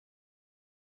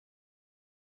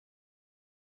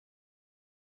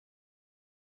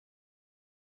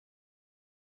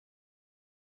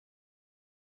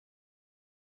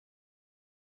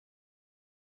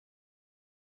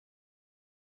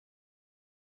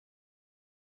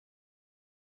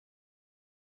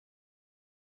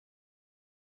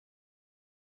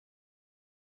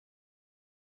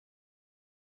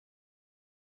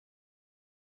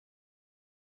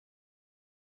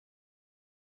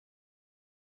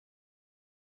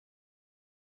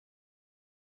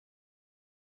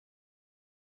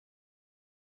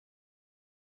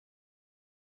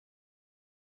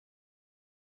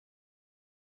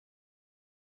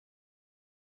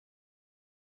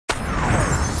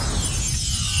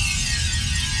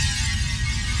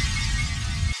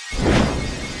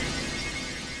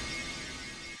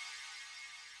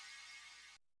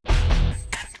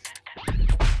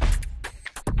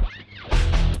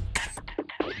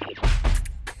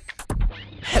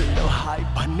हाय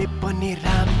भन्ने पनि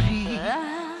राम्री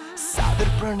सादर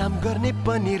प्रणाम गर्ने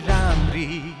पनि राम्री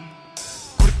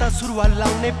कुर्ता सुरुवाल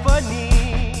लाउने पनि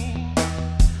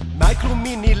माइक्रो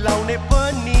मिनी लाउने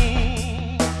पनि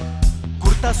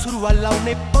कुर्ता सुरुवाल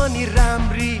लाउने पनि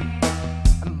राम्री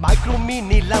माइक्रो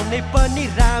मिनी लाउने पनि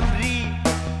राम्री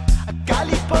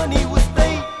काली पनि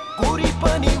उस्तै गोरी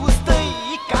पनि उस्तै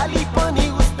काली पनि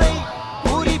उस्तै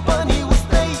गोरी पनि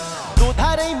उस्तै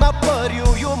दोधारैमा पर्यो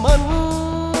यो मन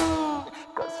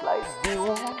कसलाई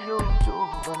दिउँ यो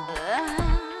जोवन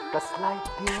कसलाई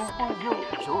दिउँ यो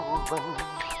जोवन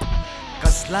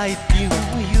कसलाई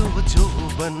दिउँ यो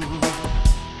जोवन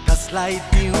कसलाई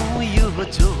दिउँ यो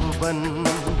जोवन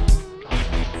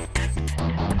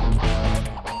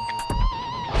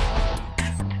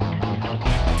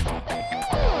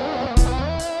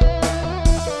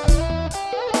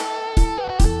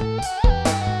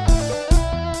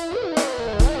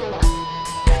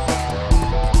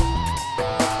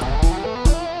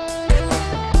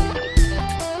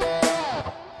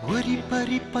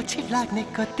पछि लाग्ने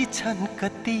कति छन्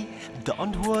कति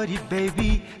डोन्ट वरी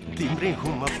बेबी तिम्रै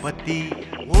हुम पति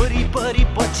वरिपरि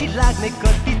पछि लाग्ने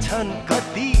कति छन्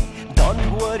कति डोन्ट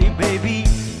वरी बेबी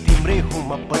तिम्रै हुम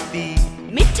पति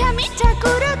मिठा मिठा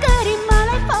कुरा गरी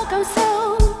मलाई पकाउँछौ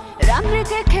राम्रो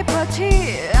देखेपछि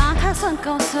आँखा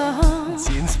सन्काउँछौ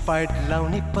जिन्स प्यान्ट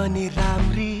लाउने पनि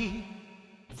राम्री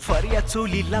फरिया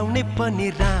चोली लाउने पनि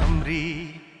राम्री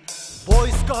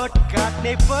बोय स्कर्ट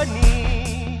काट्ने पनि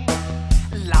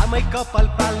लामै कपाल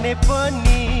पाल्ने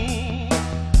पनि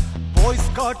बोय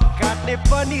स्कर्ट काट्ने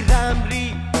पनि राम्री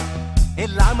ए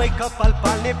लामै कपाल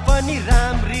पाल्ने पनि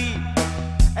राम्री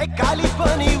ए काली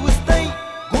पनि उस्तै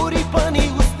गोरी पनि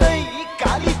उस्तै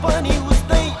काली पनि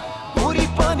उस्तै गोरी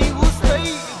पनि उस्तै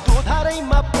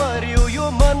दोधारैमा पर्यो यो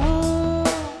मन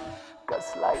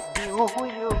कसलाई दिउँ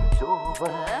यो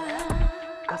जोवन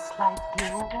कसलाई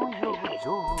दिउँ यो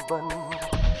जोवन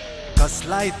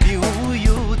कसलाई दिउँ यो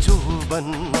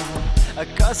जोवन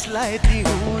कसलाई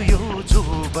दिउँ यो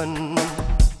जोवन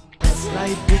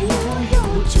कसलाई दिउँ यो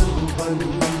जोवन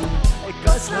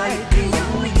कसलाई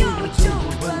दिउँ यो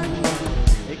जोवन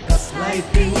कसलाई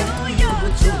दिउँ यो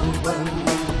जोवन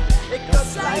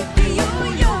कसलाई दिउँ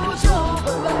यो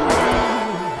जोवन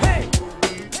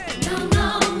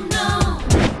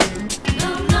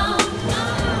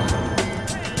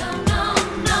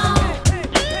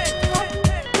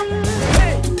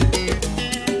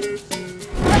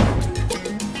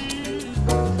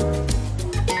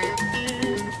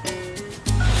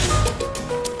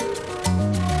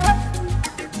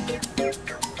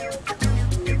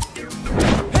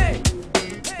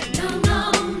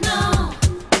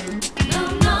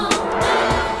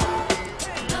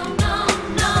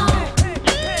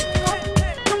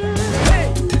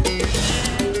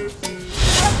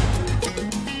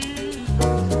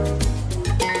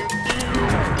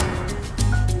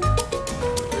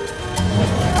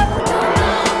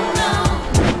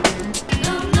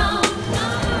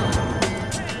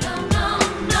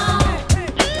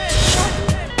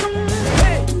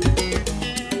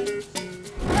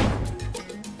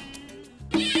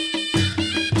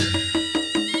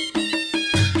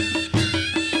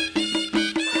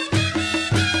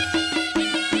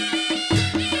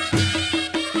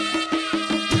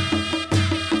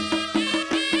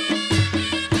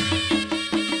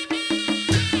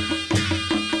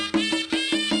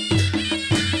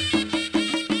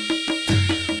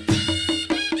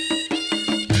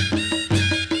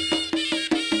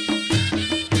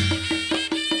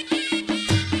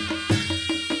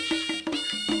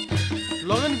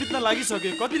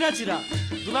लागिसक्यो कति नाचिरा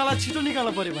दुलालाई छिटो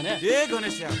निकाल्नु पर्यो भने ए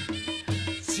गणेश्याम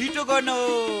छिटो गर्न हो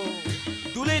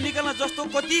दुलै निकाल्न जस्तो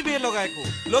कति बेर लगाएको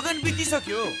लगन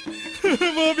बितिसक्यो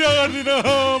म बिहा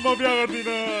गर्दिन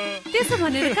त्यसो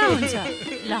भनेर कहाँ हुन्छ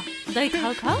ल दही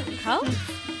खाऊ खाऊ खाऊ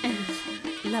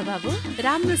ल बाबु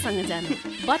राम्रोसँग जानु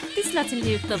 32 लक्षणले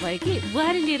युक्त भयो कि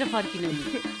बुहारी लिएर फर्किनु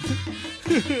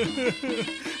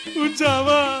हुन्छ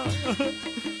आमा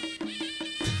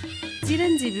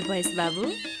चिरञ्जीवी भएस बाबु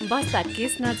बस्दा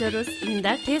केस नजरोस्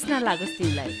हिँड्दा ठेस नलागोस्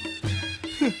तिमीलाई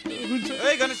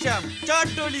ए घनश्याम चट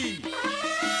टोली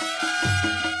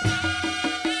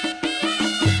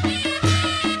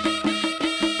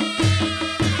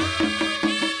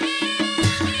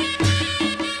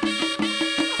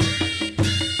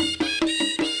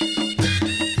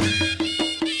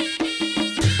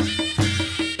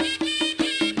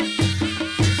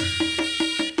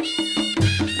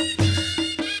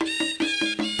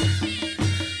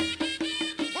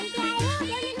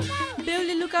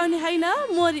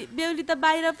मोरी बेहुली त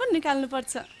बाहिर पनि निकाल्नु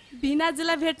पर्छ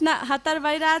भिनाजुलाई भेट्न हतार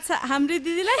बाहिर आछ हाम्री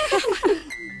दिदीलाई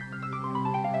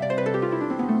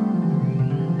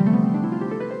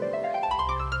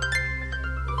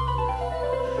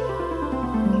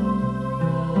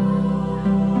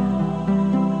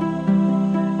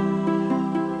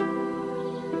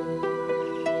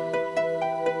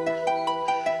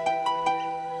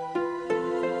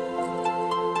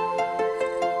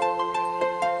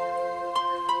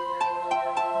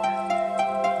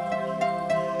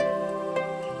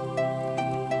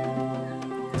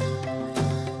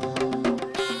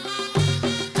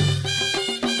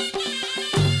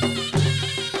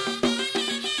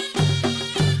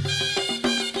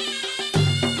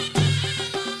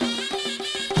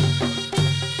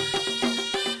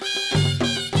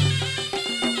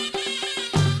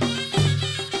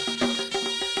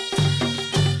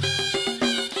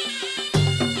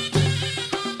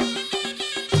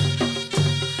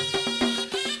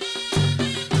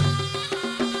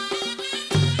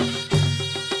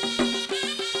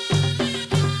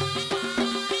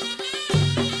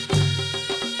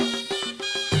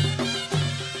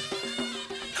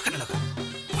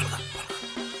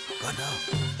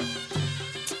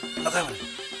लगायो भने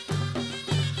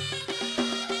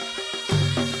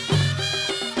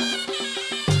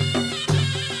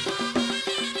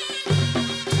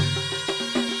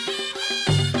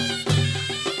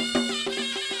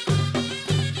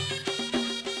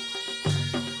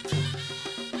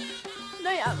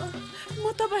नै आमा म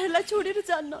तपाईहरुलाई छोडेर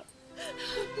जान्न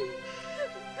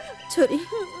छोरी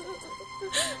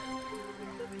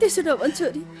त्यसो नभन्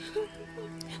छोरी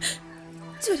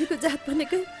छोरीको जात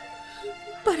भनेकै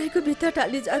पराईको भित्र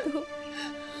टाली जात हो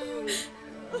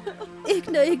एक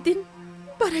न एक दिन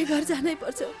पराई घर जानै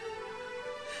पर्छ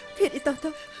फेरि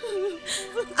त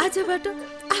आजबाट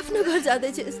आफ्नो घर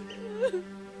जाँदैछस्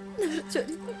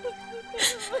छोरी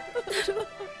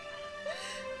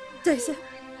जैसा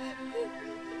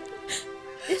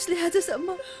यसले आजसम्म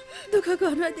दुःख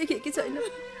गर्न देखेकी छैन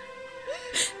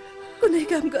कुनै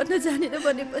काम गर्न जानेन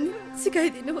भने पनि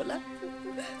सिकाइदिनु होला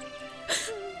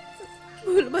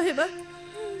भुल भएमा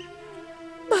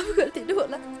माफ गरिदिनु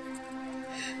होला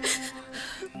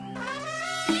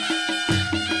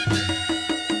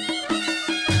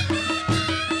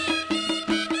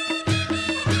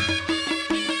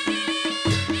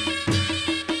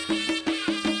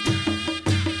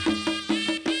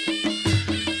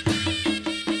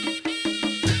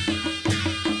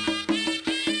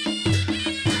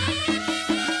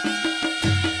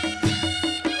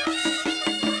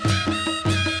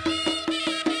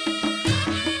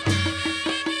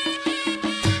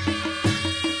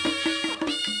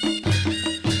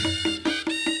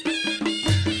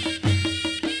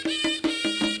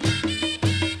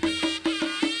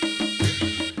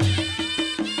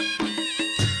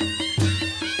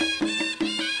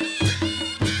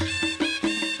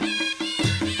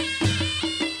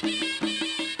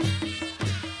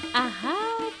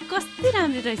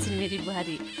रहेछन् मेरी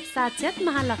बुहारी साक्षात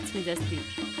महालक्ष्मी जस्ती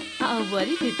आओ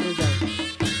बुहारी भित्र जाऊ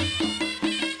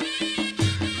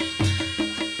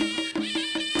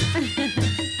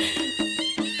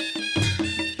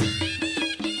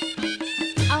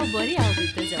आओ बुहारी आओ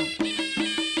भित्र जाऊ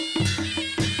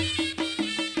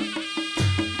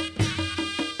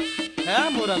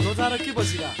मोरा लोजाएर के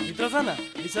बसिरा भित्र जा न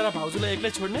बिचरा भाउजूलाई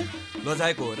एक्लै छोड्ने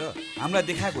लजाएको हो र हामीलाई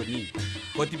देखाएको नि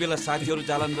कति बेला साथीहरू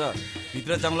जालन र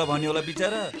भित्र जाउँला भन्ने होला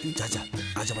बिचारा जा जा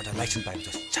आजबाट लाइसेन्स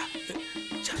पाएको छ जा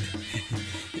जा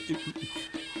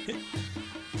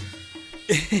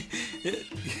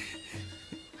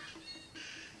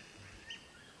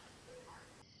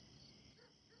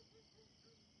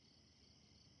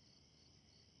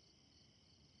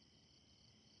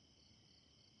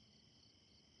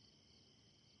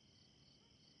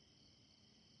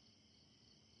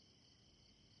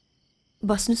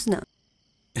बस्नुस् न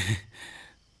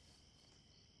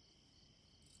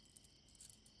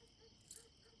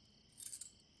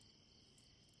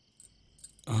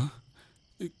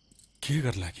के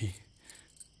गर्ला कि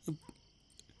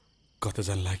कता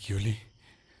जान्ला कि ओली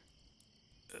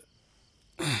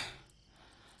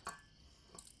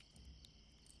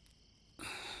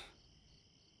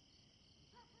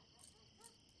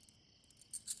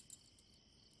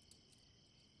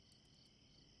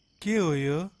के हो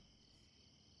यो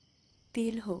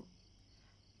तेल हो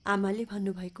आमाले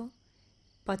भन्नुभएको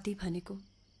पति भनेको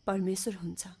परमेश्वर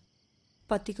हुन्छ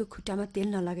पतिको खुट्टामा तेल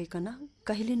नलागैकन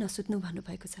कहिले नसुत्नु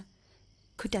भन्नुभएको छ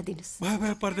खुट्टा दिनुस्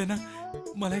भए पर्दैन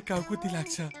मलाई काउकुती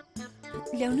लाग्छ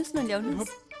ल्याउनुस् न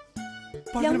ल्याउनुस्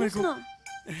ल्याउनुस् न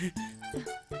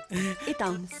यता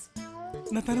आउनुस्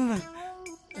नतर न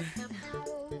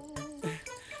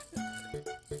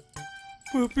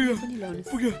पुग्यो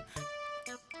पुग्यो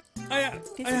आया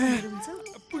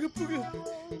पुग्यो पुग्यो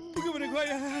पुग्यो भनेको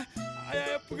आया आया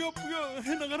पुग्यो पुग्यो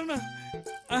नगर न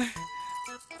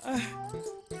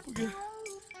पुग्यो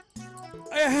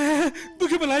आया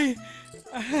पुग्यो मलाई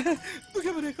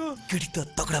पुग्यो भनेको केटी त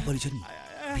तगडा परिछ नि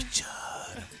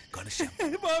विचार घनश्याम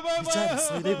विचार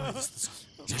सधैँ भए जस्तो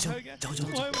छ जाऊ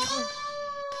जाऊ जाऊ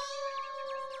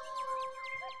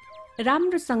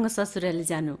राम्रोसँग ससुराली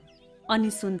जानु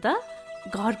अनि सुन त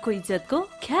घरको इज्जतको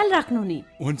ख्याल राख्नु नि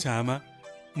हुन्छ आमा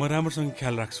म राम्रोसँग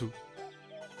ख्याल राख्छु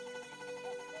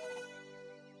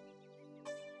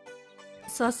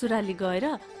ससुराली गएर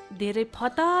धेरै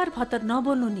फतर फतर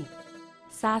नबोल्नु नि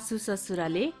सासु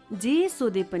ससुराले जे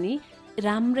सोधे पनि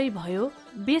राम्रै भयो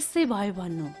बेसै भयो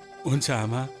भन्नु हुन्छ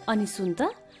आमा अनि सुन त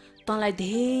तँलाई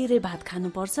धेरै भात खानु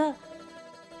पर्छ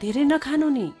धेरै नखानु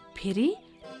नि फेरि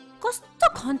कस्तो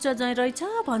खन्छ जै रहेछ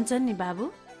भन्छन् नि बाबु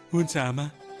हुन्छ आमा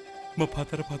म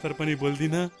फतर फतर पनि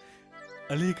बोल्दिन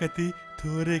अलिकति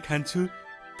थोरै खान्छु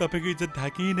तपाईको इज्जत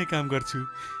ढाकिने काम गर्छु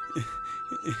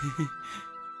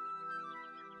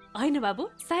हैन बाबु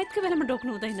सायदको बेलामा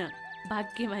डोक्नु हुँदैन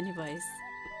भाग्यमानी भएस्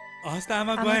हस् त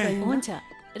आमा गएँ। हुन्छ,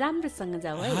 राम्रोसँग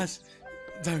जाऊ है। हस्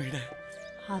जाऊ हिँड।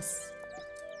 हस्।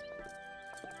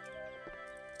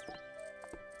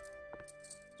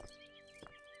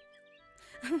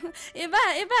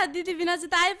 एबा दिदी बिनाजु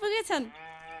त आइपुगेछन्।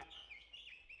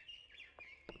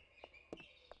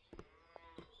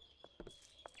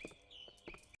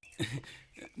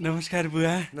 नमस्कार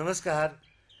बुवा। नमस्कार।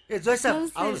 ए जय साहब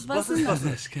आउनुहोस्, बस्नुहोस्।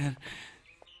 नमस्कार।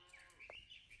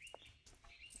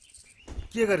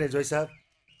 के गर्ने जय साहब,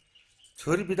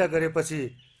 छोरी बिदा गरेपछि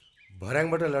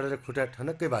भर्याङबाट लडेर खुट्टा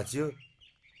ठनक्कै भाँचियो।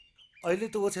 अहिले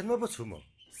त ओछ्यानमा पो छु म।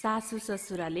 सासू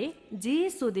ससुराले जे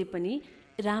सोधे पनि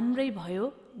राम्रै भयो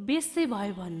बेसै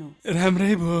भयो भन्नु।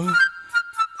 राम्रै भयो।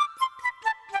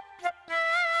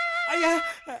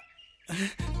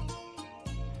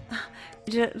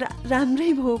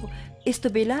 राम्रै भयो। यस्तो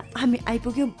बेला हामी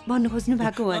आइपुग्यौँ भन्नु खोज्नु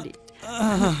भएको उहाँले।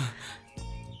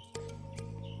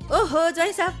 ओहो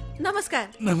जय साहब नमस्कार।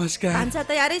 नमस्कार। भान्सा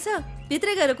तयारै छ,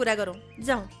 भित्रै गएर कुरा गरौँ।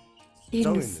 जाउँ।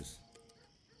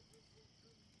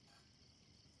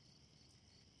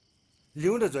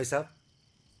 लिउँ न जय साहब।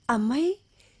 आम्मै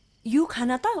यो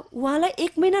खाना त उहाँलाई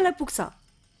 1 महिनालाई पुग्छ।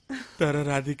 तर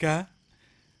राधिका,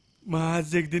 म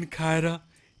आज एक दिन खाएर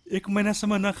 1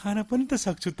 महिनासम्म नखान पनि त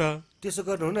सक्छु त। त्यसो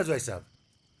गर्नुहुन्न जय साहब,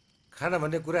 खाना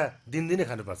भन्ने कुरा दिनदिनै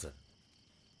खानुपर्छ।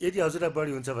 यदि हजुरलाई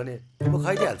बढी हुन्छ भने म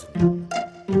खुवाइदिइहाल्छु।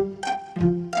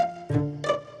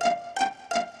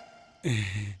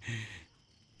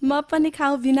 म पनि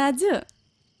खाऊ बिनाजु।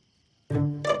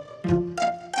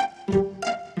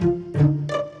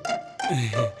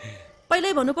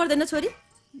 पहिल्यै भन्नु पर्दैन छोरी,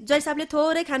 जय साहबले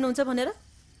थोरै खानुहुन्छ भनेर।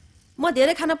 म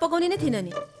धेरै खाना पकाउने नै थिइनँ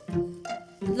नि।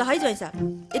 ल है जय साहब,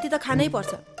 यति त खानै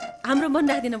पर्छ, हाम्रो मन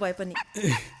राख्दिन भए पनि।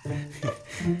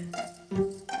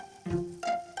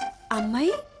 आम्मै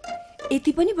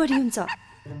यति पनि बढी हुन्छ।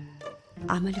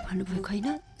 आमाले भन्नुभयो खैन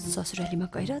ससुरालीमा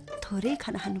गएर थोरै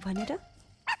खाना खानु भनेर।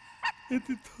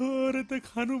 यति थोरै त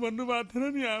खानु भन्नुभएको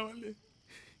थिएन नि आमाले।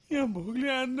 यहाँ भोकले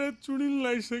आन्दा चुडिन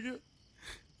लगाइसक्यो।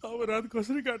 अब रात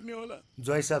कसरी काट्ने होला?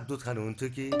 जय साहब दुध खानुहुन्थ्यो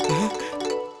कि?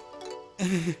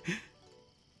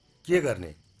 के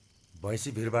गर्ने, भैँसी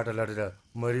भिरबाट लडेर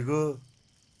मरिगयो।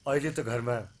 अहिले त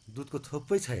घरमा दुधको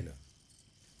थोपै छैन।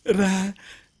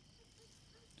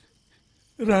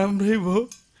 राम्रै भयो।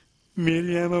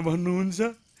 मेरी आमा भन्नुहुन्छ,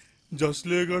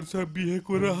 जसले गर्छ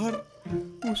बिहेको रहर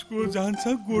उसको जान्छ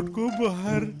गोठको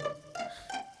बहार।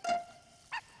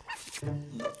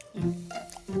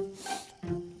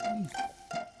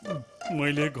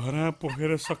 मैले घरमा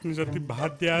पोखेर सक्ने जति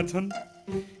भात दिएका छन्,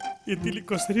 यतिले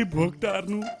कसरी भोक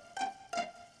टार्नु?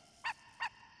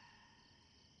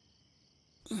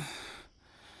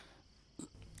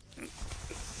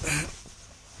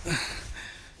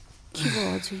 के भयो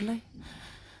हजुरलाई?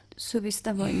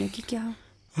 सुविस्ता भएन कि क्या हो?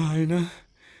 होइन,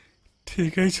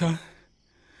 ठिकै छ।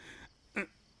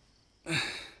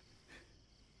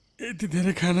 यति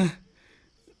धेरै खाना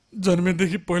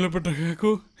जन्मेदेखि पहिलोपटक खाएको,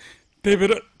 त्यही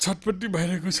भएर छटपट्टि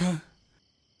भइरहेको छ।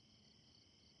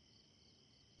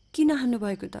 किन खानु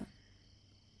भएको त?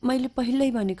 मैले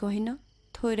पहिल्यै भनेको होइन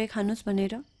थोरै खानुस्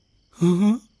भनेर।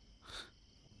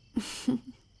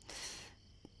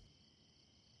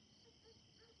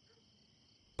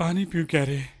 पानी पिउ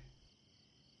क्यारे?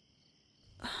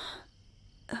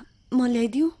 म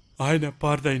ल्याइदिउँ? होइन,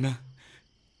 पर्दैन,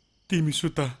 तिमी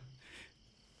सुत।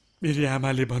 मेरी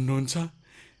आमाले भन्नुहुन्छ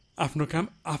आफ्नो काम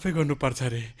आफै गर्नुपर्छ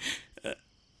रे।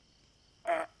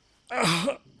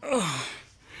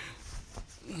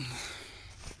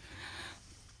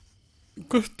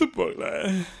 कस्तो पग्ला।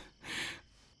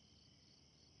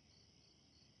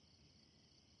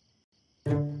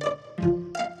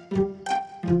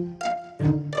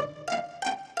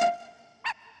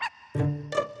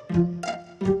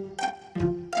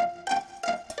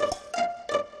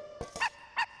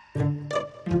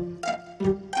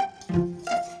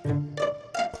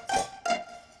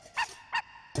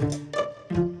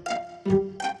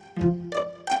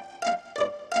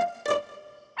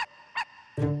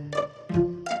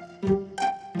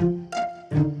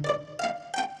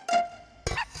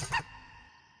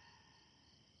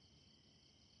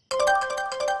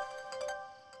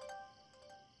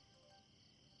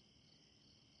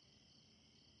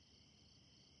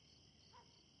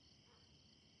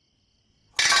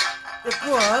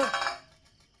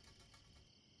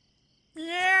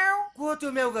 को त्यो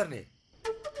म्याउ गर्ने?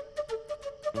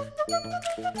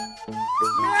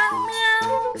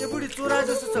 ए बुढी चोरा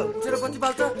जस्तो छ, तेरो बत्ती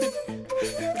बाल्छ।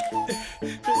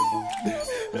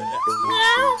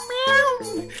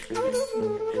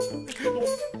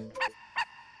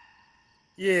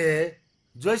 ए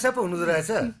जय साहब हुनुहुँदो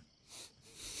रहेछ।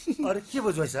 अरे के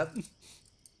भयो जय साहब?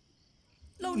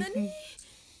 लौ नानी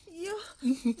यो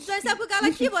जयसाबको गाला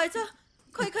के भएछ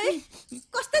खै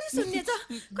कसरी सुन्ने छ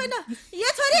खै न या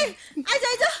छोरी आइज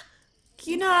आइज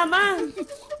किन आमा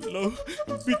लौ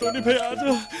बितोनी भए आज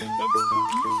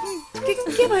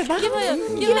के भयो बा के भयो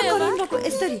गर्नुभएको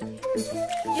यसरी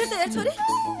यो त छोरी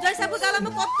जयसाबको गालामा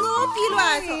कत्रो पिलो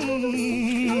आएछ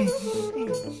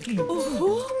ओहो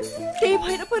त्यही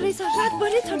भएर पो रहेछ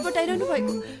रातभरि छटपटाइरहनु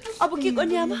भएको अब के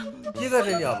गर्ने आमा के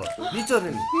गर्ने नि अब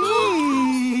निचोर्ने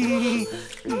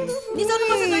निचोर्नु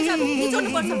पर्छ जयसाब निचोर्नु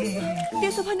पर्छ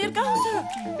त्यसो भनेर कहाँ हुन्छ र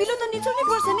पिलो त निचोर्नै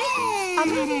पर्छ नि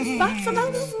आमा बा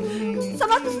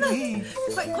समात्नुस् न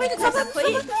खोइ न जयसाब खोइ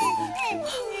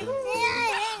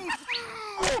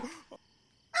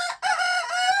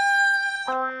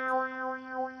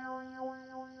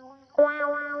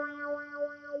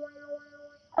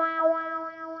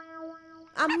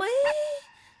अम्मै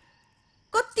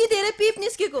कति धेरै पिप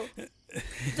निस्केको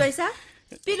जयसा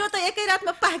पिलो त एकै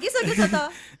रातमा पाकिसकेछ त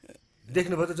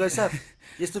देख्नुभयो त जयसाब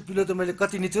यस्तो पिलो त मैले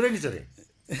कति निचोरे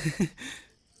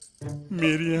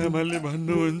मेरी आमाले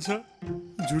भन्नुहुन्छ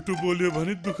झुटो बोल्यो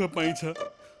भने दुःख पाइन्छ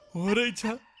हो रहेछ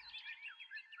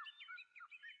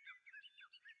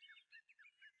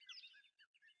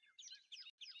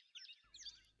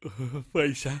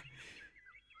पैसा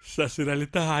ससुराले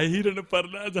त आइरहनु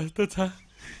पर्ला जस्तो छ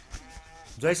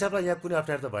जयसाबलाई यहाँ कुनै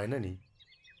अप्ठ्यारो त भएन नि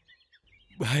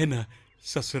भएन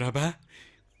ससुराबा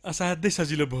असाध्यै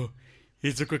सजिलो भयो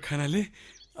हिजोको खानाले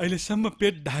अहिलेसम्म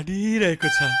पेट ढाडिरहेको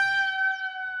छ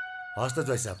हस् त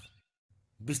जयसाब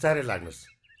बिस्तारै लाग्नुहोस्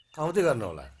आउँदै गर्नु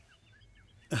होला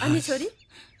अनि छोरी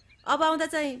अब आउँदा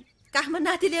चाहिँ काखमा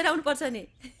नाति लिएर आउनुपर्छ नि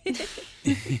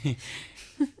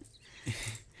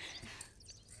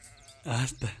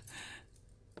हस् त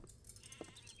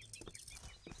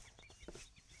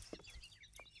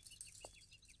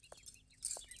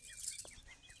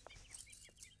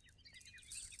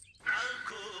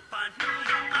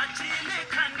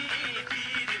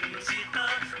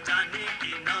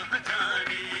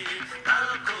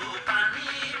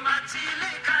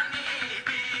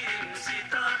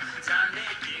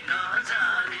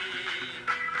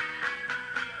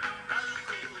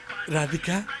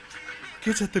राधिका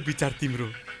के छ त विचार तिम्रो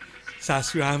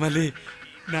सासु आमाले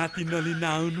नाति नलिन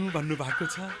आउनु भन्नुभएको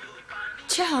छ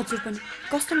छ्या हजुर पनि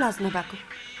कस्तो लाज नभएको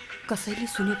कसैले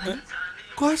सुने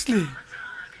भने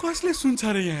कसले सुन्छ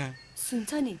र यहाँ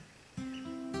सुन्छ नि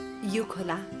यो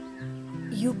खोला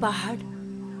यो पहाड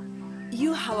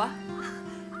यो हावा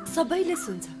सबैले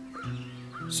सुन्छ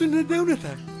सुन्न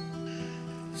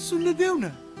देऊ न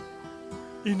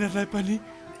यिनीहरूलाई पनि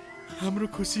हाम्रो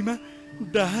खुसीमा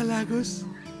डाहा लागोस्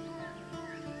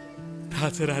थाहा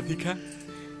छ राधिका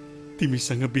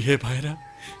तिमीसँग बिहे भएर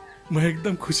म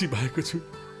एकदम खुसी भएको छु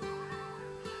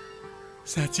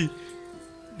साँच्ची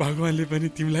भगवानले पनि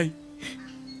तिमीलाई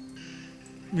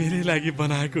मेरै लागि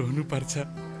बनाएको हुनुपर्छ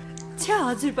छ्या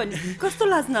हजुर पनि कस्तो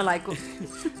लाज नलागेको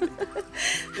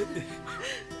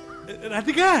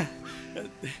राधिका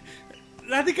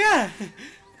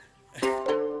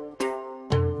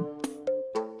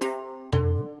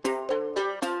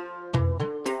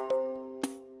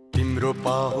तिम्रो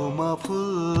पाहुमा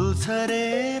फुल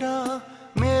छरेर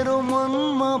मेरो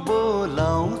मनमा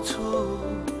बोलाउँछु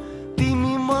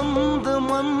तिमी मन्द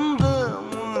मन्द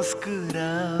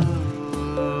मुस्कुराऊ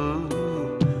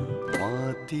म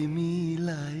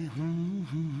तिमीलाई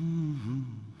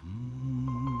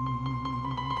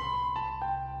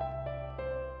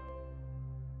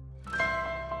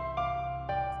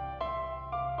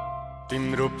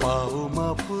तिम्रो पाहुमा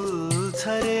फुल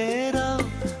छरेर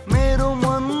मेरो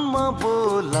मनमा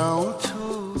बोलाउँछु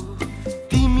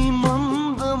तिमी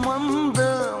मन्द मन्द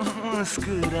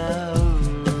मुस्कुराऊ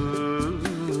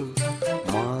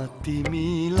म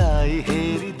तिमीलाई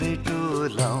हेर्दै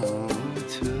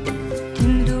टोलाउँछु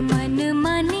तिम्रो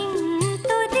मनमा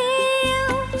निम्तो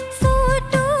देऊ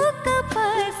सोटोक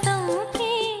पसाउ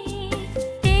के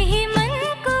त्यही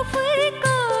मनको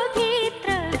फुलको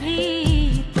भित्र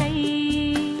भित्रै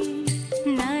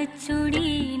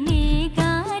नचुडिने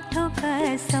गाँठो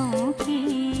कसाउ के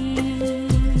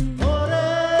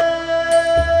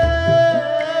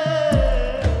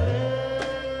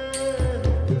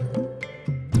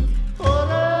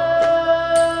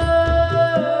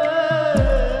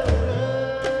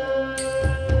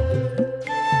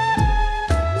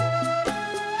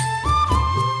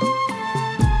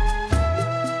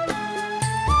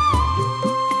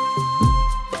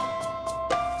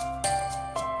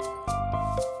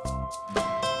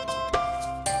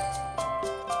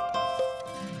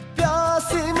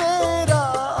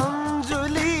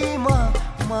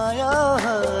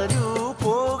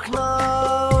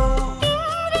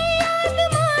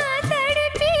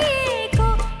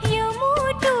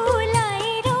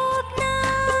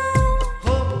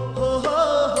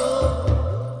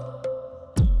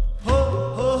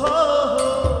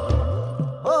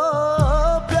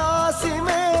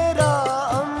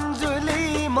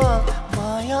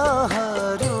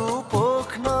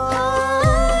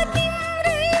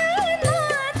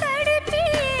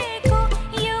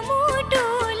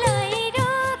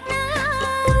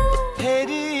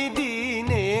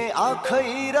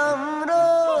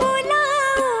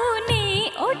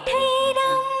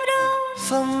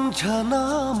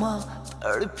सम्झनामा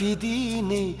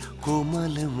तडपिदिने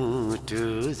कोमल मुटु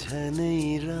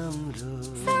झनै राम्रो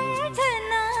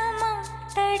सम्झनामा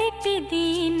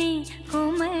तडपिदिने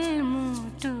कोमल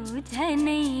मुटु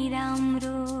झनै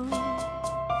राम्रो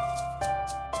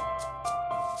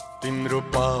तिम्रो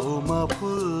पाउमा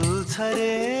फुल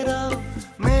छरेर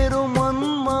मेरो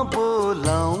मनमा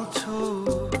बोलाउँछु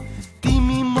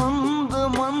तिमी मन्द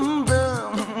मन्द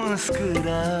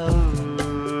मुस्कुराऊ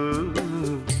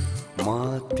म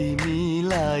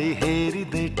तिमीलाई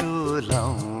हेर्दै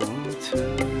टोलाउँछु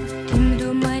तिम्रो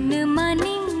मनमा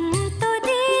निम्तो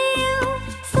देऊ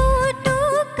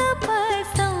सोटुक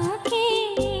पसाउ कि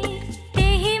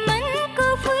त्यही मनको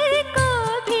फुलको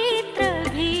भित्र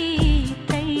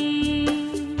भित्रै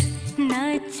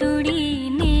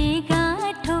नचुडिने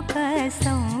गाँठो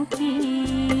कसाउ कि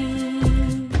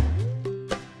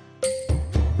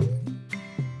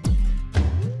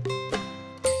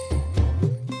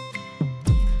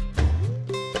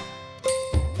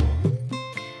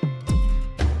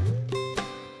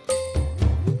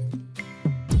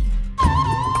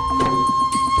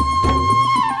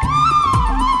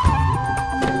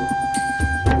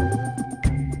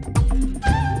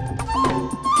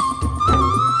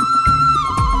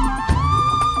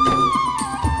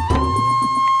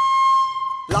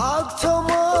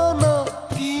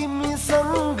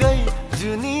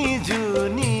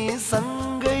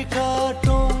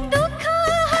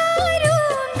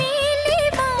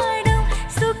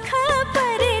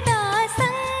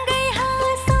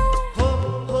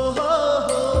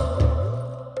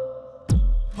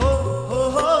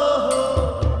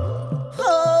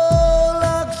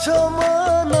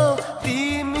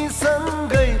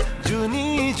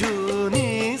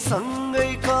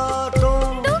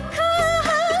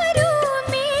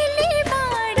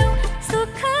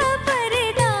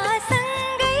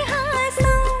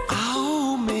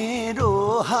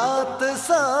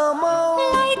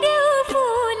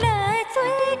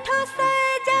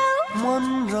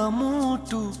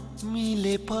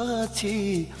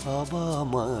अब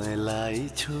मलाई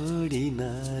छोडी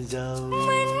नजाऊ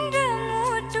मन र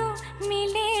मुटु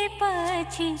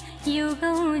मिलेपछि यो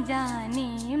गाउँ जाने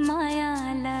माया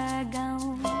लगाऊ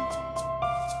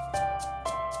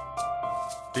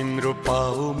तिम्रो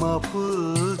पाउमा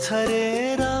फुल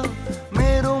छरेर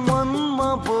मेरो मनमा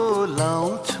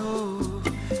बोलाउँछु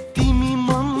तिमी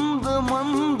मन्द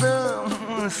मन्द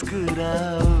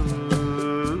मुस्कुराऊ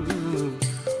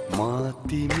म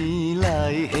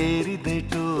तिमीलाई हेर्दै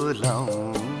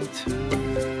टोलाउँछु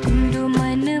तिम्रो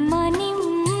मनमा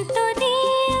निम्तो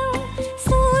देऊ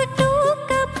सोटुक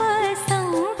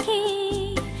पसाउ कि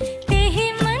त्यही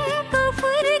मनको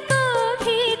फुलको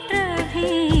भित्र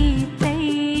भित्रै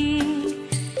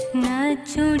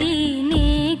नचुडिने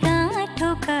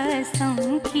गाँठो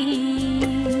कसाउ कि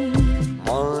म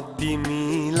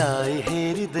तिमीलाई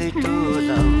हेर्दै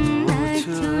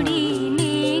टोलाउँछु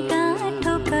नचुडिने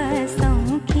गाँठो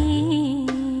कसाउ कि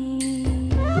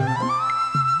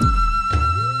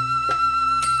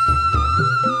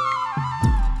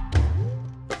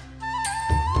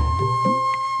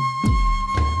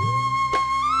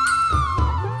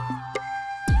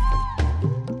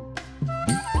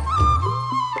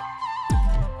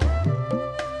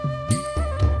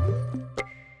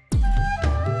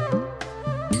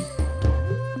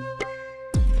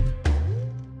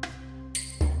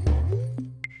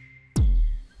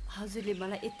हजुरले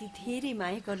मलाई यति धेरै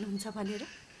माया गर्नुहुन्छ भनेर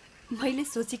मैले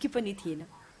सोचेकी पनि थिएन।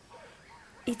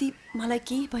 यदि मलाई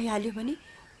केही भइहाल्यो भने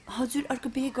हजुर अर्को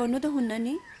बिहे गर्नु त हुन्न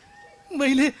नि।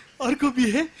 मैले अर्को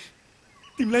बिहे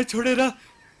तिमीलाई छोडेर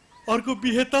अर्को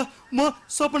बिहे त म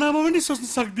सपनामा पनि सोच्न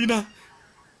सक्दिनँ।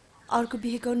 अर्को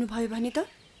बिहे गर्नुभयो भने त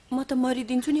म त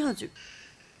मरिदिन्छु नि हजुर।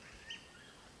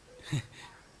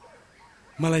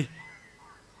 मलाई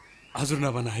हजुर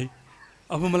नभन है,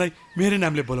 अब मलाई मेरो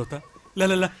नामले बोलाउ त। ल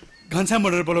ल ल घनश्याम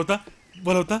भनेर बोलाउ त,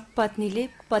 बोलाउ त।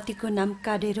 पत्नीले पतिको नाम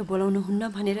काटेर बोलाउनु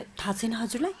हुन्न भनेर थाहा छैन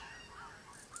हजुरलाई?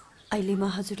 अहिले म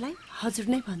हजुरलाई हजुर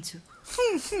नै भन्छु।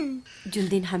 जुन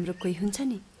दिन हाम्रो कोही हुन्छ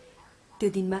नि त्यो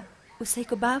दिनमा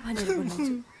उसैको बा भनेर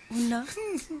बोलाउँछु, हुन्न?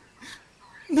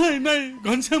 नै नै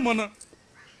घनश्याम भन।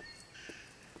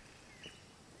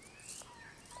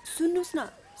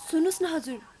 सुन्नुहोस् न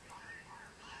हजुर।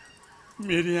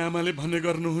 मेरी आमाले भन्ने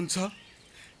गर्नुहुन्छ,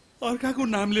 अर्काको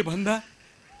नामले भन्दा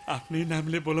आफ्नै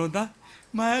नामले बोलाउँदा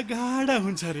माया गाढा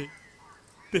हुन्छ रे।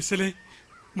 त्यसैले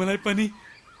मलाई पनि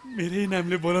मेरै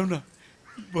नामले बोलाउ न।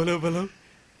 बोलाउ बोलाउ,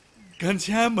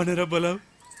 घनश्याम भनेर बोलाउ।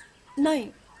 नै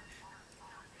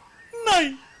नै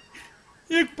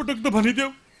एक पटक त भनिदेऊ,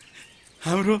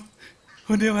 हाम्रो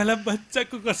हुनेवाला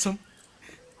बच्चाको कसम।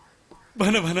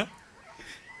 भन भन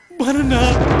भन न।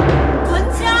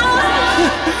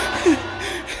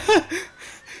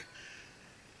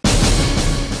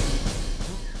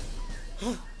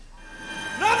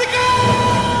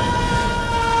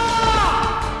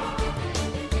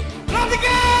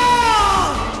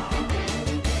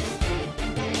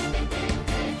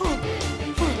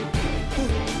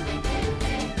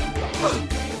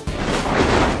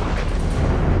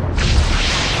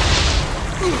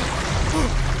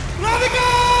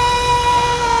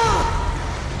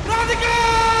 राधिका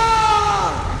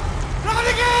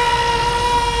राधिका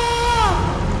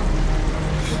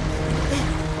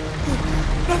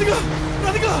राधिका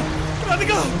राधिका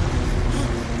राधिका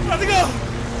राधिका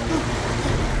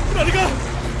राधिका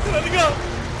राधिका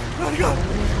राधिका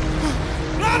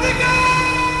राधिका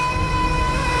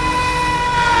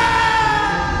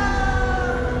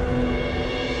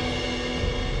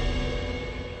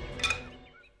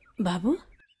बाबु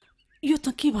यो त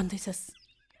के भन्दैछस्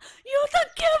यो त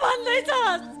के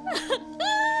भन्दैछस्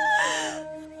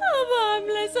अब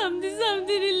हामीलाई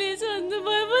सम्झिने सोध्नु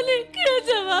भयो भने के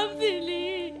जवाब दिने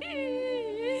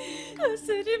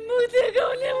कसरी मुख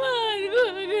देखाउने उहाँहरूको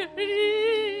अगाडि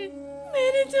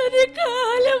मेरो छोरी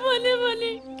कहाँले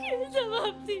भने के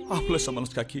जवाब दिने आफूलाई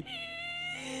सम्हाल्नुहोस् काकी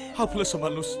आफूलाई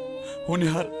सम्हाल्नुहोस्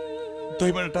हुनेहार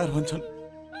दैमा टार भन्छन्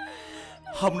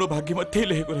हाम्रो भाग्यमा त्यही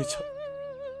लेखेको रहेछ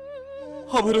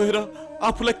अब रोएर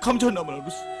आफूलाई कमजोर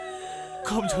नबनाउनुहोस्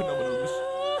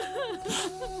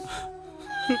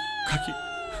काकी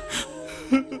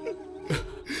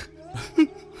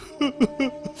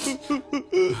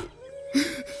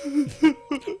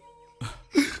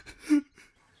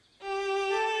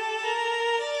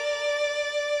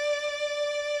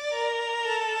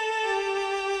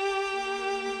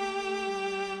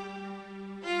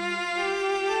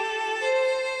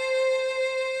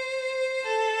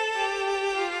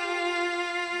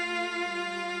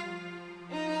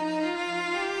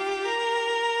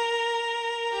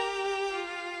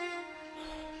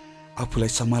आफूलाई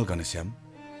सम्हाल गर्न श्याम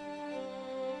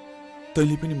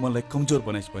तैँले पनि मलाई कमजोर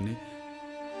बनाइस् भने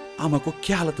आमाको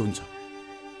के हालत हुन्छ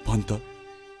भन् त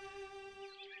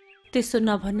त्यसो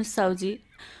नभन्नुहोस् साउजी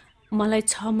मलाई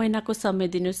 6 महिनाको समय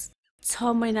दिनुहोस्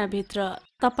 6 महिनाभित्र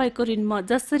तपाईँको ऋण म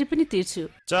जसरी पनि तिर्छु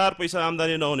 4 पैसा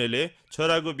आम्दानी नहुनेले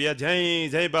छोराको बिहा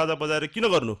झ्याइ बाजा बजाएर किन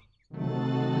गर्नु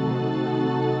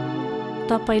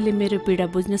तपाईँले मेरो पीडा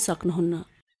बुझ्न सक्नुहुन्न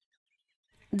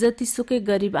जतिसुकै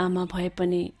गरिब आमा भए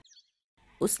पनि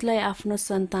उसलाई आफ्नो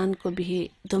सन्तानको बिहे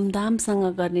धुमधामसँग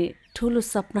गर्ने ठुलो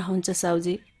सपना हुन्छ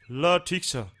साउजी ल ठीक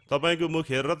छ तपाईको मुख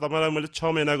हेरेर तपाईलाई मैले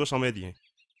 6 महिनाको समय दिएँ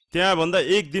त्यहाँ भन्दा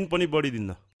एक दिन पनि बढी दिन्न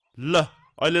ल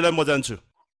अहिलेलाई म जान्छु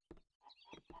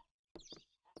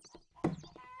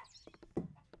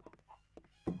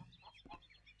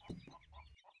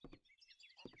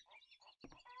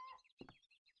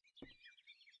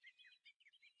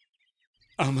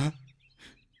आमा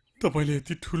तपाईले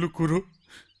यति ठुलो कुरो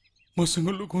मसँग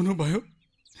लुकाउनु भयो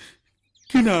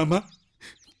किन आमा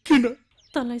किन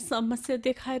तँलाई समस्या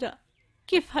देखाएर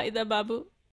के फाइदा बाबु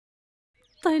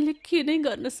तैँले के नै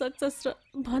गर्न सक्छस् र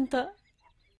भन् त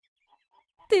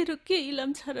तेरो के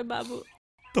इलम छ र बाबु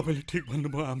तपाईले ठीक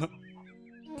भन्नुभयो आमा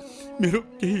मेरो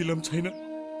केही इलम छैन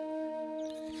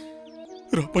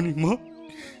र पनि म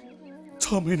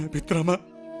 6 महिना भित्रमा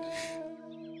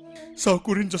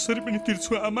साउकुरिन जसरी पनि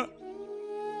तिर्छु आमा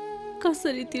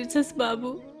कसरी तिर्छस्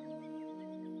बाबु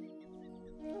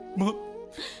म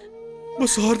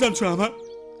सहर जान्छु आमा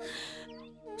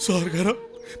सहर गएर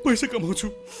पैसा कमाउँछु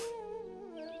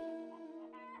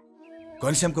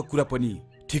घनश्यामको कुरा पनि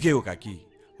ठिकै हो काकी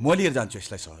म लिएर जान्छु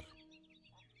यसलाई सहर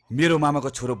मेरो मामाको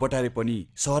छोरो बटारे पनि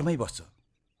सहरमै बस्छ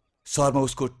सहरमा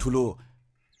उसको ठुलो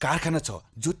कारखाना छ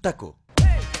जुत्ताको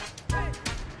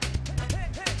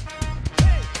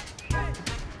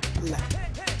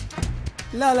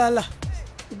ल ल ल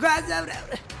गजब रे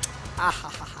आहा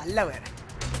ल भएर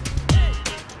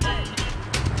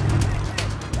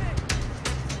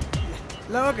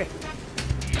ल ओके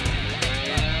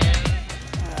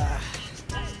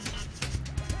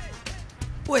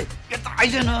ओए यता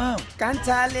आइज न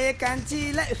कान्छाले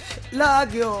कान्छीलाई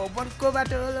लग्यो वनको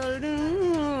बाटो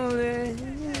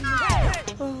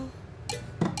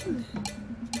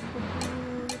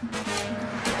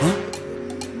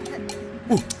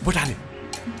बटाले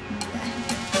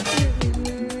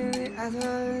आज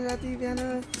राति बिहान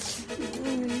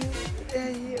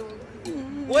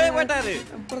ओए बटारे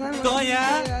त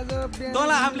यहाँ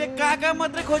तँलाई हामीले कहाँ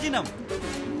मात्रै खोजिनौँ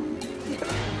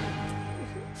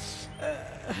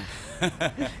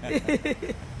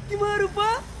तिमीहरू पो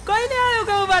कहिले आयो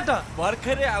गाउँबाट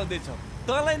भर्खरै आउँदैछौ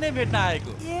तँलाई नै भेट्न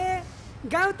आएको ए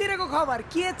गाउँतिरको खबर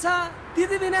के छ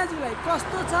दिदी भिनाजुलाई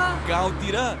कस्तो छ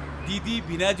गाउँतिर दिदी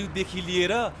भिनाजुदेखि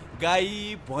लिएर गाई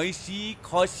भैँसी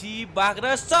खसी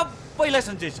बाख्रा सबैलाई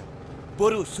सन्चै छ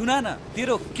बरु सुना न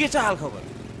तेरो के छ हाल खबर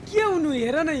के हुनु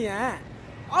हेर न यहाँ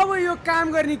अब यो काम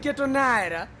गर्ने केटो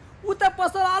नआएर उता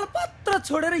पसल अलपत्र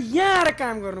छोडेर यहाँ आएर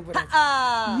काम गर्नु पर्यो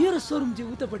मेरो सोरुम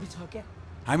चाहिँ उतापट्टि छ क्या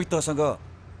हामी तसँग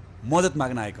मद्दत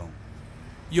माग्न आएका हौँ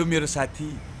यो मेरो साथी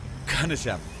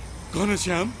घनश्याम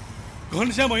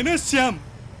होइन श्याम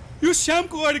यो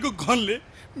श्यामको अगाडिको घनले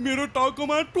मेरो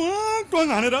टाउकोमा ट्वाङ ट्वाङ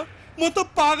हानेर म त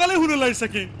पागलै हुन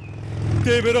लागिसकेँ।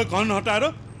 त्यही भएर घन हटाएर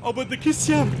अबदेखि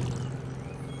श्याम।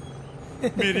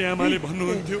 मेरी आमाले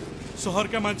भन्नुहुन्थ्यो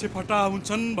सहरका मान्छे फटा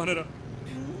हुन्छन् भनेर,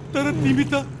 तर तिमी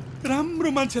त राम्रो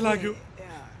मान्छे लाग्यो।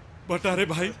 भट्टारे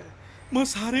भाइ, म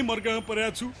साह्रै मर्कामा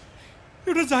परेको छु,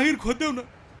 एउटा जागिर खोज्देऊ न।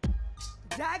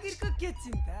 जागिरको के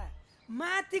चिन्ता,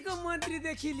 माथिको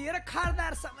मन्त्रीदेखि लिएर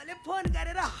खरदारसम्मले फोन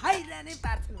गरेर हाइरानै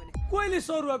पार्छन् भने कोहीले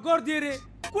सरुवा गरिदिए रे,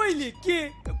 कोहीले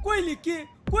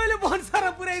कोहीले भन्सार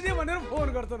पुऱ्याइदिए भनेर फोन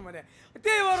गर्छन् भने।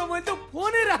 त्यही भएर मैले त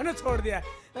फोनै राख्न छोडिदिएँ।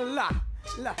 ल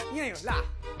ल यहीँ हो, ल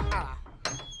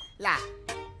ल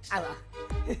अब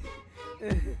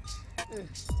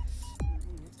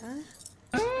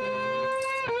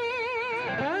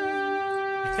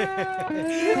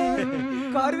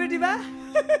घरबेटी बा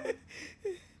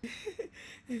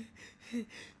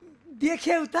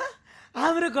देख्यौ त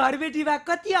हाम्रो घरबेटी बा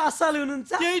कति असल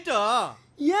हुनुहुन्छ। त्यही त,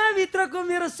 यहाँ भित्रको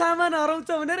मेरो सामान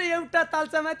हराउँछ भनेर एउटा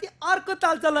ताल्चामाथि अर्को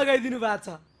ताल्चा लगाइदिनु भएको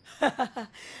छ।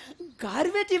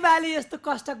 घरबेटी बाले यस्तो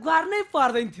कष्ट गर्नै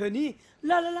पर्दैन थियो नि।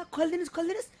 ल ल ल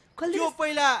खोलिदिनुहोस्। त्यो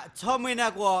पहिला 6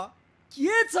 महिनाको हो।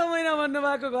 के 6 महिना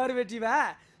भन्नुभएको घरबेटी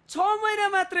बा? 6 महिना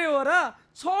मात्रै हो र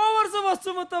 6 वर्ष बस्छु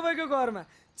म तपाईँको घरमा।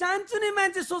 चाहन्छु नि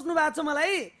मान्छे सोच्नु भएको छ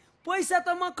मलाई, पैसा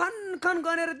त म खन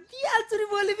गनेर दिइहाल्छु नि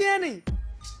भोलि बिहानै।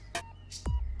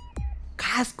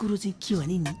 खास कुरो चाहिँ के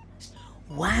भने नि,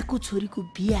 उहाँको छोरीको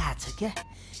बिहा छ क्या,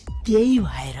 त्यही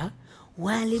भएर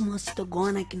उहाँले मसित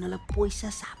गहना किन्नलाई पैसा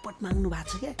सापट माग्नु भएको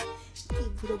छ क्या।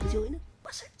 के बुझ्यो होइन?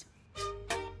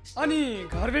 अनि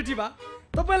घरबेटी बा,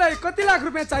 तपाईँलाई कति लाख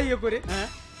रुपियाँ चाहिएको रे?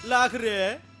 लाख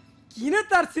रे? किन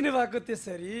तर्सिनु भएको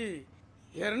त्यसरी?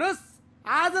 हेर्नुहोस्,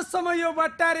 आजसम्म यो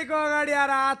भट्टारेको अगाडि आएर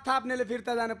हात थाप्नेले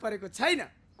फिर्ता जानु परेको छैन।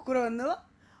 कुरो भन्नु हो,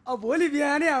 अब भोलि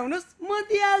बिहानै आउनुहोस्, म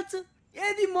दिइहाल्छु।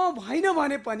 यदि म भइन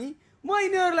भने पनि म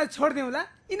यिनीहरूलाई छोडिदिउँला,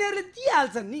 यिनीहरूले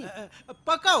दिइहाल्छन् नि।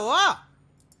 पक्का हो?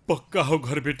 पक्का हो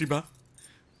घरबेटी बा,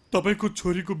 तपाईँको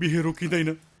छोरीको बिहे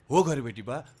रोकिँदैन। हो घरबेटी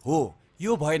बा, हो।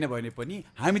 यो भएन भने पनि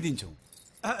हामी दिन्छौँ।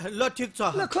 ल ठिक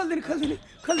छ। ल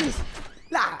खोलिदिनुहोस्।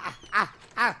 ल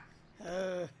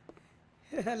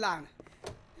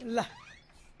ल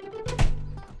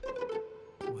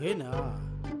होइन,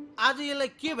 आज यसलाई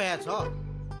के भएछ?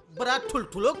 बडा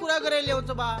ठुल्ठुलो कुरा गरेर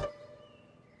ल्याउँछ बा।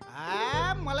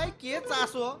 मलाई के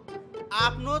चासो,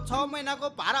 आफ्नो 6 महिनाको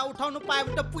भाडा उठाउनु पायो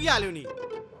भने त पुगिहाल्यो नि।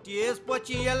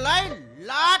 त्यसपछि यसलाई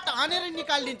लाट हानेर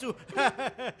निकालिदिन्छु।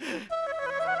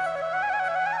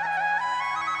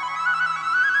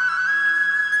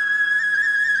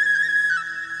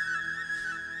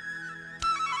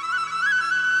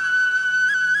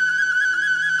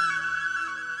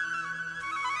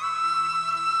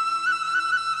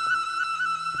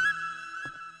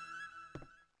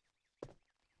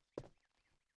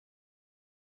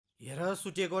 हेर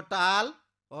सुटेको टाल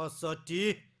असटी।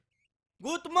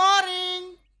 Good morning.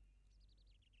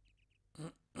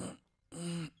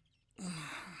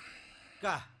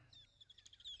 का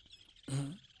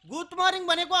गुड मर्निङ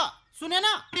भनेको सुनेन?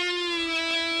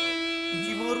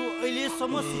 तिमीहरू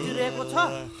अहिलेसम्म सुतिरहेको छ?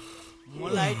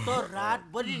 मलाई त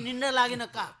रातभरि निन्द्रा लागेन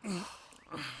का।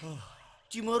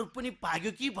 तिमीहरू पनि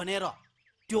भाग्यो कि भनेर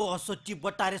त्यो असटी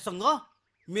बट्टारेसँग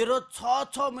मेरो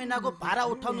 6 महिनाको भाडा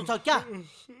उठाउनु छ क्या?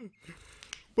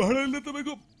 भाडाले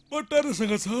तपाईँको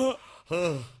बट्टारेसँग छ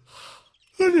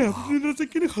अनि हाम्रो चाहिँ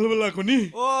किन खलबल लाग्यो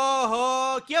नि?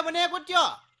 ओहो, के भनेको त्यो?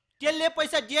 त्यसले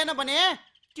पैसा दिएन भने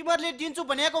तिमीहरूले दिन्छु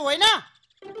भनेको होइन?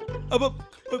 अब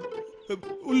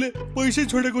उसले पैसै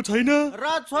छोडेको छैन र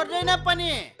छोड्दैन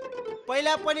पनि।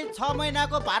 पहिला पनि 6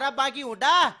 महिनाको भाडा बाँकी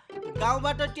हुँदा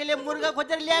गाउँबाट त्यसले मुर्गा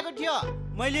खोजेर ल्याएको थियो,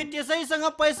 मैले त्यसैसँग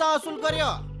पैसा असुल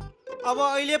गर्यो। अब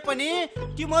अहिले पनि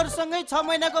तिमीहरूसँगै 6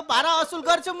 महिनाको भाडा असुल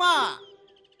गर्छु म।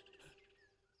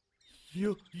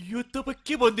 यो तपाईँ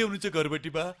के भन्दै हुनुहुन्छ घरबेटी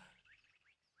बा?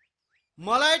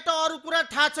 मलाई त अरू कुरा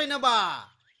थाहा छैन बा।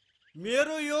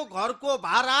 मेरो यो घरको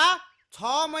भाडा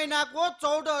 6 महिनाको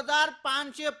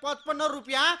 14,555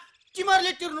 रुपियाँ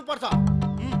तिमीहरूले तिर्नु पर्छ।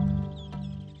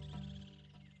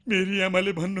 मेरी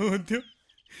आमाले भन्नुहुन्थ्यो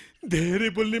धेरै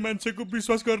बोल्ने मान्छेको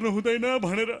विश्वास गर्नु हुँदैन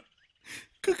भनेर।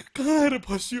 कहाँ आएर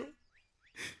फस्यो?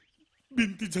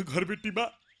 बिन्ती छ घरबेटी बा,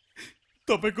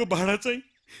 तपाईँको भाडा चाहिँ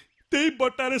त्यही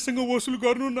बट्टारेसँग वसुल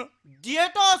गर्नु न। दिए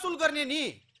त असुल गर्ने नि।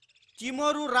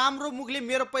 तिमीहरू राम्रो मुखले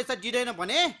मेरो पैसा दिँदैन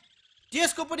भने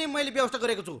त्यसको पनि मैले व्यवस्था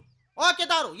गरेको छु।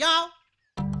 केदार यहाँ आऊ।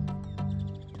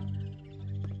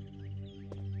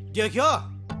 देख्यो,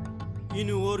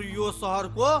 यिनीहरू यो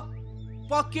सहरको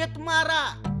पकेट मारा,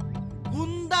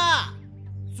 गुन्डा,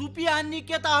 चुपी हान्ने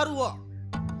केटाहरू हो।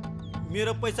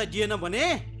 मेरो पैसा दिएन भने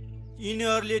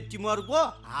यिनीहरूले तिमीहरूको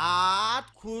हात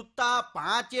खुट्टा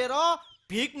भाँचेर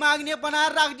भिख माग्ने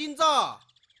बनाएर राखिदिन्छ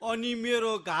अनि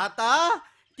मेरो घाटा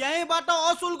त्यहीँबाट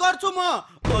असुल गर्छु म।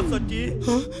 असटी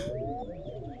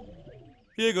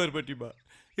ए घरपट्टि बा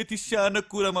यति सानो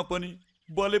कुरामा पनि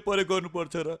बले परे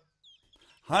गर्नुपर्छ र?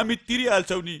 हामी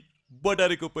तिरिहाल्छौँ नि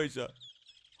बटारेको पैसा।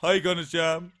 है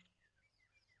घनश्याम,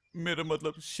 मेरो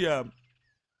मतलब श्याम।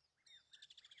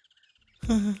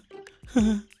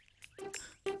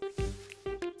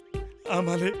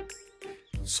 आमाले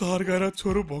सहर गएर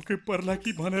छोरो भोकै पर्ला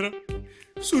कि भनेर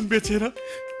सुन बेचेर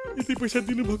यति पैसा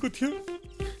दिनुभएको थियो।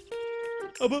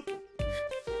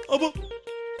 अब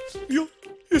यो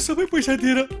सबै पैसा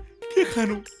दिएर के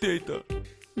खानु? त्यही त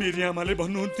मेरी आमाले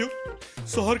भन्नुहुन्थ्यो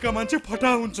सहरका मान्छे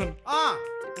फटा हुन्छन्।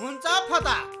 हुन्छ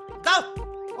फटा। जाऊ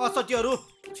असटीहरू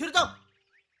छिर जाऊ।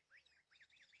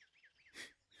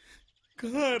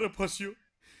 कहाँ आएर फस्यो?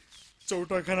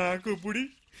 चौटा खाना आएको बुढी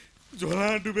झोला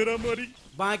डुबेर मरी।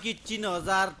 बाँकी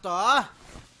 3000 त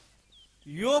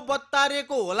यो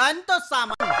बत्तारेको होला नि त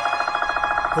सामान।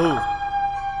 हो,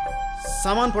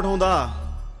 सामान पठाउँदा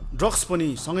ड्रग्स पनि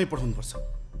सँगै पठाउनुपर्छ,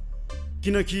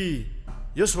 किनकि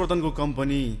यस वर्धनको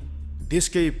कम्पनी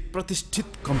देशकै प्रतिष्ठित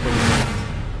कम्पनी हो।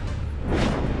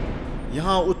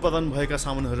 यहाँ उत्पादन भएका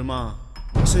सामानहरूमा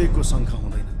कसैको शङ्का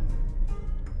हुँदैन।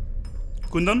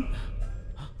 कुन्दन,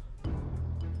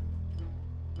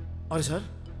 अरे सर,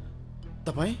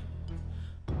 तपाईँ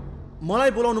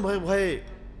मलाई बोलाउनु भयो भए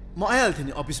म आइहाल्थेँ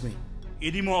नि अफिसमै।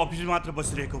 यदि म अफिसमा मात्र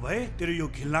बसिरहेको भए तेरो यो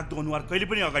घिनलाग्दो अनुहार कहिले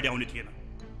पनि अगाडि आउने थिएन।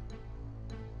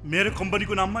 मेरो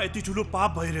कम्पनीको नाममा यति ठुलो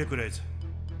पाप भइरहेको रहेछ।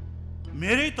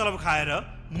 मेरै तलब खाएर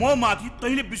म माथि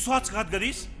तैँले विश्वासघात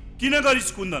गरिस्? किन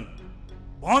गरिस् कुन्दन?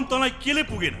 भन, तँलाई केले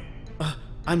पुगेन?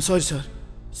 I'm sorry sir.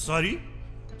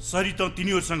 सरी त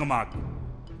तिनीहरूसँग माग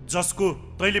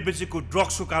जसको तैँले बेचेको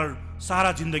ड्रग्सको कारण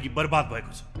सारा जिन्दगी बर्बाद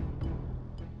भएको छ।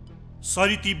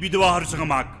 सरी ती विधवाहरूसँग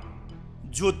माग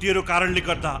जो तेरो कारणले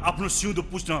गर्दा आफ्नो सिउँदो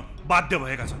पुस्न बाध्य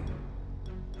भएका छन्।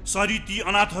 सरी ती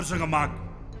अनाथहरूसँग माग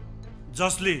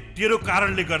जसले तेरो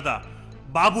कारणले गर्दा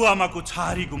बाबुआमाको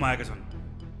छाहारी गुमाएका छन्।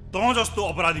 तँ जस्तो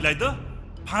अपराधीलाई त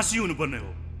फाँसी हुनुपर्ने हो,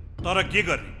 तर के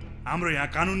गर्ने, हाम्रो यहाँ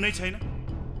कानुन नै छैन।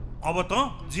 अब त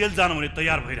जेल जान भने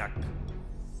तयार भइराख।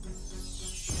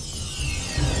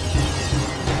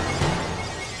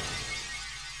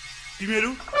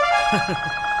 तिमीहरू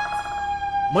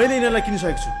मैले यिनीहरूलाई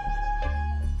किनिसकेको छु।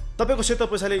 तपाईँको सेतो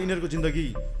पैसाले यिनीहरूको जिन्दगी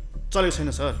चलेको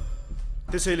छैन सर।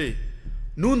 त्यसैले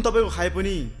नुन तपाईँको खाए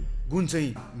पनि गुण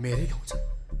चाहिँ मेरै खाउँछ।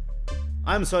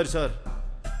 I'm sorry sir.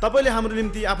 तपाईँले हाम्रो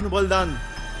निम्ति आफ्नो बलिदान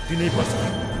दिनै पर्छ।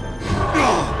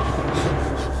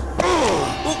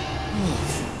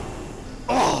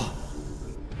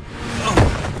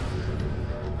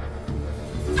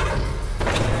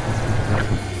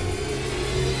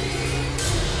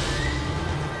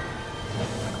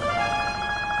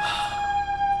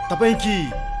 तपाईँकी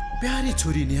प्यारी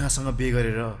छोरी नेहासँग बिहे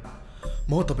गरेर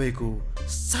म तपाईँको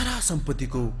सारा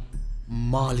सम्पत्तिको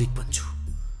मालिक बन्छु।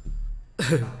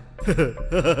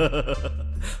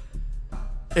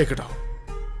 एकटा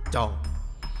जाऊ,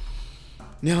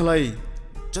 नेहालाई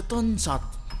जतन साथ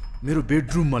मेरो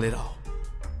बेडरुममा लिएर आऊ।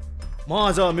 म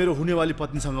आज मेरो हुनेवाली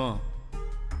पत्नीसँग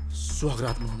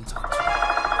सुहागरात मनाउन चाहन्छु।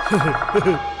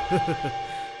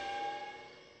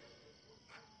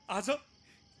 आज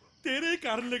तेरै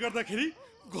कारणले गर्दाखेरि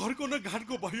घरको न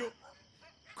घाटको भयो।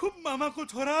 खुब मामाको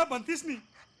छोरा भन्थिस् नि।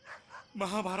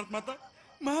 महाभारतमा त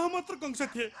मामा मात्र कंस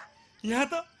थिए, यहाँ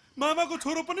त मामाको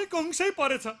छोरो पनि कंसै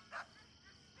परेछ।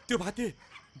 त्यो भाते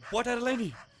बटारेलाई नि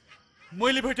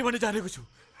मैले भेटेँ भने जानेको छु।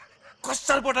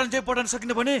 कसार पठाउनु चाहिँ पठाउन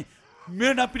सकिन भने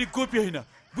मेरो नाम पनि गोपी होइन,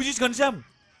 बुझिस् घनश्याम?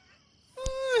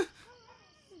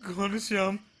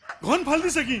 घनश्याम घन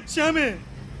फाल्दिसकि श्यामे।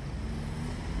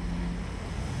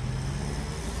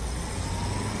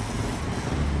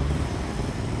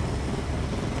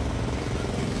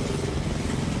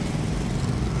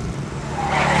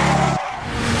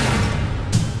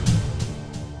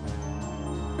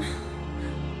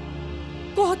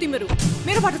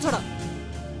 मेरो बाटो छोड।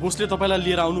 बोसले तपाईँलाई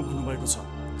लिएर आउनु भन्नुभएको छ।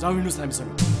 जाउँ, हिँड्नुहोस् हामीसँग।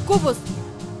 को बोस?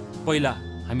 पहिला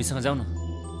हामीसँग जाऊ न,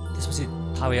 त्यसपछि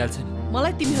थाहा भइहाल्छ नि।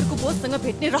 मलाई तिमीहरूको बोससँग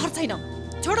भेट्ने रहर छैन।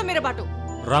 छोड मेरो बाटो।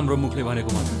 राम्रो मुखले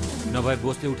भनेको मात्र, नभए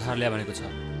बोसले उठाएर ल्या भनेको छ।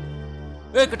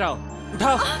 ए केटाओ,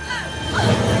 उठाओ।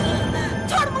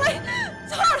 छोड मलाई,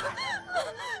 छोड।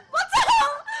 बचाऊ,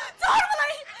 छोड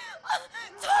मलाई,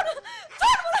 छोड,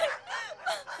 छोड मलाई।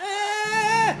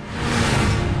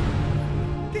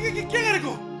 के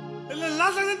गरेको?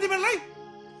 लाज लाग्दैन तिमीहरूलाई?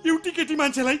 एउटी केटी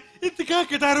मान्छेलाई यतिका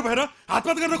केटाहरू भएर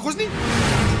हातपात गर्न खोज्ने?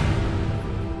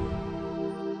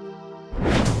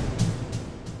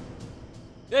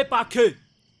 ए पाखे,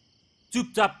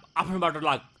 चुपचाप आफ्नो बाटो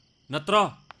लाग, नत्र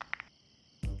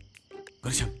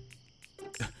घनश्याम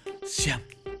श्याम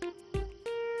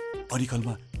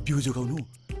अरिकलमा बिउ जोगाउनु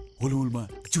होलहुलमा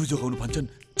जिउ जोगाउनु भन्छन्।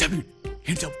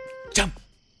 जाम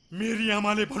मेरी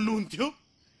आमाले भन्नुहुन्थ्यो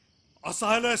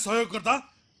असहायलाई सहयोग गर्दा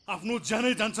आफ्नो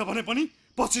ज्यानै जान्छ भने पनि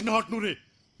पछि नहट्नु रे,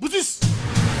 बुझिस्?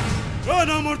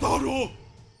 नामर्दहरू हो,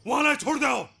 उहाँलाई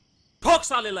छोड्देऊ। ठोक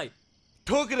सालेलाई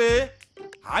ठोक रे।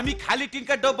 हामी खाली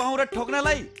टिनका डब्बाउँ र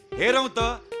ठोक्नलाई हेरौँ त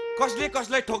कसले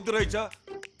कसलाई ठोक्दो रहेछ।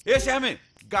 ए श्यामे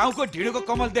गाउँको ढिँडोको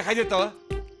कमल देखाइदे त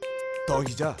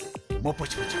अघि जा, म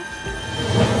पछि पछि।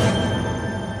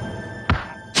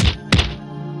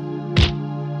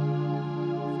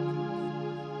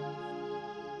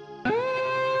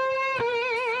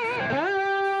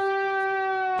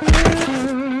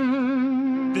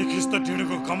 देखिस् त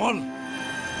ढिँडोको कमल?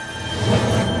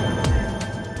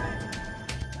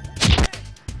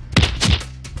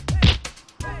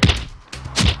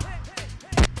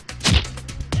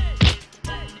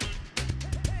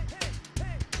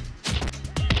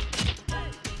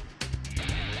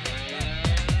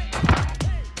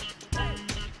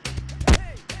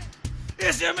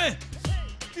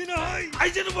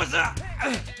 आइजनु पर्छ।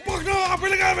 पक्न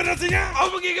आफैले गयो भने चाहिँ यहाँ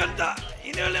अब के गर्नु त?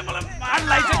 यिनीहरूले मलाई मार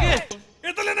लाइसके।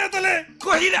 यतले न यतले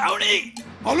कहिले आउने?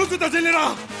 हलो जुत्ता चाहिँ लिएर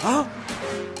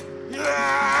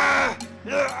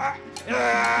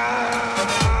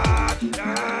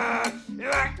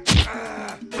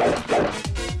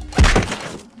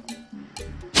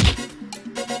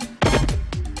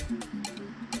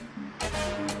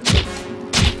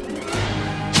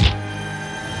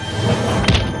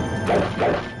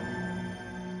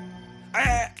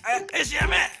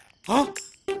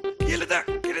यसले त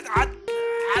हात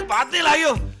भात्दै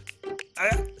लाग्यो।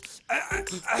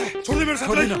 छोड्दै मेरो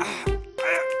साथलाई,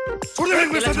 छोड्दै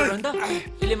मेरो साथलाई।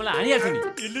 यसले मलाई हानिहाल्छ नि।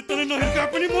 यसले तँलाई नहिर्का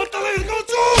पनि म तँलाई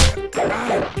हिर्काउँछु।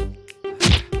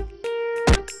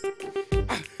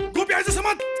 गोपी आइज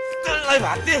समात तँलाई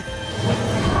भात्ते।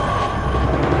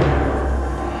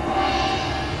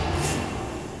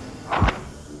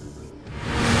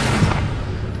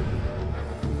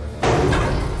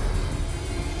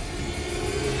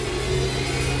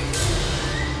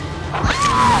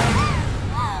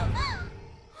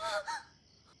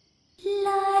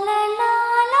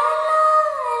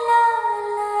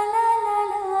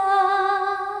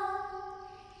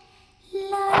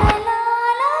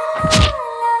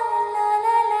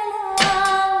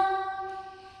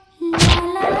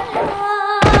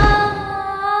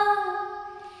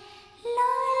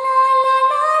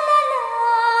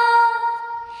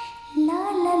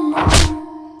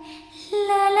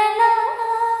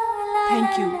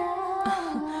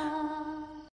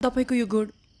 तपाईको यो गुण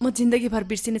म जिन्दगीभर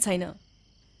बिर्सिने छैन।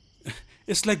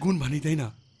 यसलाई गुण भनिँदैन,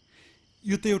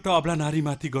 यो त एउटा अबला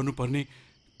नारीमाथि गर्नुपर्ने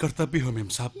कर्तव्य हो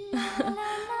मेमसाब।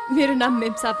 मेरो नाम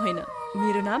मेमसाब होइन,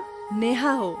 मेरो नाम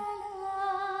नेहा हो।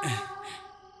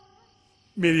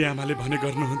 मेरी आमाले भने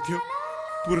गर्नुहुन्थ्यो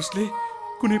पुरुषले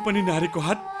कुनै पनि नारीको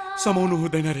हात समाउनु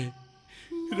हुँदैन रे,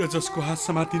 र जसको हात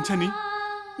समातिन्छ नि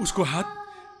उसको हात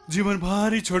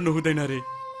जीवनभरि छोड्नु हुँदैन रे।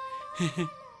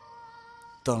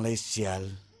 तँलाई स्याल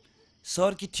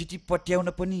सरकी ठिटी पट्याउन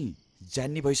पनि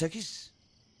जान्ने भइसकिस्।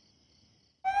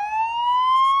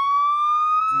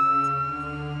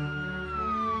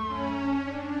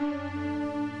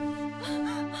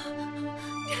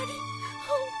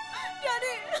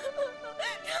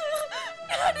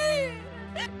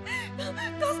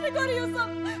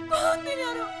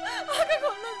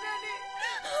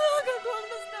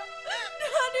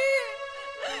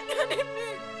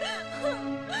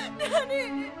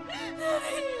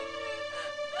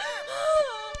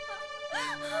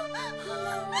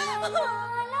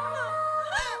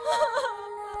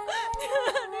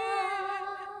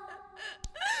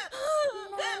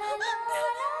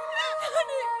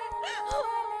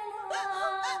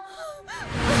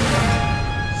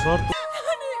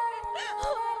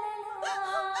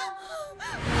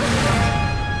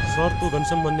 सर्तो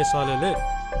घनश्याम भन्ने सालेले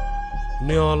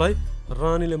नेहालाई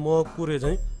रानीले मह कुरे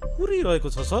झैँ कुरिरहेको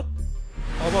छ सर।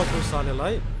 अबको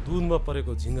सालेलाई दुधमा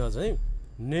परेको झिङ्गा झैँ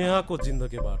नेहाको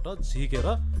जिन्दगीबाट झिकेर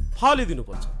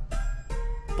फालिदिनुपर्छ।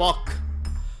 पक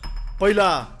पहिला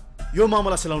यो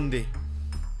मामला सेलाउनु दे,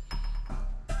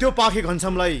 त्यो पाखे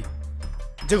घनश्यामलाई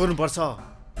जे गर्नुपर्छ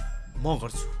म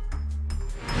गर्छु।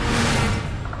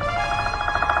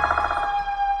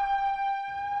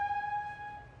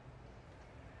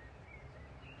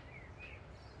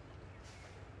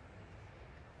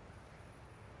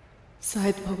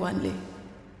 सायद भगवानले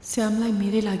श्यामलाई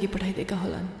मेरै लागि पठाइदिएका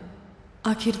होलान्।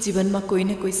 आखिर जीवनमा कोही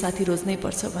न कोही साथी रोज्नै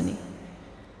पर्छ भने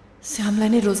श्यामलाई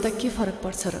नै रोज्दा के फरक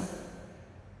पर्छ र?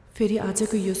 फेरि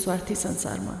आजको यो स्वार्थी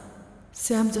संसारमा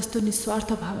श्याम जस्तो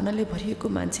निस्वार्थ भावनाले भरिएको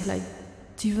मान्छेलाई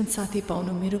जीवनसाथी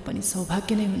पाउनु मेरो पनि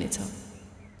सौभाग्य नै हुनेछ।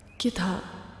 के थाहा,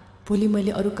 भोलि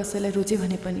मैले अरू कसैलाई रोजेँ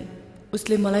भने पनि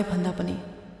उसले मलाई भन्दा पनि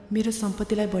मेरो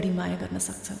सम्पत्तिलाई बढी माया गर्न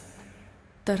सक्छ।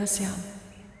 तर श्याम,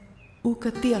 ऊ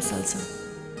कति असल छ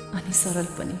अनि सरल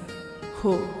पनि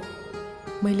हो।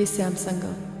 मैले श्यामसँग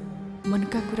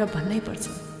मनका कुरा भन्नै पर्छ।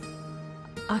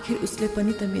 आखिर उसले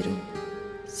पनि त मेरो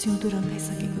सिउँदो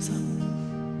रङ्गाइसकेको छ।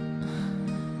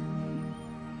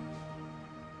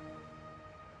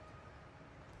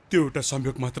 त्यो एउटा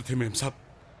संयोग मात्र थियो मेम साहब।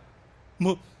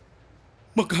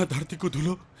 म कहाँ धरतीको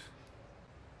धुलो,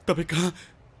 तपाईँ कहाँ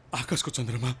आकाशको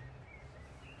चन्द्रमा।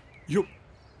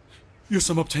 यो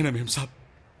सम्भव छैन मेम साहब,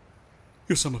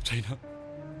 यो सम्भव छैन।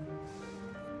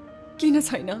 किन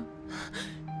छैन?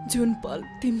 जुन पल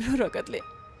तिम्रो रगतले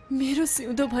मेरो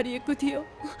सिउँदो भरिएको थियो,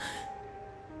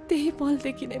 त्यही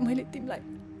पलदेखि नै मैले तिमीलाई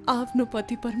आफ्नो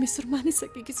पति परमेश्वर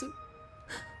मानिसकेकी छु।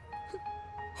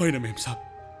 होइन मेम साहब,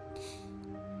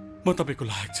 म तपाईँको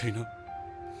लायक छैन।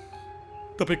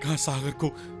 तपाईँ कहाँ सागरको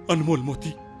अनमोल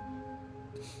मोती,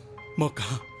 म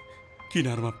कहाँ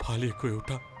किनारमा फालेको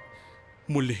एउटा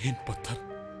मूल्यहीन पत्थर।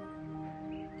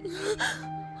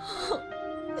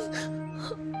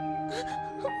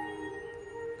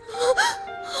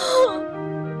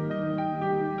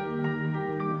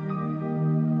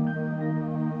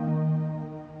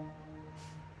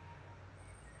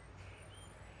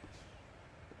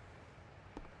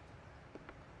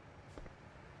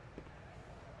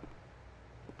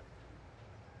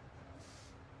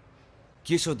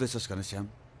 के सोध्दैछस् कन श्याम?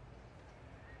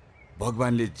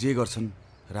 भगवानले जे गर्छन्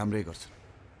राम्रै गर्छन्।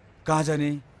 कहाँ जाने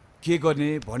के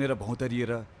गर्ने भनेर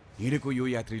भौँतरिएर हिँडेको यो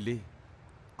यात्रीले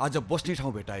आज बस्ने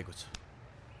ठाउँ भेटाएको छ।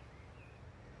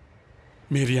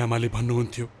 मेरी आमाले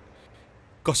भन्नुहुन्थ्यो,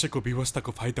 कसैको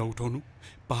व्यवस्थाको फाइदा उठाउनु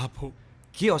पाप हो।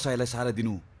 के असहायलाई सारा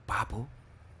दिनु पाप हो?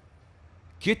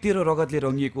 के तेरो रगतले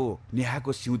रङ्गिएको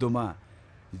नेहाको सिउँदोमा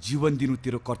जीवन दिनु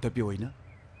तेरो कर्तव्य होइन?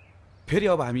 फेरि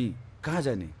अब हामी कहाँ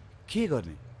जाने, के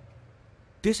गर्ने?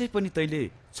 त्यसै पनि तैँले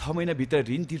 6 महिनाभित्र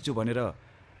ऋण तिर्छु भनेर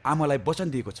आमालाई वचन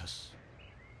दिएको छस्।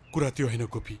 कुरा त्यो होइन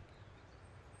गोपी,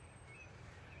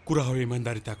 कुरा हो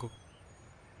इमान्दारिताको।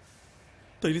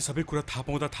 तैँले सबै कुरा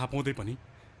थाहा पाउँदै पनि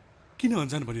किन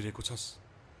अनजान बनिरहेको छस्?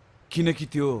 किनकि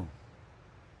त्यो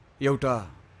एउटा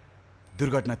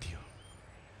दुर्घटना थियो।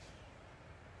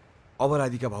 अब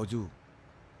राधिका भाउजू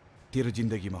तेरो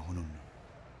जिन्दगीमा हुनुहुन्न।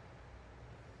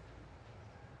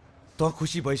 त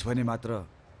खुसी भइस् भने मात्र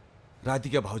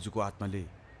राधिका भाउजूको आत्माले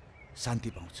शान्ति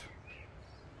पाउँछ।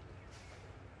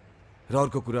 र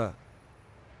अर्को कुरा,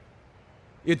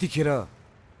 यतिखेर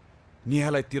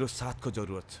नेहालाई तेरो साथको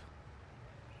जरुरत छ।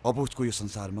 अब उसको यो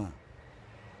संसारमा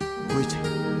कोही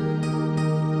छैन।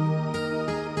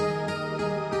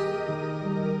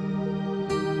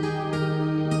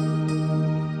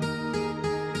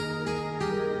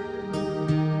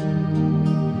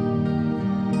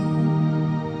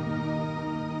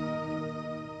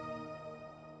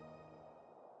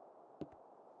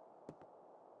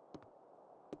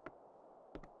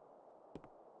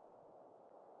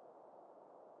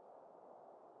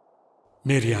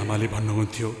 मेरी आमाले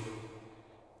भन्नुहुन्थ्यो,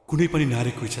 कुनै पनि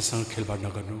नारीको इच्छासँग खेलबाड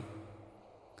नगर्नु।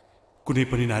 कुनै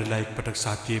पनि नारीलाई एकपटक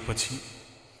साथ दिएपछि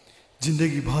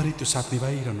जिन्दगीभरि त्यो साथ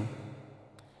निभाइरहनु।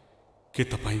 के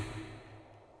तपाईँ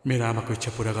मेरो आमाको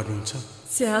इच्छा पूरा गर्नुहुन्छ?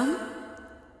 Shyam,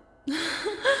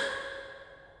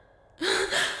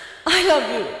 I love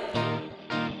you.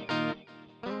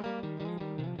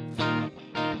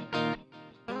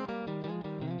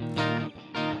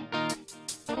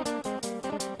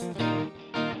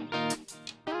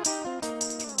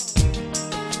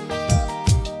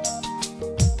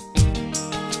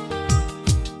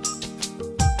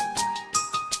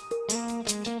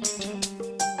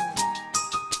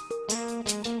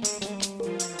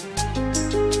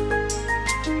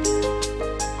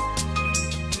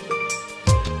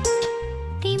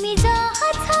 तिमी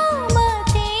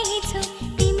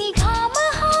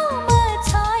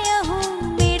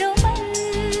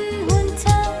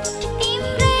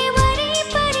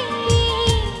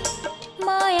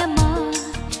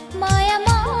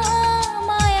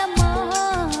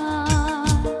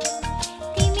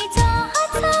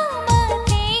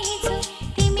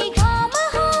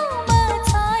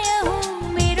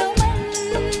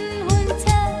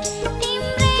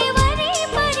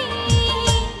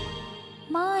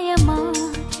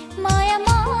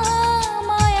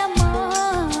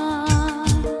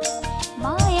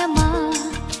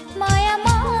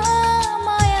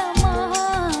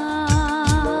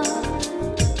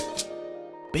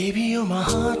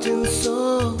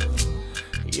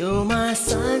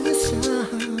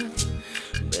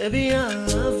Baby, I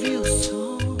love you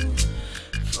so.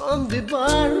 From the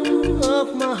bottom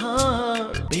of my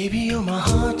heart. Baby, you're my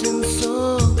heart and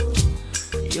soul.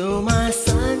 You're my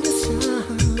sun and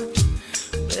sun.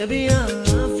 Baby, I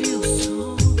love you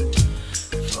so.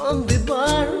 From the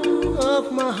bottom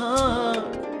of my heart.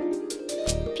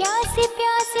 प्यासी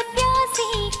प्यासी प्यासी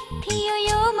थियो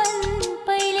यो मन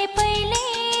पहिले पहिले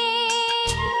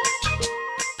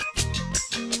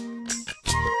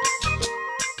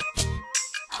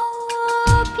हो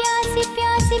प्यासी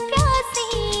प्यासी प्यासी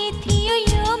थियो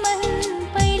यो मन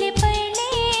पहिले पहिले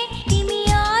तिमी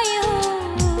आयो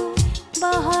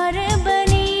बहार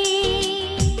बनी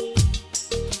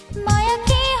माया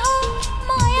के हो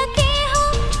माया के हो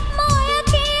माया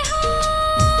के हो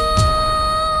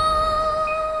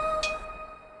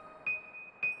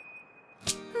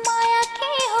माया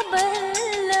के हो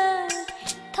बल्ल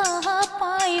थाहा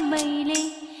पाए मैले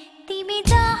तिमी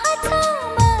जहाँ छौ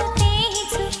म त्यही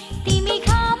छु तिमी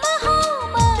घाम हौ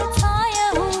म छाया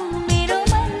हुँ मेरो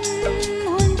मन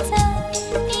हुन्छ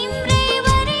तिम्रै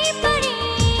वरिपरि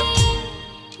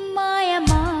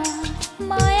मायामा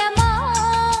मायामा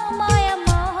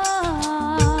मायामा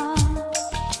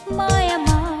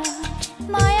मायामा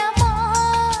मायामा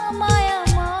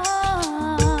मायामा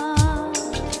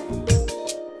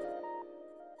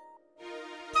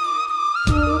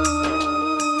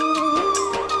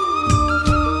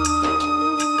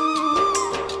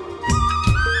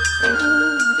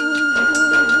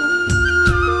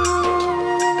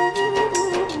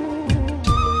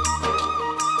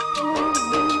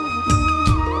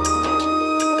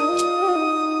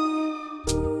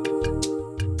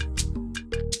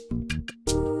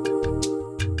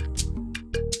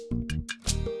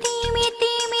तिमी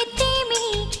तिमी तिमी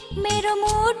मेरो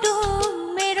मुटु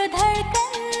मेरो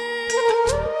धडकन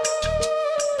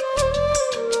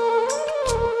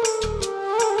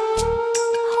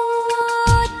हो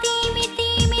तिमी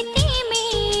तिमी तिमी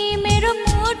मेरो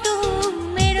मुटु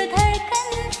मेरो धडकन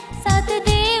साथ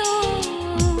देऊ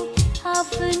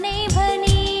आफ्नै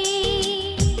भनी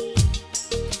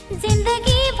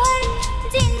जिन्दगी भर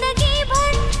जिन्दगी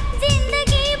भर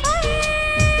जिन्दगी भर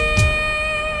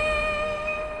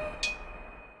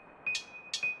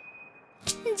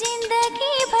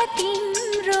जिन्दगी भर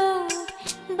तिम्रो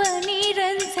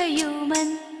बनिरहन्छ यो मन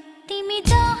तिमी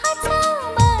जहाँ छौ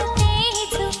म त्यही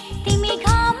छु तिमी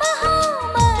घाम हौ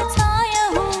म छाया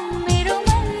हुँ मेरो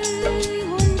मन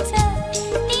हुन्छ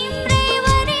तिम्रै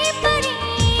वरिपरि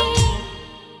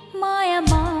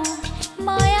मायामा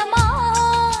मायामा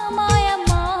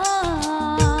मायामा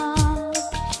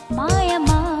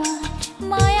मायामा मायामा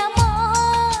मायामा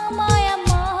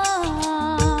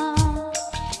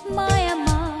मायामा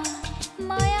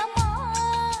मायामा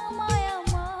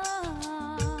मायामा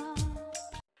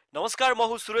नमस्कार, म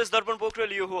हुँ सुरेश। दर्पण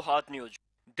पोखरेल, यो हो हट न्यूज।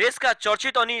 देशका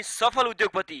चर्चित अनि सफल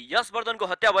उद्योगपति यशवर्धनको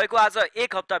हत्या भएको आज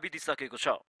 1 हप्ता बितिसकेको छ।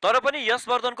 तर पनि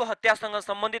यशवर्धनको हत्यासँग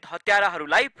सम्बन्धित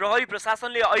हत्याराहरूलाई प्रहरी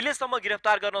प्रशासनले अहिलेसम्म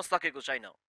गिरफ्तार गर्न सकेको छैन।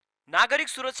 नागरिक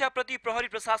सुरक्षाप्रति प्रहरी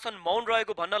प्रशासन मौन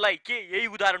रहेको भन्नलाई के यही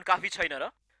उदाहरण काफी छैन र?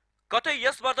 कतै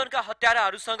यशवर्धनका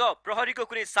हत्याराहरूसँग प्रहरीको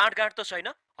कुनै साँठगाँठ त छैन?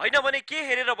 होइन भने के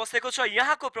हेरेर बसेको छ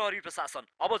यहाँको प्रहरी प्रशासन?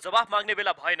 अब जवाफ माग्ने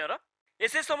बेला भएन र?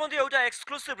 यसै सम्बन्धी एउटा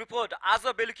एक्सक्लुसिभ रिपोर्ट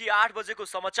आज बेलुकी 8 बजेको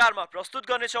समाचारमा प्रस्तुत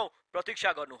गर्नेछौँ,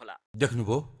 प्रतीक्षा गर्नुहोला।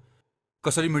 देख्नुभयो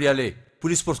कसरी मिडियाले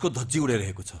पुलिस फोर्सको धज्जी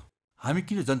उडाइरहेको छ। हामी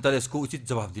किन जनताले यसको उचित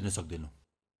जवाफ दिन सक्दैनौँ?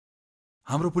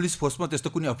 हाम्रो पुलिस फोर्समा त्यस्तो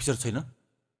कुनै अफिसर छैन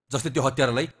जसले त्यो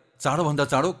हत्यारालाई चाँडोभन्दा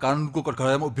चाँडो कानुनको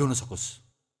कठघरामा उभ्याउन सकोस्।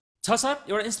 छ सर,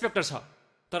 एउटा इन्सपेक्टर छ,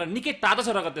 तर निकै तातो छ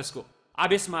रगत त्यसको।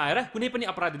 आवेशमा आएर कुनै पनि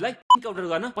अपराधीलाई इन्काउन्टर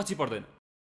गर्न पछि पर्दैन।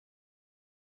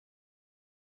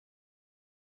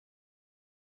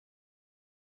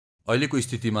 अहिलेको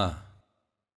स्थितिमा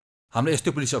हाम्रो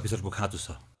यस्तै पुलिस अफिसरको खाँचो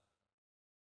छ।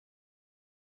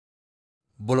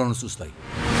 बोलाउनुहोस् उसलाई।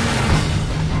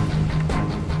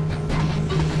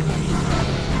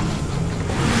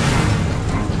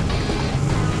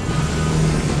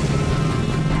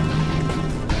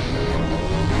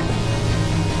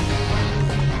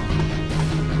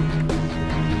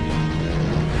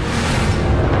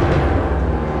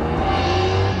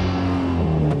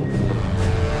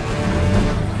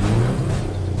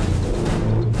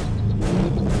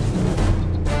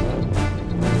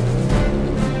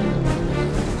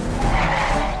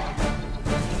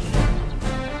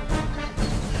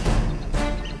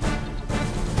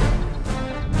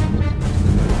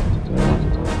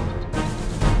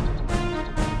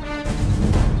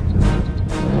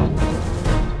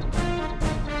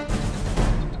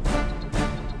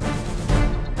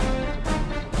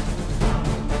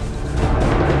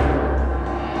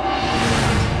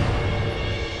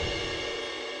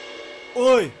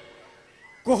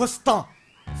 को होस् त?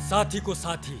 साथीको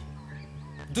साथी,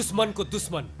 दुश्मनको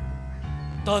दुश्मन,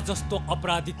 त जस्तो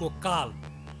अपराधीको काल,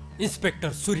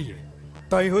 इन्स्पेक्टर सूर्य।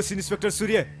 तै होस् इन्स्पेक्टर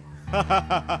सूर्य?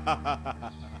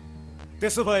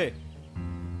 त्यसो भए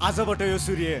आजबाट यो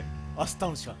सूर्य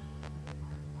अस्ताउँछ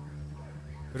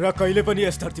र कहिले पनि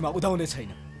यस धरतीमा उदाउने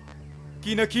छैन,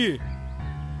 किनकि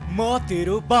म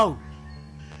तेरो बाउ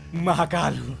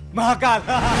महाकाल हुँ। महाकाल।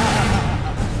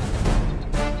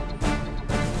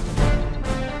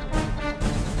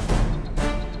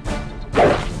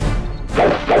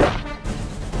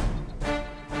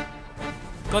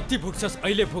 कति भुक्छस्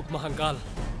अहिले भुक महाकाल,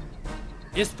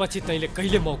 यसपछि तैँले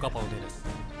कहिले मौका पाउँदैनस्,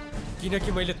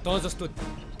 किनकि मैले त जस्तो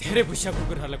धेरै भुस्या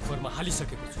कुकुरहरूलाई खोरमा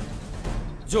हालिसकेको छु।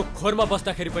 जो खोरमा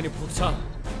बस्दाखेरि पनि भुक्छ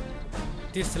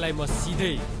त्यसलाई म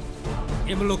सिधै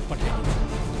यमलोक पठाइदिन्छु।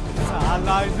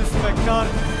 साला इन्स्पेक्टर।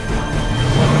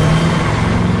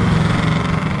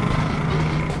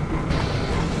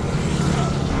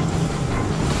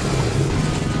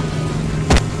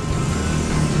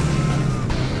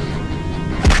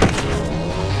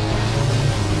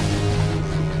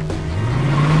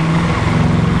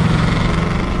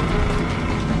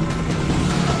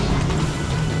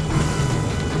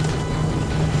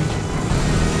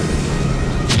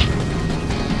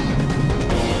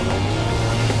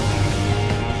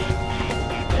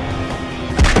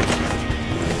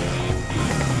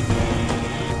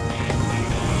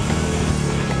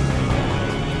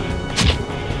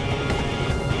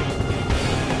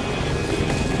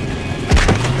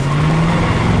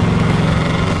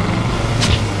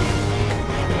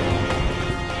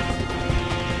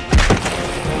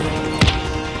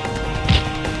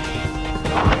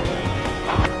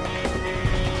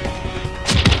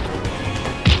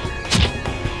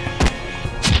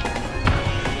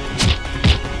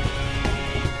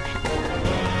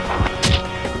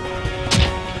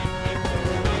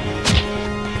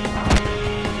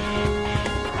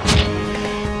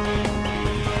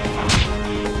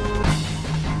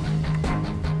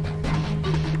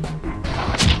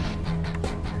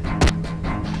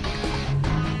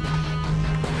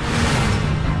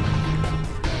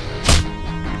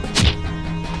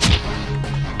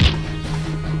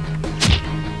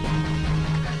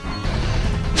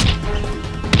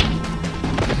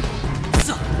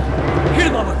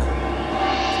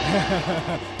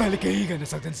 तैँले केही गर्न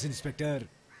सक्दैनस् इन्स्पेक्टर।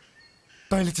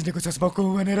 तैँले चिनेको छस् म को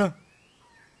भनेर?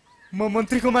 म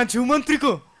मन्त्रीको मान्छे हुँ,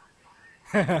 मन्त्रीको।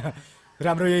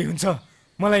 राम्रो यही हुन्छ,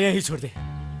 मलाई यही छोड्दे।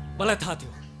 मलाई थाहा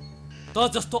थियो त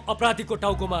जस्तो अपराधीको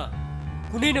टाउकोमा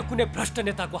कुनै न कुनै भ्रष्ट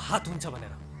नेताको हात हुन्छ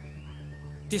भनेर,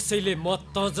 त्यसैले म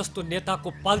त जस्तो नेताको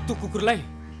पाल्तु कुकुरलाई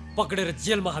पक्रेर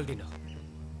जेलमा हाल्दिन,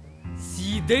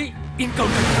 सिधै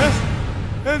इन्काउन्टर।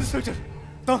 इन्स्पेक्टर,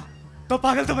 त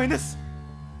पागल त भइनस्?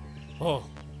 हो,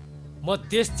 म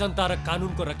देश जनता र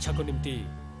कानुनको रक्षाको निम्ति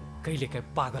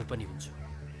कहिलेकाहीँ पागल पनि हुन्छु।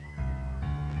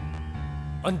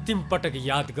 अन्तिम पटक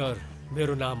याद गर,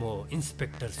 मेरो नाम हो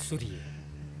इन्स्पेक्टर सूर्य,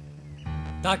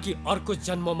 ताकि अर्को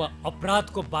जन्ममा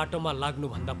अपराधको बाटोमा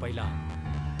लाग्नुभन्दा पहिला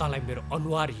तँलाई मेरो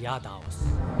अनुहार याद आओस्।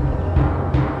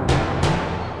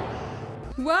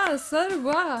 वाह सर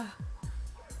वाह,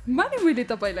 माने मैले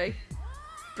तपाईँलाई।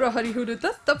 प्रहरी हुनु त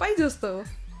तपाईँ जस्तो हो,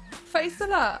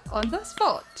 फैसला on the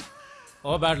spot.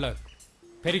 Oh bad lock,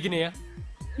 फेरि किन यहाँ?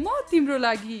 म तिम्रो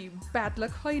लागि ब्याड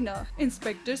लक होइन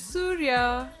इन्स्पेक्टर सूर्य,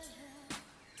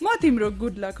 म तिम्रो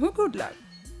गुड लक हो, गुड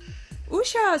लक।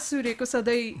 उषा सूर्यको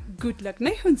सधैँ गुड लक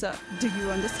नै हुन्छ। Do you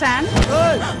understand?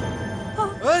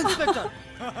 इन्स्पेक्टर,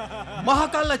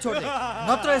 महाकाललाई छोड्दे,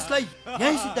 नत्र यसलाई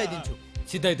यहीँ सिधाइदिन्छु।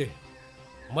 सिधाइदे,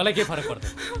 मलाई के फरक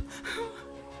पर्दैन।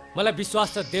 मलाई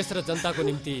विश्वास छ देश र जनताको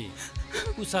निम्ति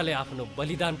उषाले आफ्नो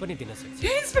बलिदान पनि दिन सक्छ।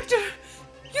 इन्स्पेक्टर,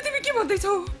 यो तिमी के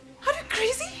भन्दैछौ? Are you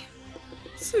crazy?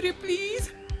 Surya please,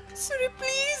 Surya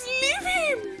please leave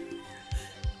हिम,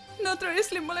 नत्र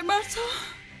यसले मलाई मार्छ।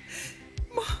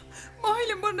 म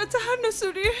अहिले मर्न चाहन्न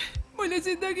सूर्य, मैले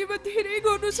जिन्दगीमा धेरै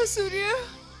गर्नु छ सूर्य।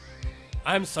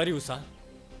 आई एम सरी उषा,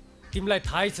 तिमीलाई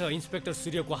थाहै छ इन्स्पेक्टर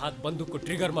सूर्यको हात बन्दुकको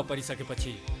ट्रिगरमा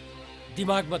परिसकेपछि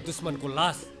दिमागमा दुश्मनको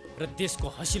लास र देशको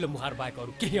हँसिलो मुहार बाहेक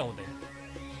अरू केही आउँदैन।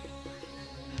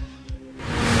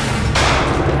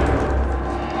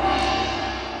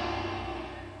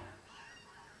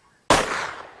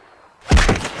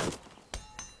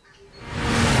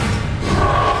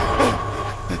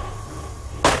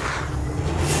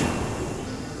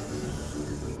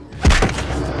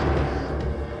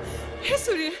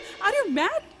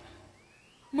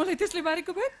 मलाई त्यसले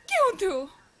मारेको भए के हुन्थ्यो?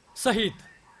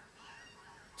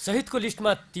 शहीदको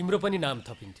लिस्टमा तिम्रो पनि नाम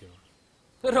थपिन्थ्यो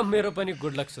र मेरो पनि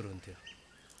गुड लक सुरु हुन्थ्यो।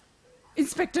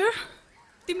 इन्स्पेक्टर,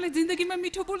 तिमीलाई जिन्दगीमा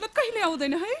मिठो बोल्न कहिले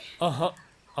आउँदैन है?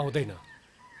 आउँदैन।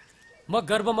 म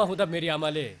गर्भमा हुँदा मेरी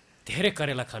आमाले धेरै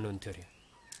करेला खानुहुन्थ्यो अरे,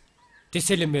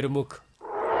 त्यसैले मेरो मुख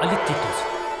अलिक तितो छ।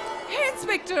 हे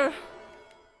इन्स्पेक्टर,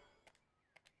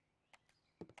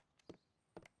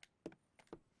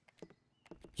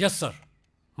 यस सर,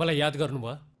 मलाई याद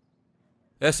गर्नुभयो?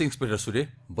 यस inspector Surya,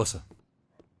 bus.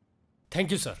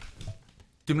 Thank you sir.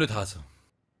 तिमीलाई थाहा छ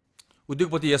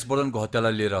उद्योगपति यशवर्धनको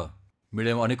हत्यालाई लिएर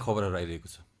मिडियामा अनेक खबरहरू आइरहेको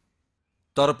छ,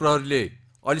 तर प्रहरीले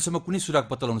अहिलेसम्म कुनै सुराग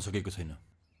पत्ता लगाउन सकेको छैन।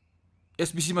 यस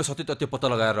विषयमा सत्य तथ्य पत्ता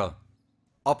लगाएर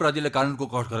अपराधीलाई कानुनको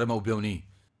कठघरामा उभ्याउने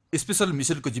स्पेसल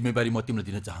मिसनको जिम्मेवारी म तिमीलाई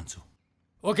दिन चाहन्छु।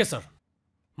 ओके सर,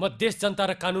 म देश जनता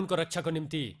र कानुनको रक्षाको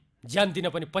निम्ति ज्यान दिन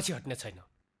पनि पछि हट्ने छैन।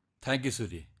 थ्याङ्क यू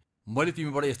सूर्य, मैले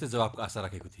तिमीबाट यस्तै जवाबको आशा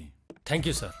राखेको थिएँ। Thank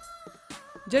you sir.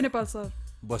 Jay Nepal sir.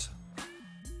 बस।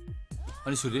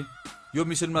 अनि सूर्य, यो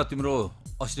मिसनमा तिम्रो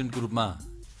असिस्टेन्टको रूपमा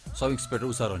सब इन्सपेक्टर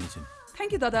उषा रहनेछन्।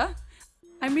 थ्याङ्क यू दादा,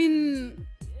 I mean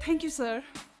thank you sir.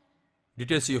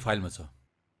 Details यो फाइलमा छ,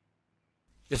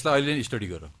 यसलाई अहिले नै स्टडी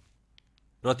गर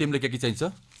र तिमीलाई के चाहिन्छ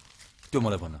त्यो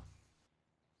मलाई भन।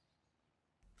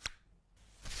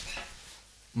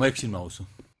 म एकछिनमा आउँछु।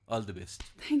 All the best.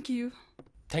 Thank you.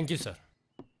 Thank you sir.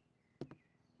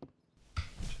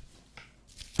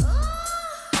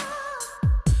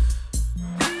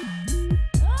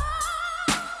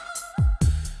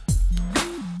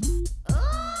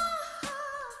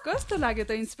 कस्तो लाग्यो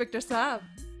त इन्स्पेक्टर साहब?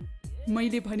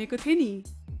 मैले भनेको थिएँ नि,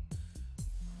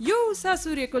 यो उषा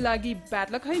सूर्यको लागि ब्याड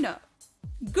लक होइन,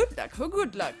 गुड लक हो,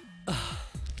 गुड लक।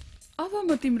 अब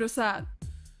म तिम्रो साथ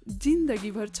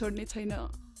जिन्दगीभर छोड्ने छैन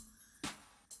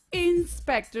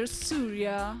इन्स्पेक्टर सूर्य।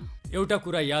 एउटा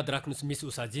कुरा याद राख्नुहोस् मिस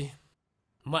उषाजी,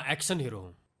 म एक्सन हिरो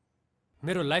हुँ।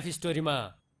 मेरो लाइफ स्टोरीमा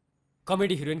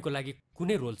कमेडी हिरोइनको लागि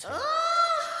कुनै रोल छ।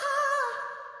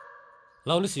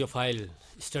 लाउनुहोस् यो फाइल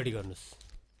स्टडी गर्नुहोस्।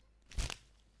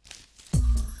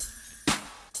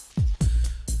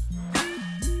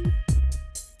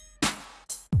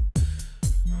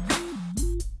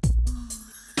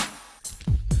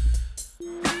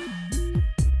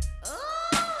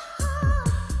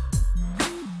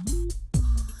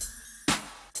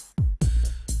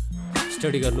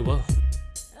 स्टडी गर्नुभयो?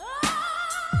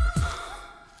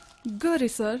 गरे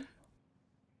सर,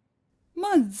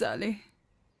 मजाले।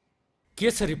 के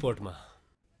छ रिपोर्टमा?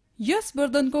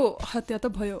 यशवर्धनको हत्या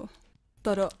त भयो,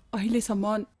 तर अहिलेसम्म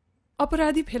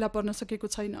अपराधी फेला पर्न सकेको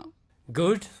छैन।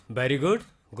 Good, very good,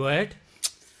 go head.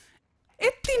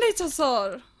 यति नै छ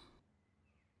सर।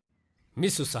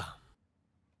 मिस उषा,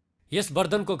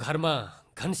 यशवर्धनको घरमा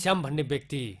घनश्याम भन्ने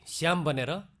व्यक्ति श्याम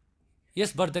बनेर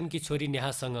यशवर्धनकी छोरी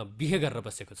नेहासँग बिहे गरेर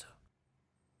बसेको छ।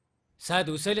 सायद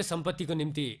उसैले सम्पत्तिको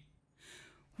निम्ति।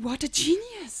 What a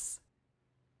genius!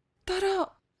 तर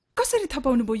कसरी थाहा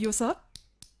पाउनु भयो यो सब?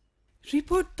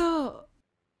 रिपोर्ट त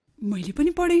मैले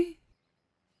पनि पढेँ।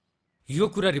 यो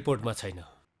कुरा रिपोर्टमा छैन।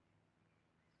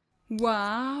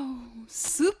 Wow,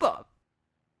 super!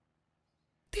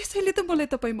 त्यसैले त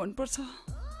मलाई तपाईँ मनपर्छ।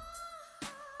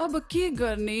 अब के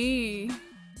गर्ने?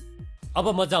 अब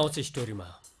मजा आउँछ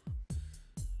स्टोरीमा,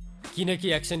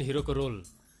 किनकि एक्सन हिरोको रोल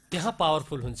त्यहाँ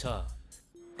पावरफुल हुन्छ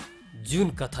जुन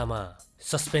कथामा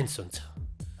सस्पेन्स हुन्छ।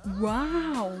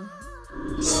 वाउ!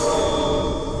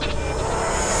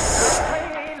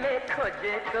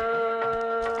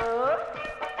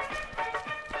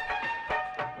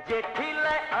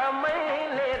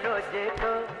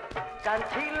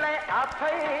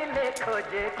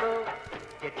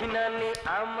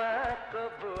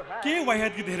 के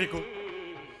वायातकी धेरैको?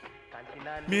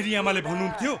 मेरी आमाले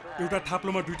भन्नुहुन्थ्यो एउटा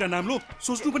थाप्लोमा दुईटा नाम्लो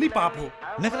सोच्नु पनि पाप हो।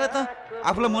 नत्र त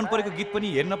आफूलाई मन परेको गीत पनि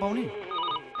हेर्न पाउने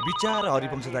विचार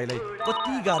हरिवंश दाइलाई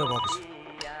कति गाह्रो भएको छ।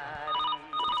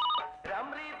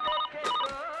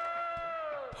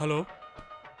 हेलो,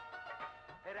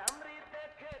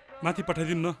 माथि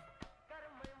पठाइदिनु न।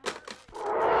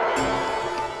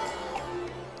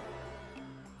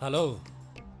 Hello,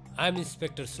 I am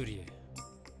inspector Surya.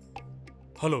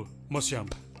 Hello, म श्याम।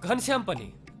 घनश्याम पनि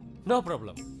नो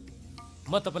प्रब्लम,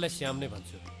 म तपाईँलाई श्याम नै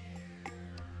भन्छु।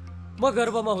 म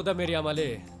गर्भमा हुँदा मेरी आमाले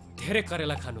धेरै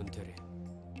करेला खानुहुन्थ्यो अरे,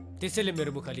 त्यसैले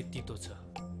मेरो मुख अलि तितो छ।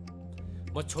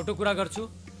 म छोटो कुरा गर्छु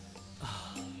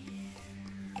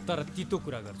तर तितो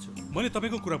कुरा गर्छु। मैले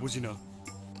तपाईँको कुरा बुझिनँ,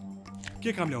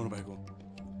 के कामले आउनु भएको?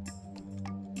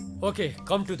 Okay,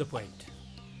 come to the point.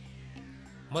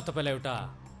 म तपाईँलाई एउटा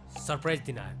सरप्राइज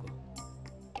दिन आएको।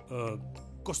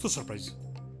 कस्तो सरप्राइज?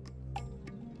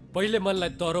 पहिले मनलाई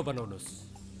दह्रो बनाउनुहोस्,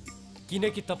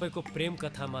 किनकि तपाईँको प्रेम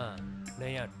कथामा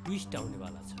नयाँ ट्विस्ट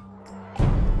आउनेवाला छ।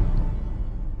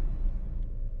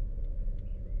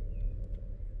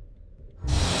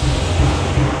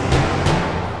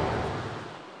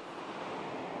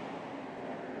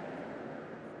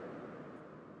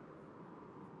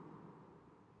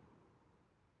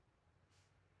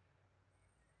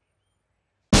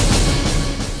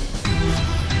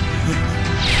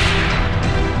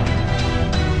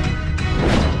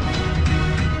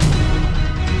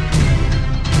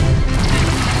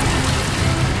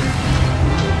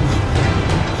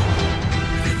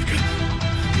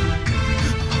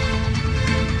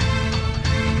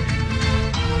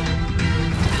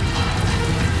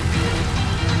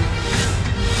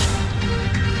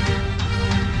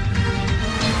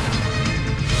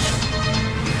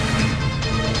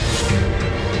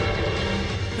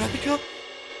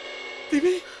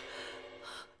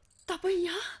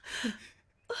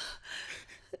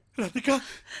 राधिका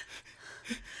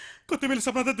कतै मैले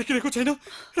सपना त देखिरहेको छैन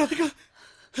राधिका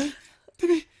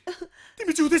तिमी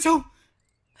तिमी जिउँदैछौ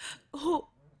हो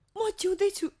म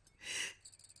जिउँदैछु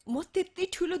म त्यति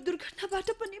ठुलो दुर्घटनाबाट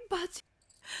पनि बाँचे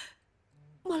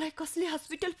मलाई कसले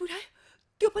हस्पिटल पुर्यायो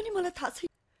त्यो पनि मलाई थाहा छैन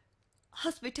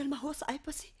हस्पिटलमा होस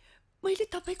आएपछि मैले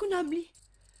तपाईको नाम लिए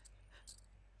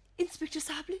इन्स्पेक्टर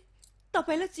साहबले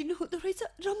तपाईलाई चिन्नु हुँदो रहेछ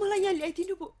र मलाई यहाँ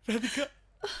ल्याइदिनु भयो राधिका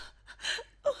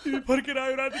तिमी फर्केर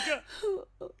आयो राधिका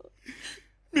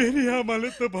मेरी आमाले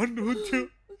त भन्नुहुन्थ्यो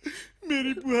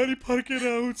मेरी बुहारी फर्केर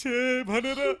आउँछ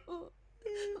भनेर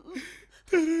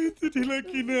तर यति ढिलो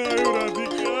किन आयो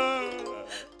राधिका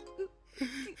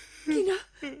किन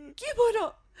के भयो र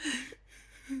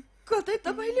कतै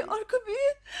तपाईले अर्को बिहे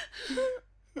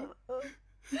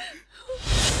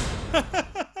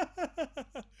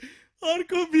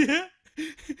अर्को बिहे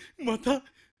म त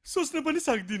सोच्न पनि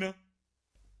सक्दिन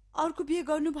अर्को बिहे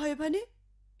गर्नुभयो भने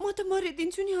म त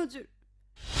मरिदिन्छु नि हजुर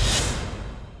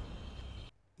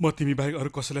म तिमी बाहेक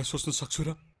अरू कसैलाई सोच्न सक्छु र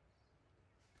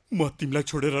म तिमीलाई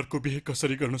छोडेर अर्को बिहे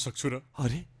कसरी गर्न सक्छु र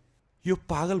अरे यो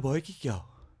पागल भयो कि क्या हो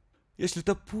यसले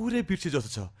त पुरै बिर्से जस्तो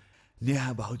छ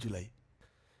नेहा भाउजूलाई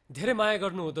धेरै माया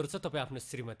गर्नु हुँदो रहेछ तपाईँ आफ्नो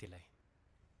श्रीमतीलाई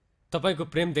तपाईँको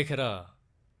प्रेम देखेर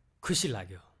खुसी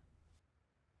लाग्यो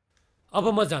अब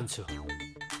म जान्छु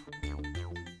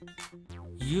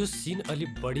यो सिन अलि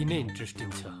बढी नै इन्ट्रेस्टिङ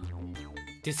छ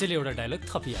त्यसैले एउटा डायलग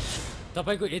थपिहाल्छु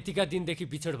तपाईँको यतिका दिनदेखि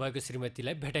बिछोड भएको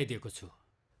श्रीमतीलाई भेटाइदिएको छु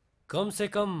कम से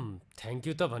कम थ्याङ्क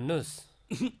यू त भन्नुहोस्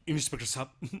इन्स्पेक्टर साहब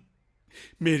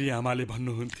मेरी आमाले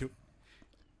भन्नुहुन्थ्यो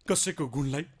कसैको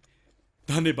गुणलाई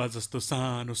धन्यवाद जस्तो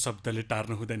सानो शब्दले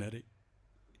टार्नु हुँदैन रे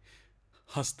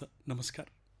हस्त नमस्कार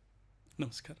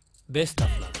नमस्कार बेस्ट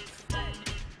अफ लक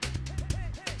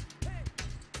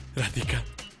राधिका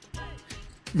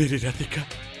मेरी राधिका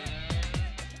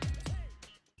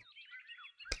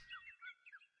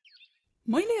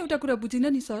मैले एउटा कुरा बुझिन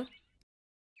नि सर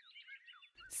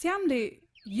श्यामले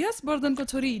यस वर्धनको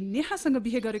छोरी नेहासँग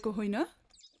बिहे गरेको होइन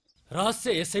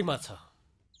रहस्य यसैमा छ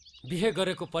बिहे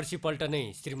गरेको पर्सिपल्ट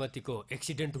नै श्रीमतीको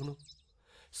एक्सिडेन्ट हुनु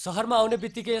सहरमा आउने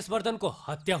बित्तिकै यशवर्धनको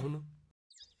हत्या हुनु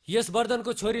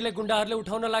यशवर्धनको छोरीलाई गुण्डाहरूले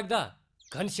उठाउन लाग्दा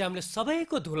घनश्यामले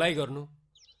सबैको धुलाइ गर्नु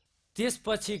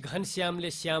त्यसपछि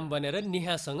घनश्यामले श्याम बनेर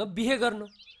नेहासँग बिहे गर्नु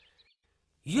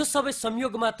यो सबै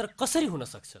संयोग मात्र कसरी हुन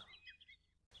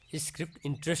सक्छ स्क्रिप्ट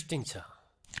इन्ट्रेस्टिङ छ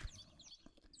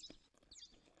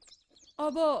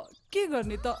अब के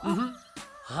गर्ने त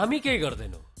हामी केही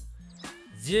गर्दैनौँ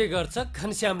जे गर्छ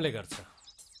घनश्यामले गर्छ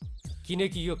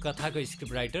किनकि यो कथाको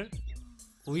स्क्रिप्ट राइटर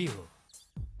उही हो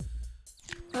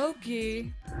ओके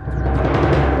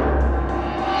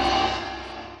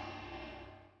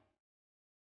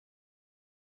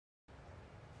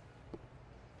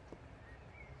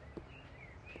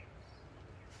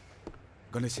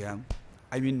गणेश्याम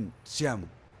आई मिन श्याम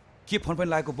के फोन पनि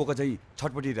लागेको बोका चाहिँ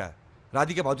छटपटिरा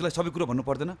राधिका भाउजूलाई सबै कुरो भन्नु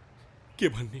पर्दैन के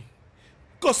भन्ने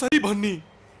कसरी भन्ने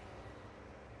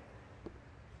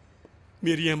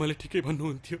मेरी आमाले ठिकै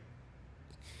भन्नुहुन्थ्यो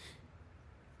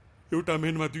एउटा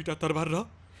मेनमा दुईटा तरबार र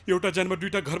एउटा ज्यानमा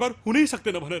दुईटा घरबार हुनै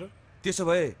सक्दैन भनेर त्यसो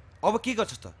भए अब के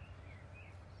गर्छस् त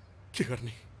के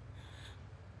गर्ने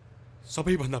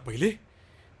सबैभन्दा पहिले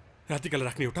राधिकालाई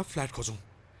राख्ने एउटा फ्ल्याट खोजौँ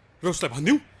र उसलाई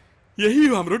भनिदिउँ यही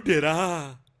हो हाम्रो डेरा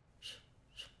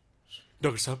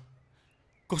डाक्टर साहब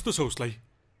कस्तो छ उसलाई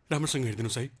राम्रोसँग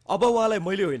हेरिदिनुहोस् है अब उहाँलाई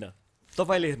मैले होइन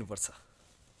तपाईँले हेर्नुपर्छ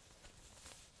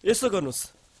यसो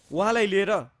गर्नुहोस् उहाँलाई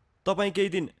लिएर तपाईँ केही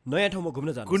दिन नयाँ ठाउँमा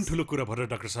घुम्न जानु कुन ठुलो कुरा भएर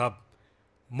डाक्टर साहब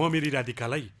म मेरी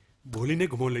राधिकालाई भोलि नै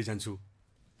घुमाउन लैजान्छु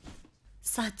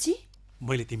साँच्ची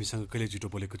मैले तिमीसँग कहिले झुटो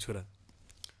बोलेको छु र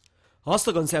हस् त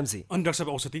घनश्यामजी अनि डाक्टर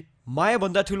साहब औषधि माया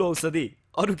भन्दा ठुलो औषधि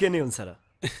अरू के नै हुन्छ र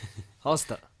हस्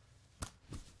त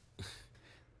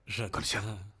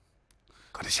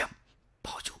घनश्याम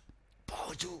भाउजू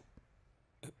भाउजू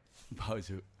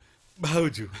भाउजू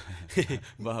भाउजू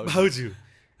भाउजू भाउजू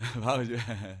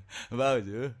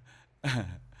भाउजू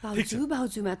भाउजू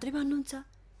भाउजू मात्रै भन्नुहुन्छ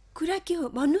कुरा के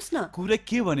हो भन्नुहोस् न कुरा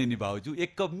के भने नि भाउजू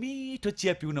एक कप मिठो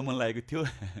चिया पिउन मन लागेको थियो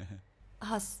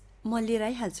हस् म लिएर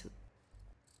आइहाल्छु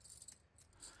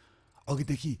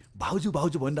अघिदेखि भाउजू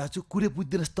भाउजू भनिरहेको छु कुरै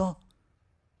बुझ्दैनस् त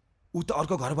ऊ त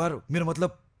अर्को घरबार मेरो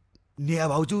मतलब नेहा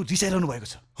भाउजू रिसाइरहनु भएको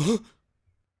छ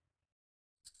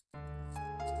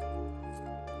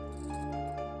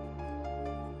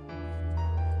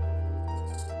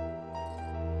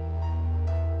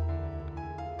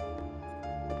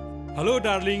हेलो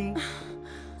डार्लिङ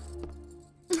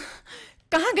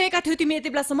कहाँ गएका थियौ तिमी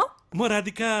यति बेलासम्म म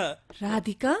राधिका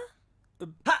राधिका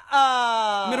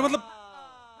मेरो मतलब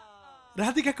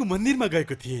राधिकाको मन्दिरमा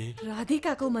गएको थिएँ।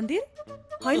 राधिकाको मन्दिर?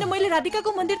 होइन, मैले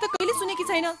राधिकाको मन्दिर त कहिले सुनेकी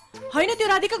छैन। होइन, त्यो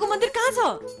राधिकाको मन्दिर कहाँ छ?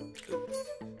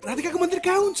 राधिकाको मन्दिर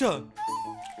कहाँ हुन्छ?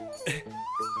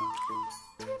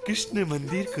 कृष्ण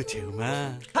मन्दिरको छेउमा।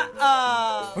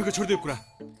 मैले छोडिदियो कुरा।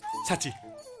 साँच्ची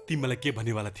तिमी मलाई के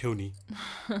भन्नेवाला थियौ नि?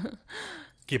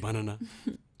 के भन न?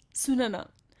 सुन न,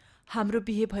 हाम्रो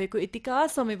बिहे भएको यतिका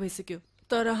समय भइसक्यो,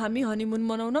 तर हामी हनीमुन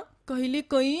मनाउन कहिले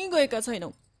कहीँ गएका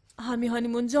छैनौँ। हामी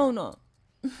हनीमुन जाउँ न।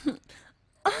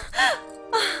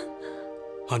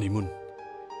 हनीमुन?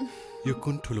 यो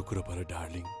कुन ठुलो कुरो भयो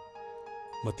डार्लिङ?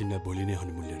 म तिमीलाई भोलि नै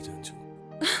हनीमुन लिएर जान्छु।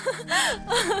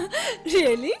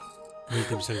 रियली? मैले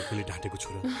तिमीसँग कहिले ढाँटेको छु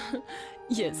र?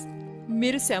 यस,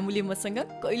 मेरो स्यामुले मसँग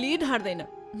कहिले ढाँट्दैन।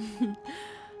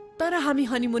 तर हामी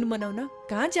हनीमुन मनाउन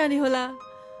कहाँ जाने होला?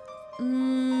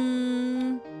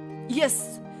 यस,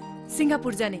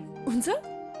 सिङ्गापुर जाने हुन्छ?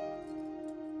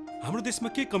 हाम्रो देशमा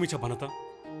के कमी छ भन त?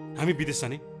 हामी विदेश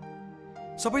जाने?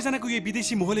 सबैजनाको यो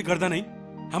विदेशी मोहले गर्दा नै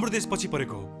हाम्रो देश पछि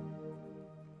परेको हो।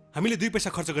 हामीले 2 पैसा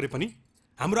खर्च गरे पनि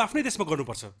हाम्रो आफ्नै देशमा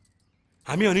गर्नुपर्छ।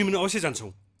 हामी हनीमुन अवश्य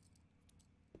जान्छौँ,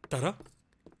 तर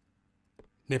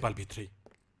नेपालभित्रै।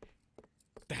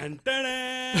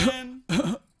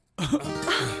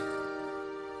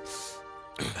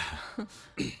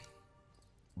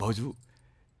 भाउजू,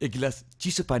 एक गिलास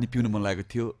चिसो पानी पिउन मन लागेको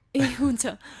थियो। ए हुन्छ,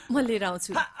 म लिएर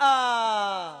आउँछु।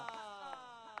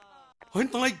 होइन,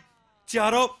 तँलाई चिया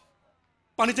र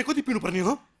पानी चाहिँ कति पिउनुपर्ने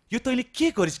हो? यो तैँले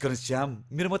के गरिस् गर्न श्याम?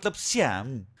 मेरो मतलब श्याम,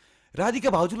 राधिका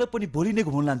भाउजूलाई पनि भोलि नै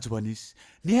घुमाउन लान्छु भनिस्,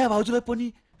 नेहा भाउजूलाई पनि।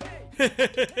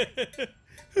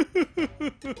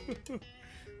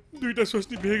 दुईटा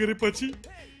सोच्ने बिहे गरेपछि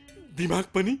दिमाग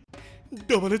पनि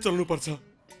डबलै चल्नुपर्छ।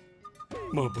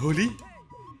 म भोलि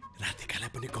राधिकालाई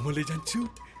पनि घुमाउन जान्छु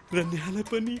र नेहालाई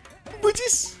पनि।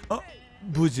 बुझिस्?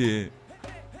 बुझे।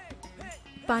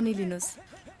 पानी लिनुहोस्।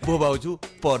 बो भाउजू,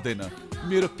 पर्दैन,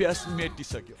 मेरो प्यास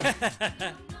मेटिसक्यो।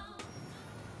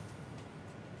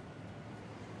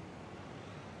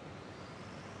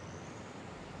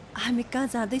 हामी कहाँ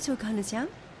जाँदैछौँ घनश्याम?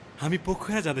 हामी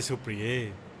पोखरा जाँदैछौँ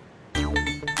प्रिय।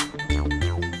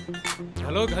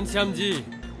 हेलो घनश्यामजी।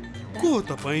 को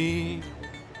तपाईँ?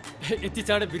 यति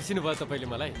चाँडै बिर्सिनु भयो तपाईँले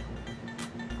मलाई,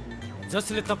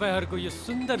 जसले तपाईँहरूको यो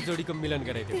सुन्दर जोडीको मिलन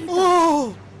गराइदियो।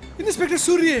 ओह, inspector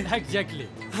Surya. Exactly.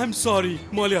 I am sorry,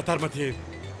 म अलि हतारमा थिएँ।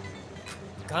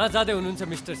 कहाँ जाँदै हुनुहुन्छ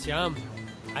mister Shyam?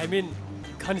 I mean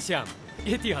Ghanshyam,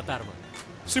 यति हतारमा?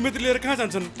 श्रीमती लिएर कहाँ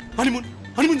जान्छन्? हनीमुन।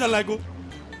 हनीमुन जान लागेको।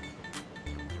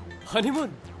 हनीमुन?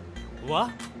 वाह,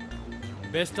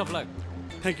 best of lock.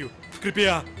 Thank you.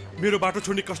 कृपया मेरो बाटो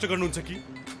छोड्ने कष्ट गर्नुहुन्छ कि?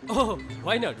 ओह,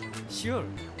 why not, sure.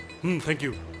 Thank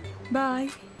you. By.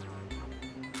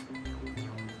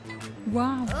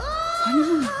 Wow,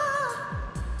 honeymoon.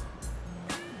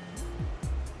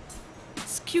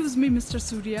 Excuse me mister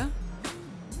सूर्य,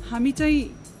 हामी चाहिँ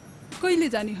कहिले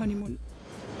जाने हनीमुन?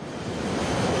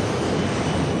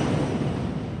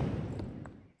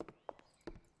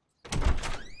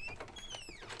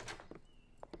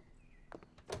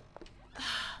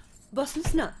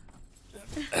 बस्नुस् न,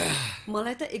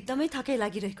 मलाई त एकदमै थकाइ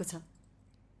लागिरहेको छ।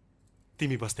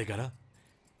 तिमी बस्दै गर,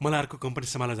 मलाई अर्को कम्पनी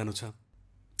सम्हाल्न जानु छ।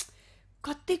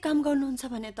 कति काम गर्नुहुन्छ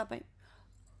भने तपाईँ?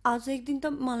 आज एक दिन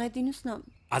त मलाई दिनुहोस् न।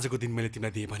 आजको दिन मैले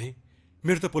तिमीलाई दिएँ भने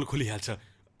मेरो त पोल खुलिहाल्छ।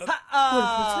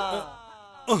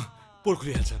 पोल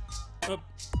खुलिहाल्छ।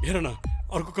 हेर न,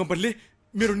 अर्को कम्पनीले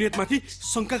मेरो नियतमाथि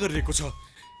शङ्का गरिरहेको छ।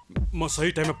 म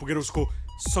सही टाइममा पुगेर उसको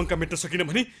शङ्का मेट्न सकिनँ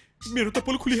भने मेरो त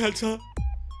पोल खुलिहाल्छ।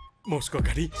 म उसको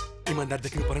अगाडि इमान्दार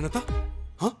देखिनु परेन त?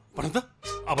 परेन त?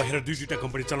 अब हेर, 2-2टा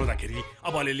कम्पनी चलाउँदाखेरि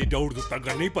अब अलिअलि दौडधुप त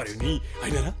गर्नै पर्यो नि,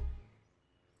 होइन र?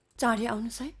 चाँडै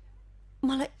आउनुहोस् है,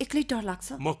 मलाई एक्लै डर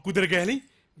लाग्छ। म कुदेर गइहालेँ,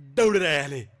 दौडेर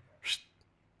आइहालेँ।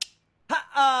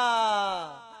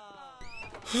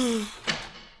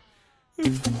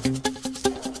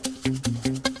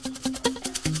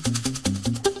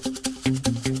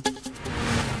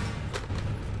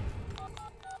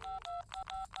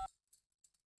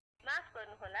 माफ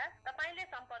गर्नुहोला, तपाईले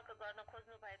सम्पर्क गर्न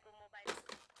खोज्नु भएको मोबाइल।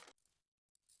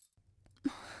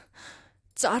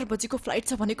 4 बजेको फ्लाइट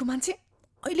छ भनेको मान्छे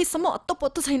अहिलेसम्म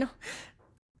अत्तो-पत्तो छैन।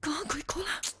 कहाँ गई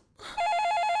खोला?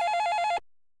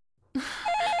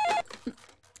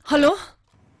 Hello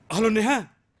hello Neha.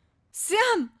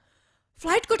 Shyam,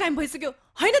 फ्लाइटको time भइसक्यो।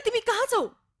 होइन, तिमी कहाँ छौ?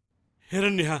 हेर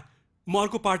नेहा, म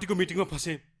अर्को पार्टीको मिटिङमा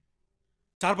फसेँ।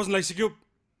 4 बज्न लागिसक्यो,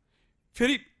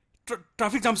 फेरि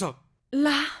ट्राफिक जाम छ।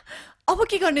 ला, अब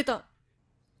के गर्ने त?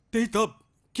 त्यही त,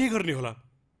 के गर्ने होला?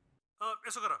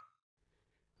 यसो गर,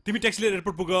 तिमी ट्याक्सी लिएर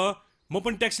एयरपोर्ट पुग, म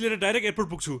पनि ट्याक्सी लिएर डाइरेक्ट एयरपोर्ट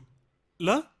पुग्छु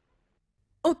ल?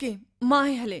 ओके, म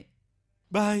आइहालेँ।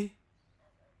 बाई।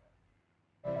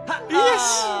 यस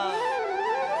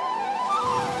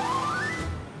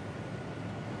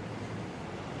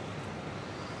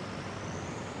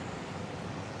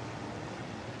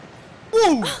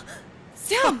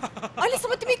श्याम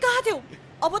अहिलेसम्म तिमी कहाँ थियौ?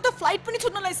 अब त फ्लाइट पनि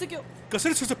छुट्न लागिसक्यो।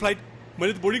 कसरी छुट्छ फ्लाइट?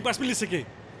 मैले त बोर्डिङ पास पनि लिइसकेँ।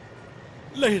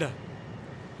 ल हिँड।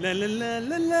 ला ला ला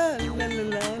ला ला ला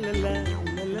ला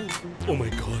ला ला। Oh my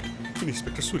God,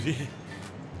 inspector Surya.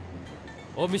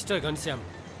 Oh mister Ghanshyam,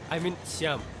 I mean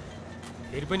Shyam,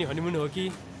 फेरि पनि हनीमुन हो कि?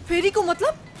 फेरिको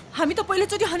मतलब? हामी त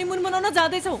पहिलोचोटि हनीमुन मनाउन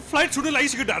जाँदैछौँ। फ्लाइट छुट्न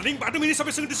लागिसक्यो डार्लिङ। बाटो मिनी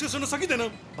सबैसँग डिस्कस गर्न सकिँदैन।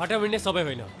 बाटो मिल्ने सबै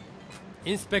होइन।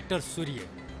 इन्स्पेक्टर सूर्य,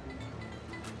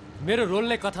 मेरो रोल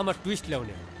नै कथामा ट्विस्ट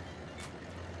ल्याउने हो।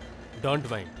 Don't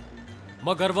mind.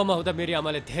 म गर्भमा हुँदा मेरी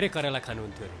आमाले धेरै करेला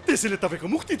खानुहुन्थ्यो। त्यसैले तपाईँको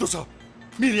मुक्ति त छ।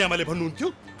 मेरी आमाले भन्नुहुन्थ्यो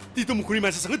तितो मुखुरी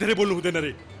मान्छेसँग धेरै बोल्नु हुँदैन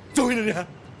रे। जाऊ हिँड यहाँ।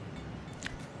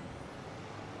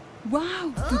 वाउ,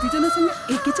 दुईजनासँग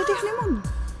एकैचोटि हनीमुन।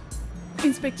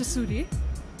 इन्स्पेक्टर सूर्य,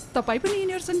 तपाईँ पनि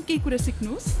यिनीहरूसँग केही कुरा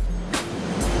सिक्नुहोस्।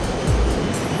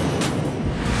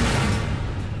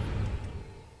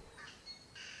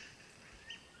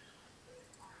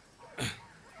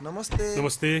 नमस्ते।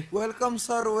 नमस्ते। Welcome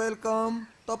sir, welcome.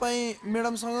 तपाईँ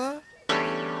म्याडमसँग?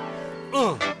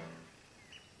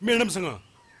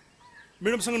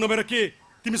 म्याडमसँग नभएर के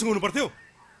तिमीसँग हुनु पर्थ्यो?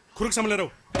 खुरुक सम्हालेर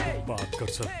बात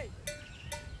गर्छ।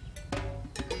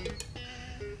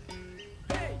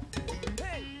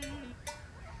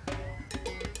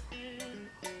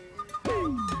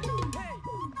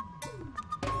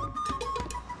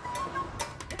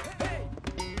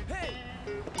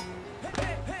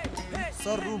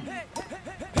 Sir room.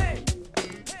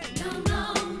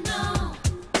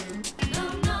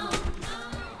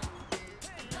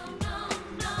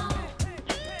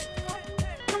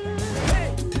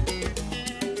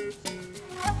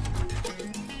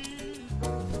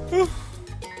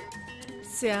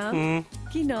 श्याम,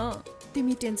 किन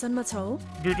तिमी टेन्सनमा छौ?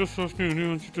 दुईटा स्वास्नी हुने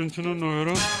मान्छे टेन्सन नहेर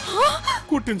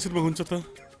को टेन्सनमा हुन्छ त?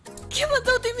 के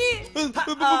भन्छौ तिमी?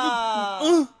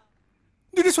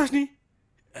 दुईटा स्वास्नी?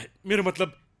 मेरो मतलब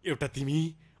एउटा तिमी,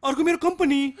 अर्को मेरो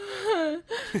कम्पनी।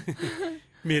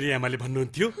 मेरी आमाले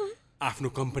भन्नुहुन्थ्यो आफ्नो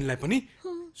कम्पनीलाई पनि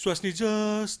स्वास्नी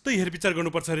जस्तै हेरविचार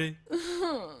गर्नुपर्छ रे।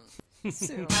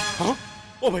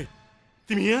 ओ भाइ,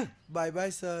 तिमी यहाँ? By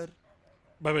by sir.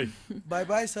 By by. By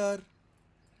by sir.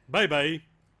 By by.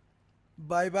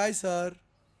 By by sir.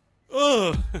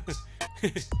 ओ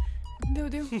देऊ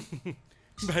देऊ।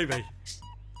 By by.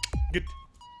 Good.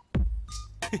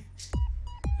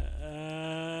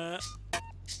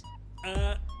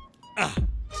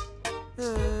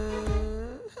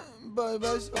 By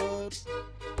by sir.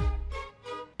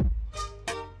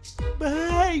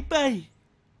 By by.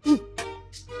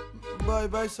 By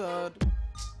by sir.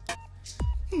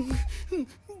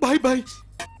 By by.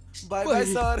 By by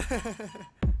sir.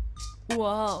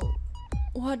 Wow,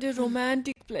 what A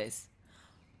romantic place.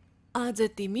 आज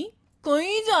तिमी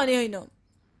कहीँ जाने होइन।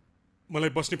 मलाई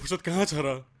बस्ने फुर्सद कहाँ छ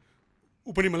र?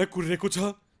 ऊ पनि मलाई कुरिरहेको छ।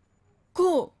 को?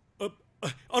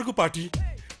 अर्को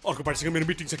पार्टीसँग मेरो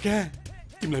मिटिङ छ क्या?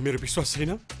 तिमीलाई मेरो विश्वास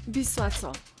छैन? विश्वास छ,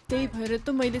 त्यही भएर त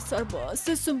मैले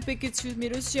सर्वस्व सुम्पेकी छु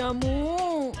मेरो श्यामु।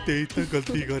 त्यही त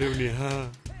गल्ती गर्यौ नि।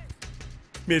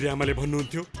 मेरी आमाले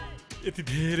भन्नुहुन्थ्यो यति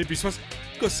धेरै विश्वास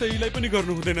कसैलाई पनि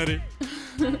गर्नु हुँदैन रे।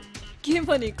 के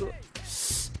भनेको?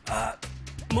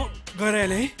 म गएर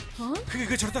आएँ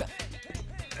है। छोड त।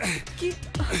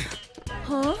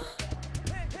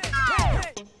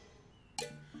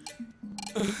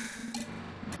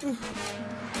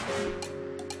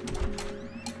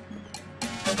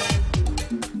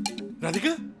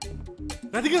 राधिका,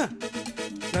 राधिका,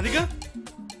 राधिका,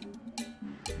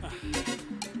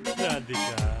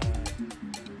 राधिका।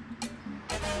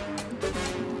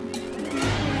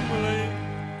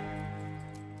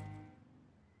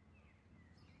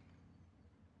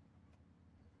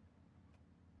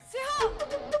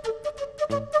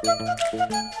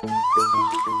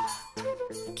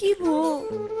 के भो?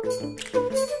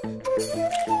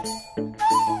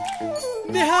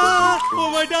 Neha, oh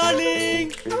my darling.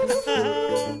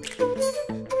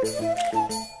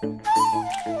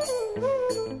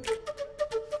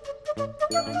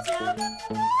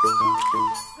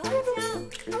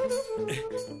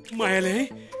 मायाले,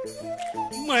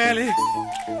 मायाले,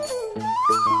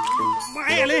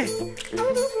 मायाले।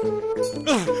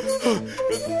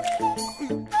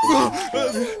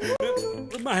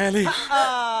 मायाले।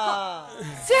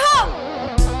 श्याम!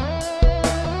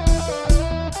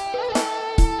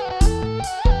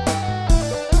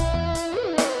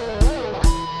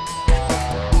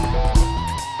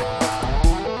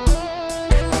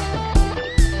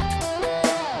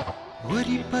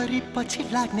 वरिपरि पछि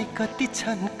लाग्ने कति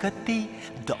छन् कति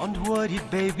डोन्ट वरी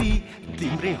बेबी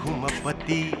तिम्रै हुँ म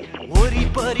पति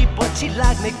वरिपरि पछि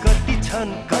लाग्ने कति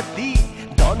छन् कति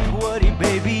डोन्ट वरी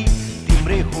बेबी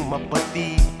तिम्रै हुँ म पति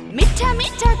मिठा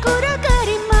मिठा कुरा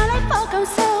गरी मलाई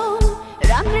पकाउँछौ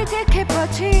राम्रो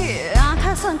देखेपछि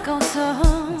आँखा सन्काउँछौ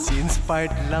जिन्स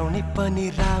प्यान्ट लाउने पनि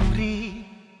राम्री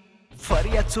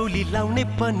फरिया चोली लाउने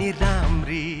पनि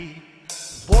राम्री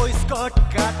बोय स्कर्ट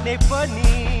काट्ने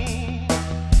पनि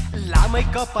लामै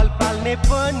कपाल पाल्ने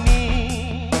पनि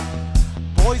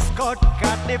बोय स्कर्ट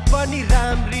काट्ने पनि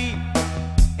राम्री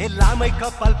ए लामै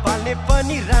कपाल पाल्ने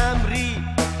पनि राम्री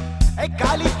ए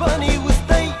काली पनि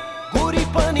उस्तै गोरी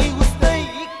पनि उस्तै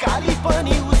काली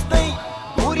पनि उस्तै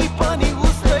गोरी पनि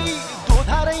उस्तै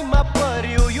दोधारैमा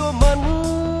पर्यो यो मन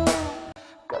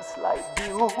कसलाई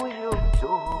दिउँ यो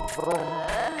जोवन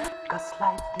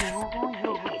कसलाई दिउँ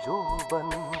यो जोवन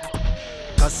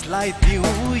कसलाई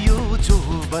दिउँ यो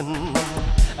जोवन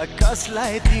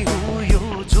कसलाई दिउँ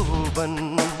यो जोवन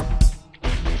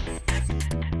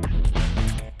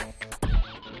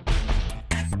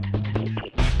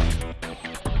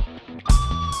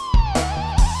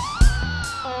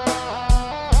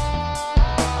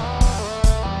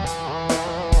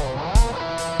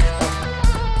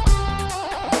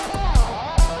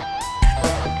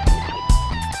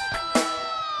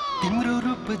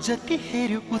जति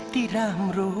हेर्यो उति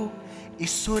राम्रो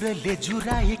ईश्वरले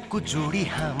जुराएको जोडी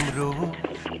हाम्रो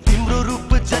तिम्रो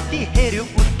रूप जति हेर्यो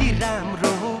उति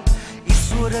राम्रो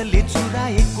ईश्वरले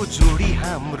जुराएको जोडी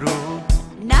हाम्रो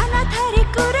नाना थरी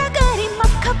कुरा गरी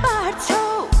मक्ख पार्छौ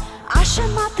आशा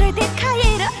मात्र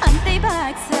देखाएर अन्तै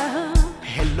भाग्छौ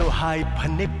हेलो हाई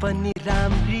भन्ने पनि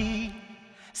राम्री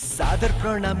सादर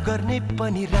प्रणाम गर्ने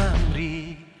पनि राम्री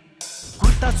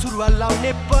कुर्ता सुरुवाल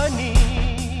लाउने पनि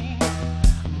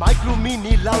माइक्रो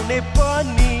मिनी लाउने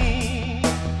पनि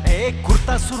ए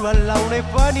कुर्ता सुरुवाल लाउने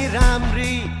पनि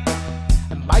राम्री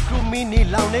माइक्रो मिनी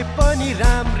लाउने पनि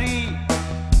राम्री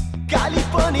काली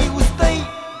पनि उस्तै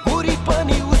गोरी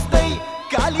पनि उस्तै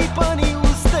काली पनि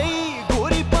उस्तै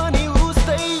गोरी पनि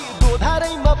उस्तै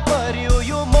दोधारैमा पर्यो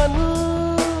यो मन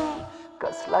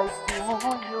कसलाई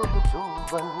दिउँ यो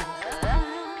जोवन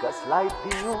कसलाई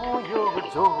दिउँ यो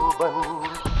जोवन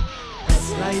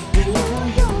कसलाई दिउँ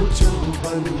यो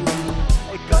जोवन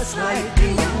कसलाई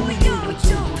दिउँ यो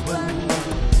जोवन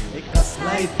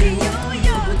कसलाई दिउँ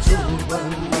यो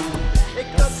जोवन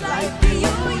कसलाई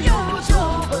दिउँ यो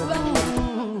जोवन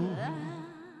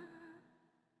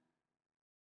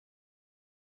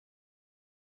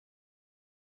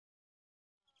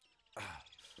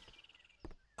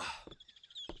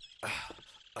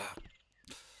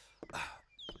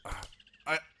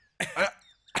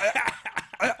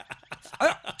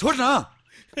छोड न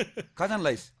कहाँ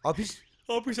जानलाइस अफिस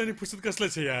अफिस अनि फुर्सद कसलाई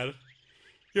छ यार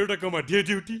एउटाकोमा डे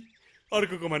ड्युटी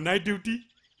अर्कोकोमा नाइट ड्युटी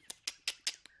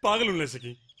पागल हुन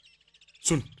सके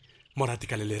सुन म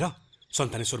रातिकाले लिएर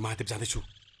सन्तानेश्वर महादेव जाँदैछु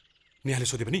नेहाले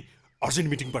सोधे पनि अर्जेन्ट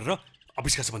मिटिङ परेर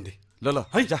अफिसका सम्बन्धी ल ल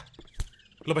है जा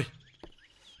ल भाइ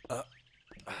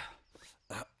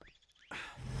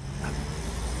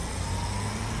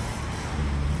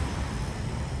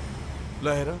ल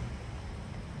हेर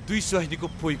दुई स्वाहिनीको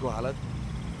पोइको हालत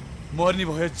मर्नी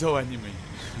भयो जवानीमै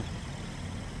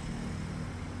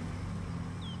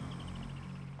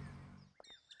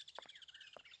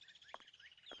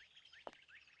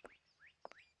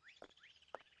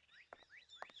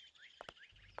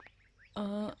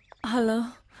हेलो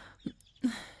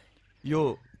यो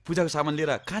पूजाको सामान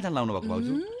लिएर कहाँ जान लाउनु भएको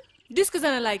भाउजू डिस्को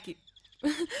जान लायकी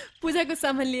पूजाको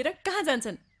सामान लिएर कहाँ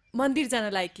जान्छन् मन्दिर जान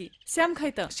लायकी श्याम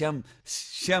खै त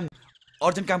श्याम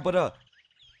अर्जेन्ट काम पर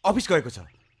अफिस गएको छ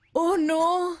ओह नो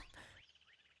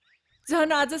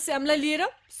झन् आज श्यामलाई लिएर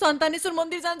सन्तानेश्वर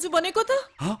मन्दिर जान्छु भनेको त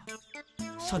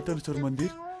सन्तानेश्वर मन्दिर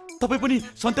तपाईँ पनि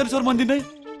सन्तानेश्वर मन्दिर नै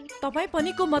तपाईँ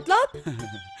पनिको मतलब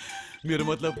मेरो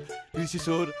मतलब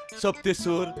ऋषिश्वर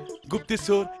सप्तेश्वर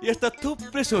गुप्तेश्वर यस्ता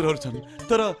थुप्रै स्वरहरू छन्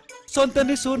तर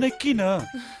सन्तानेश्वर नै किन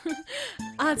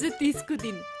आज 30 को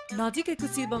दिन नजिकैको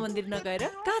शिव मन्दिर नगएर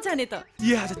कहाँ जाने त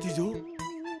आज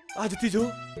तिज हो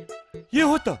यो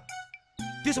हो त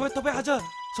त्यसो भए तपाईँ आज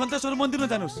सन्तानेश्वर मन्दिर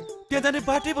नजानुहोस् त्यहाँ जाने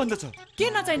बाटै बन्द छ के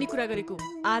नचाहिने कुरा गरेको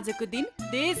आजको दिन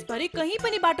देशभरि कहीँ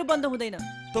पनि बाटो बन्द हुँदैन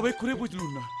तपाईँ कुरै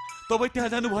बुझ्नुहुन्न तपाईँ त्यहाँ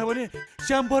जानुभयो भने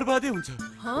श्याम बर्बादै हुन्छ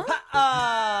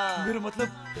मेरो मतलब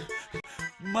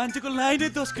मान्छेको लाइनै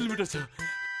 10 किलोमिटर छ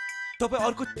तपाईँ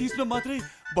अर्को 30 मा मात्रै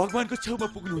भगवानको छेउमा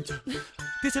पुग्नुहुन्छ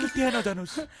त्यसैले त्यहाँ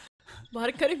नजानुहोस्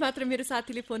भर्खरै मात्र मेरो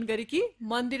साथीले फोन गरे कि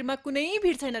मन्दिरमा कुनै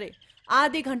भिड छैन रे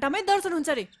आधी घण्टामै दर्शन हुन्छ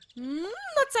रे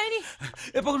नचाहिने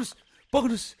ए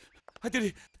पक्नुस्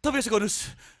तपाईँ यसो गर्नुहोस्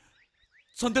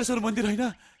सन्तानेश्वर मन्दिर होइन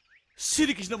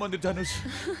श्री कृष्ण मन्दिर जानुहोस्।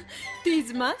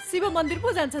 तीजमा शिव मन्दिर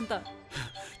पो जान्छन् त।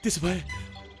 त्यसो भए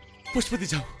पशुपति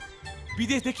जाऊ।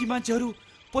 विदेशदेखि मान्छेहरू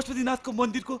पशुपतिनाथको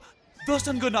मन्दिरको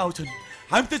दर्शन गर्न आउँछन्।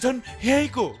 हामी त झन्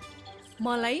यहीँको।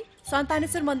 मलाई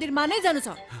सन्तानेश्वर मन्दिरमा नै जानु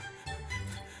छ।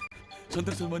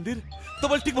 सन्तानेश्वर मन्दिर?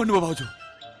 तपाईँले ठिक भन्नुभयो भाउजू।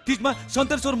 तीजमा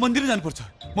सन्तानेश्वर मन्दिर जानुपर्छ।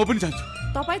 म पनि जान्छु।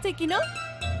 तपाईँ चाहिँ किन?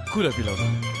 कुरा बिलाउँदा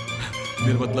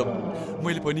मेरो मतलब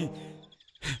मैले पनि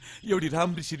एउटी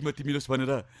राम्री श्रीमती मिलोस्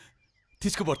भनेर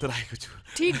तीजको व्रत राखेको छु।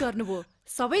 ठिक गर्नुभयो।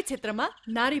 सबै क्षेत्रमा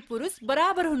नारी पुरुष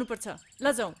बराबर हुनुपर्छ। ल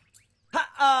जाउँ।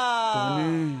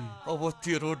 अब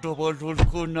तेरो डबल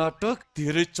रोलको नाटक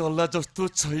धेरै चल्ला जस्तो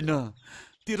छैन।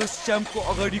 तेरो श्यामको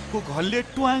अगाडिको घरले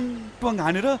ट्वाङ ट्वाङ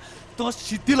हानेर त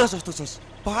सिद्धिला जस्तो छस्।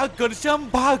 भाग गर श्याम,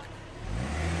 भाग।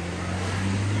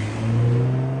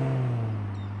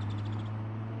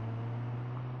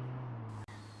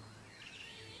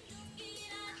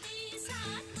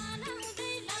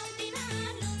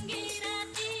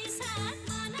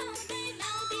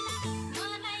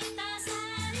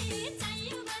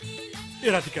 ए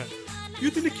राधिका, यो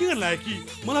तिमीले के गर्न लाग्यो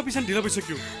कि मलाई पिछान ढिला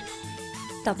भइसक्यो।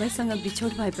 तपाईँसँग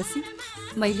बिछोड भएपछि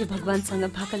मैले भगवान्सँग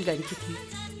भाकल गरेकी थिएँ,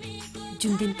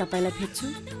 जुन दिन तपाईँलाई भेट्छु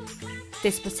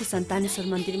त्यसपछि सन्तानेश्वर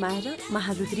मन्दिरमा आएर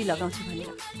महारुद्री लगाउँछु भनेर।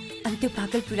 अनि त्यो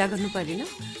भाकल पुरा गर्नु परेन?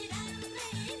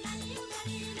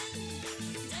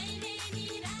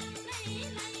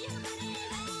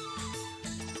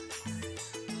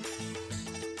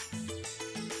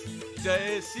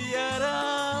 जय सिया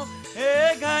राम,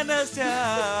 हे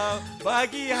घनश्याम,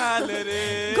 बागी हाल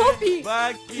रे गोपी,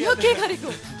 बागी यो के गरेको?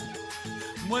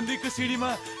 मन्दिरको सिडीमा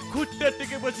खुट्टा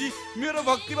टेकेपछि मेरो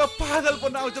भक्तिमा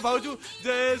पागलपन आउँछ भाउजू।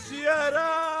 जय सिया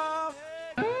राम।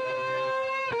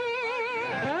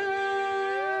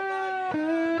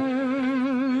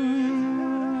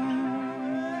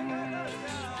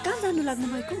 कहाँ जानु लाग्नु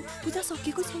भएको? पूजा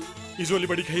सकिएको छैन। हिजो अलि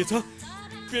बढी खाइएछ,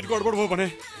 पेट गडबड भयो भने।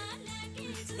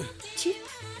 छि,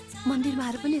 मन्दिरमा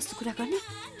आएर पनि यस्तो कुरा गर्ने?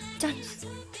 जानुहोस्।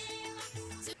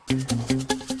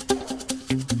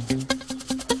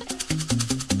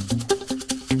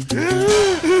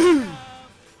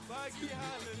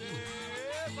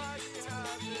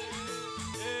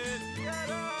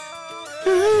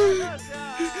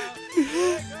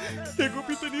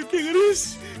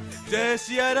 जय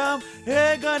सिया राम,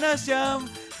 हे घनश्याम।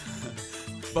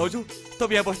 भाउजू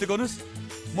तपाईँ यहाँ बस्दै गर्नुहोस्,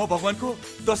 म भगवानको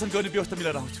दर्शन गर्ने व्यवस्था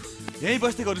मिलाएर आउँछु। यहीँ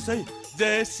बस्दै गर्नुहोस् है।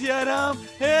 जय सिया राम,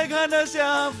 हे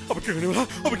घनश्याम। अब के गर्ने होला?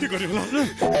 अब के गर्ने होला?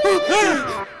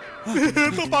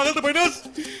 त पागल त भइनस्?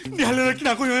 निहालेर किन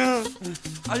आएको यहाँ?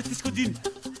 आज त्यसको दिन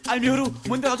हामीहरू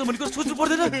मन्दिर आउँछ भनेको सोच्नु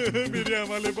पर्दैन? मेरो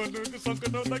आमाले भन्नुहुन्छ सङ्कट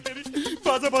नहुँदाखेरि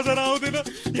बाजा बजाएर आउँदैन।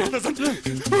 यहाँ त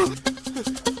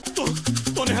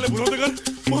तँ निहाले भुलाउँदै गर,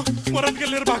 म रातका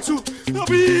लिएर भाग्छु।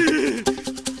 अबि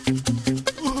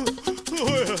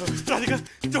राधिका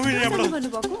जाउँ यहाँबाट।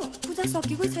 भन्नुभएको पूजा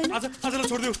सकेको छैन। आजलाई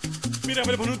छोडिदेऊ। मेरो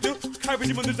आमाले भन्नुहुन्थ्यो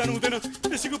खाएपछि मन्दिर जानु हुँदैन,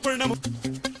 त्यसैको परिणाम हो।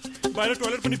 बाहिर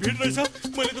टोयलेट पनि भिड रहेछ,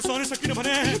 मैले त सहनै सकिनँ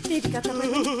भने।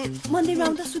 मन्दिरमा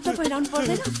आउँदा शुद्ध पहिराउनु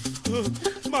पर्दैन?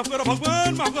 माफ गर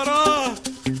भगवान, माफ गर।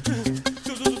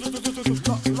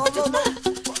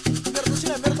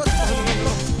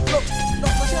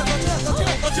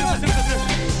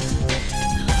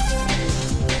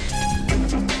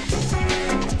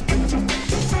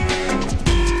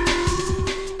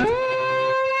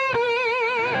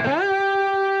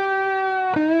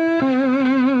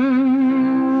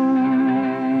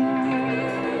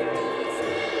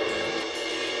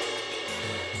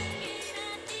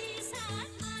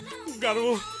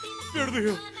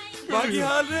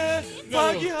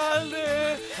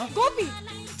 गोपी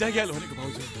जागिहाल भनेको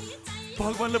भाउजू,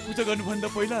 भगवानलाई पूजा गर्नुभन्दा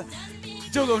पहिला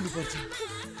जोगाउनु पर्छ।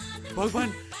 भगवान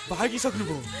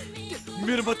भागिसक्नुभयो,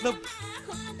 मेरो मतलब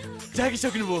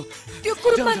जागिसक्नुभयो। त्यो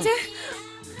कुरुप मान्छे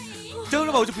जाऊ न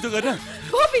भाउजू पूजा गर्न।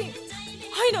 गोपी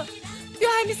होइन, त्यो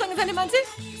हामीसँग जाने मान्छे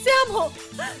श्याम हो।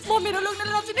 म मेरो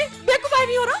लोग्नेले नचिने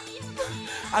बेकुबानी हो र?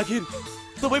 आखिर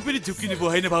तपाईँ पनि झुक्किनु भयो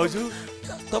होइन भाउजू?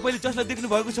 तपाईँले जसलाई देख्नु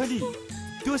भएको छ नि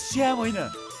त्यो श्याम होइन,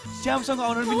 श्यामसँग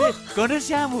आउन मिल्ने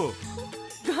घनश्याम हो।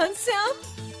 घनश्याम?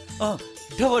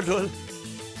 डबल रोल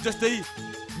जस्तै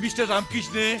मिस्टर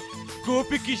रामकृष्ण,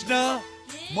 गोपी कृष्ण।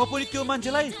 म पनि त्यो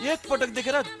मान्छेलाई एक पटक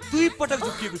देखेर दुई पटक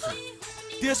झुक्किएको छु।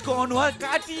 त्यसको अनुहार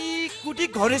काटी कुटी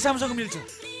घनश्यामसँग मिल्छ।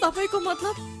 तपाईँको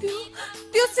मतलब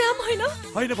त्यो श्याम होइन?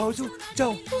 होइन भाउजू,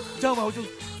 जाऊ जाऊ भाउजू।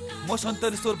 म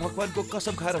सन्तानेश्वर भगवानको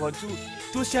कसम खाएर भन्छु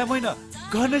त्यो श्याम होइन,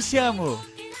 घनश्याम हो।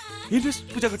 हिँड्नुहोस्,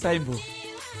 पूजाको टाइम हो।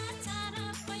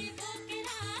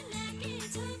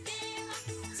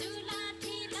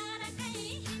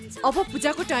 अब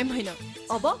पूजाको टाइम होइन,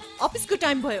 अब अफिसको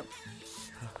टाइम भयो।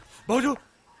 भाउजू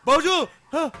भाउजू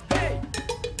हेलो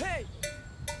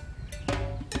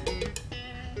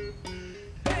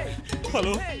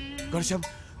घनश्याम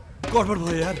गडबड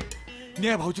भयो यार।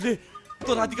 न्याय भाउजूले त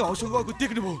रातिका हौसको गएको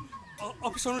देख्नुभयो।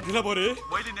 अफिस आउनु ढिला भयो रे।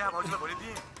 मैले न्याय भाउजूलाई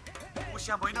भनिदिएँ ऊ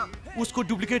श्याम होइन, उसको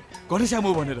डुप्लिकेट घनश्याम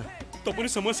हो भनेर। त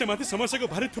पनि समस्यामाथि समस्याको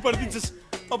भारी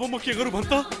थुपारिदिन्छस्। अब म के गरौँ भन्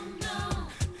त?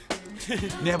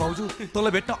 न्याय भाउजू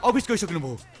तँलाई भेट्न अफिस गइसक्नु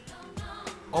भयो।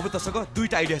 अब तसँग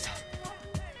दुईटा आइडिया छ,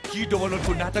 कि डबल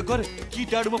नोटको नाटक गर कि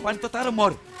डाडुमा पानी तताएर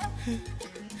मर।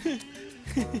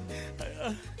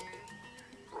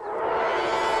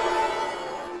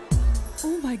 Oh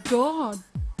my God,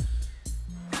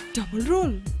 double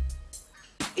role.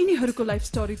 यिनीहरूको लाइफ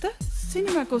स्टोरी त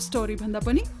सिनेमाको स्टोरी भन्दा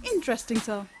पनि इन्ट्रेस्टिङ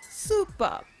छ।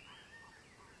 सुपर।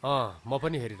 म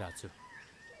पनि हेरिरहेको छु।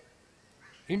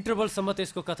 इन्टरभलसम्म त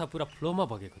यसको कथा पुरा फ्लोमा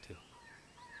बगेको थियो,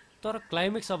 तर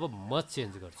क्लाइमेक्स अब म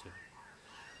चेन्ज गर्छु,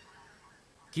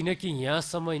 किनकि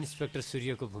यहाँसम्म इन्सपेक्टर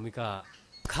सूर्यको भूमिका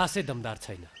खासै दमदार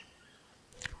छैन।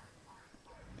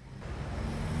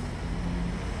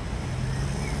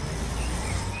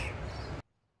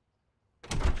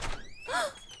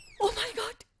 ओ माय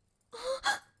गॉड,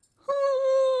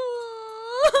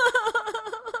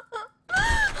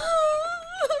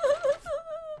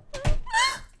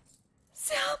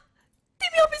 श्याम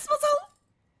तिमी अफिसमा छौ?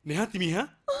 नेहा तिमी यहाँ?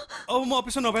 अब म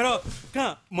अफिसमा नभएर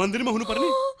कहाँ मन्दिरमा हुनुपर्ने?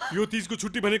 यो तीजको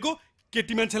छुट्टी भनेको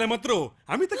केटी मान्छेलाई मात्र हो,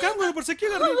 हामी त काम गर्नुपर्छ। के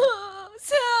गर्ने?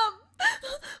 श्याम,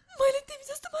 मैले तिमी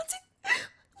जस्तो मान्छे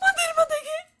मन्दिरमा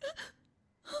देखेँ।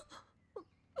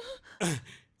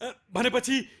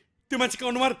 भनेपछि त्यो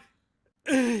मान्छेको अनुहार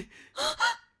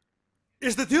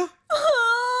यस्तो थियो?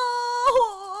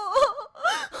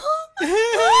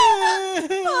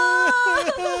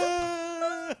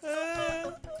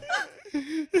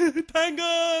 थ्याङ्क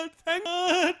गॉड, थ्याङ्क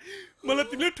गॉड, मलाई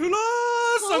तिमीले ठुलो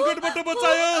सङ्कटबाट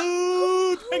बचायो।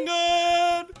 Thank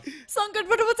God.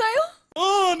 सङ्कटबाट बचायो?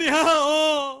 नेहा,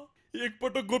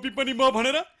 एकपटक गोपी पनि म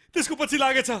भनेर त्यसको पछि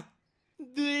लागेछ।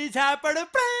 दुई झापड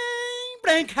प्राङ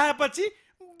प्राङ खाएपछि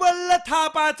बल्ल थाहा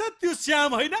पाएछ त्यो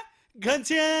श्याम होइन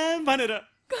घनश्याम भनेर।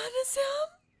 घनश्याम?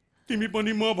 तिमी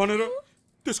पनि म भनेर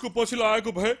त्यसको पछि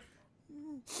लागेको भए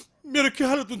मेरो के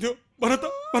हालत हुन्थ्यो भन त,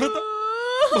 भन त,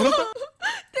 भन त।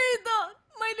 त्यही त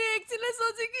मैले एकछिनलाई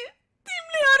सोचेँ कि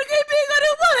तिमीले अर्कै बिहे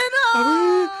गर्यौ भनेर।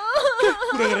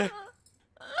 कुरा गरे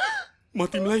म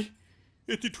तिमीलाई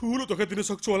यति ठुलो धोका दिन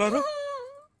सक्छु होला र?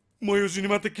 म यो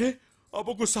जुनीमा त के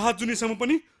अबको 7 जुनीसम्म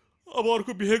पनि अब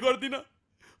अर्को बिहे गर्दिन,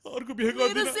 अर्को बिहे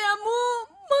गर्दिन। मेरो श्यामु,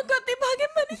 म कति भागे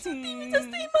मानिस छु तिमी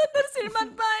जस्तो इमानदार श्रीमान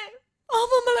पाए।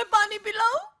 अब मलाई पानी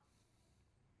पिलाऊ।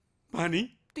 पानी?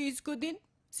 तीजको दिन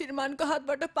श्रीमानको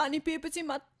हातबाट पानी पिएपछि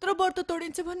मात्र व्रत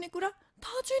तोडिन्छ भन्ने कुरा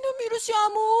थाहा छैन मेरो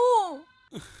श्यामु।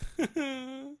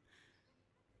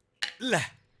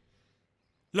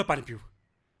 ल पानी पिऊ।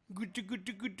 गुट्टु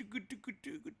गुट्टु गुट्टु गुट्टु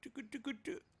गुट्टु गुट्टु गुट्टु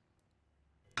गुट्टु।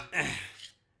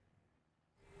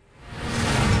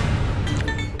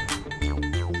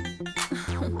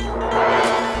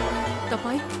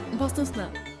 तपाईँ बस्नुहोस् न।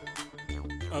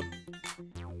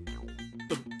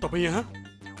 तपाईँ यहाँ?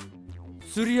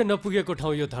 सूर्य नपुगेको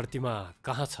ठाउँ यो धरतीमा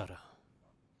कहाँ छ र?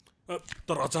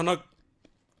 तर अचानक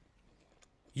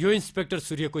यो इन्सपेक्टर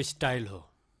सूर्यको स्टाइल हो।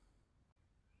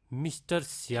 मिस्टर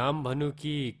श्याम भनौँ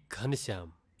कि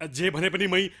घनश्याम? जे भने पनि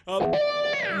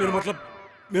मेरो मतलब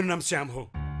मेरो नाम श्याम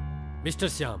हो। मिस्टर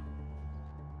श्याम,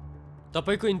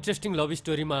 तपाईँको इन्ट्रेस्टिङ लभ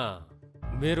स्टोरीमा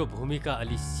मेरो भूमिका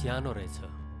अलि सानो रहेछ,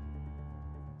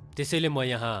 त्यसैले म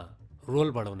यहाँ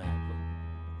रोल बढाउन आएको।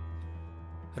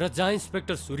 र जहाँ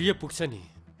इन्सपेक्टर सूर्य पुग्छ नि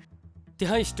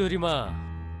त्यहाँ स्टोरीमा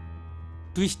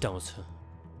ट्विस्ट आउँछ।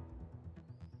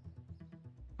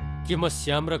 के म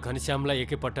श्याम र घनश्यामलाई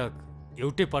एकैपटक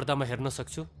एउटै पर्दामा हेर्न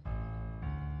सक्छु?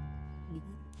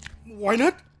 Why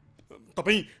not?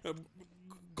 तपाईँ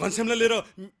घनश्यामलाई लिएर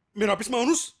मेरो अफिसमा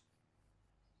आउनुहोस्।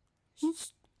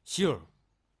 स्योर,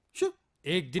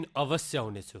 एक दिन अवश्य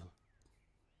आउनेछु।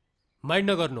 माइन्ड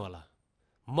नगर्नु होला,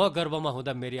 म गर्भमा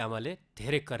हुँदा मेरी आमाले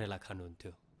धेरै करेला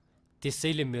खानुहुन्थ्यो,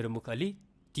 त्यसैले मेरो मुख अलि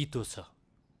तितो छ।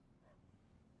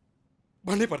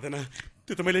 भन्नै पर्दैन,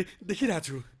 त्यो त मैले देखिरहेको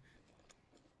छु।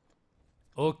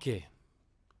 Okay,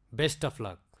 best of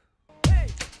lock.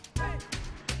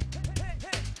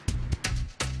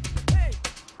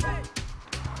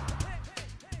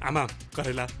 आमा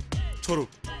करेला, छोरो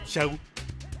स्याउ।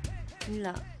 ल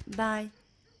बाई।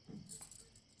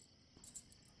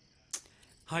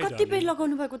 कति बेर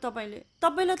लगाउनु भएको तपाईँले?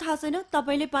 तपाईँलाई थाहा छैन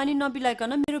तपाईँले पानी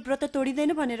नपिलाइकन मेरो व्रत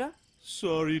तोडिँदैन भनेर?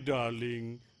 सरी डार्लिङ,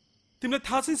 तिमीलाई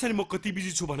थाहा छैन नि म कति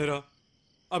बिजी छु भनेर।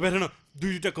 अब हेर न,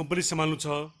 दुईटा कम्पनी सम्हाल्नु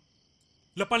छ।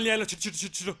 ल पानी ल्याएर छिटो छिटो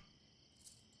छिटो छिटो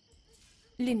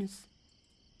लिनुहोस्।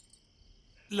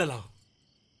 ल लाओ।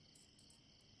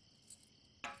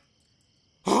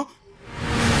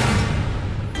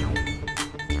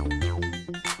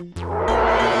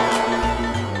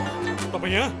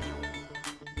 तपाईँ यहाँ?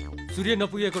 सूर्य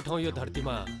नपुगेको ठाउँ यो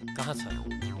धरतीमा कहाँ छ?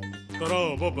 तर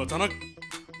अब अचानक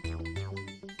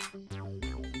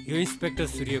यो इन्स्पेक्टर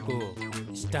सूर्यको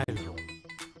स्टाइल हो।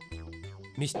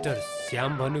 मिस्टर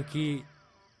श्याम भनु कि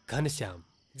घनश्याम?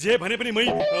 जे भने पनि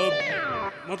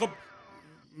मतलब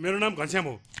मेरो नाम घनश्याम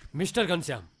हो। मिस्टर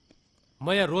घनश्याम,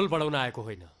 म यहाँ रोल बढाउन आएको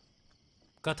होइन,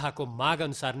 कथाको माग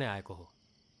अनुसार नै आएको हो,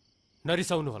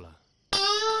 नरिसाउनु होला।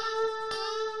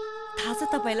 थाहा छ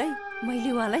तपाईँलाई,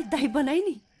 मैले उहाँलाई दाई बनाएँ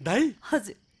नि। दाई?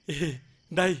 हजुर। ए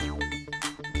दाई,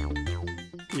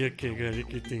 यो के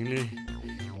गरेकी तिमीले?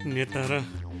 नेता र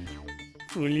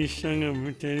पुलिससँग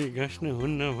मुटेरी गाँस्न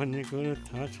हुन्न भन्ने कुरो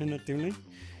थाहा छैन तिमीलाई?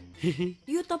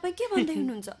 यो तपाईँ के भन्दै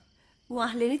हुनुहुन्छ?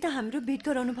 उहाँले नै त हाम्रो भेट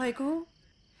गराउनु भएको हो।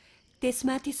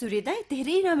 त्यसमाथि सूर्य दाई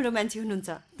धेरै राम्रो मान्छे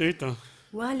हुनुहुन्छ। त्यही त।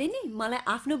 उहाँले नि मलाई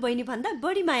आफ्नो बहिनी भन्दा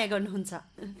बढी माया गर्नुहुन्छ।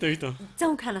 त्यही त।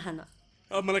 जाउँ खाना खान।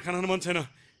 अब मलाई खाना मन छैन,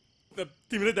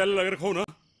 तिमीले दाइले लगेर खाऊ न।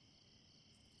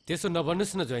 त्यसो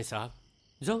नभन्नुहोस् न ज्वाइँ साहब,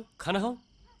 जाउँ खाना खाऊ।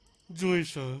 ज्वाइँ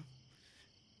साहब?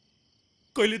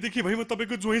 कहिलेदेखि भाइ म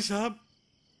तपाईँको ज्वाइँ साहब?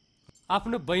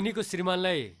 आफ्नो बहिनीको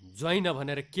श्रीमानलाई ज्वाइँ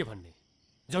नभनेर के भन्ने?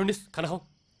 जाउनुहोस् खाना खाऊ।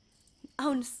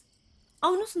 आउनुहोस्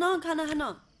आउनुहोस् न खाना खान,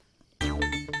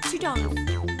 छिटो आउनुहोस्।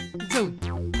 जाउँ।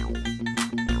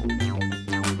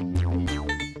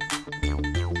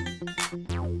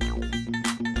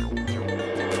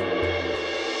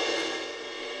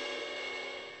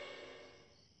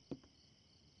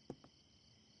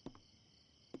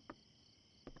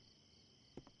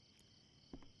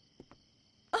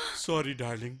 सरी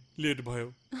डार्लिङ, लेट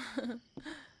भयो।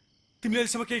 तिमीले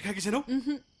अहिलेसम्म केही खाएकी छैनौ?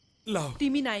 ल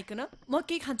तिमी नआइकन म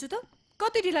के खान्छु त?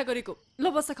 कति ढिला गरेको? ल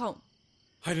बस खाऊ।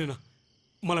 होइन न,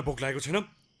 मलाई भोक लागेको छैन।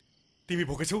 तिमी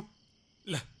भोकै छौ?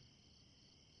 ल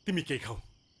तिमी केही खाऊ।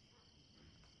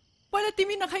 पहिला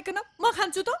तिमी नखाइकन म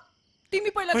खान्छु त?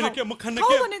 तिमी पहिला होइन खाऊ। के, म खान्न खाऊ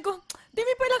के? भनेको।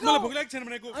 तिमी पहिला खाऊ। मलाई भोक लागेको छैन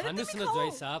भनेको। खानुस् न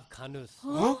ज्वाइँ साहब, खानुस्।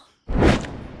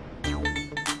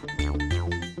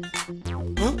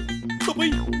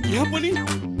 तपाईँ यहाँ पनि?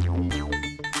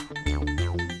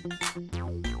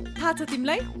 थाहा छ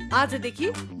तिमीलाई, आजदेखि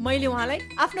मैले उहाँलाई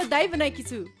आफ्नो दाइ बनाएकी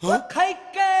छु।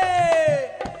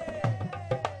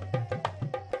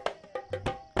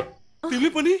 तिमीले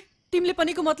पनि? तिमीले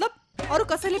पनिको मतलब अरू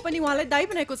कसैले पनि उहाँलाई दाइ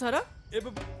बनाएको छ र?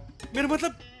 मेरो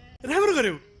मतलब राम्रो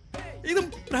गर्यौ, एकदम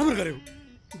राम्रो गर्यौ।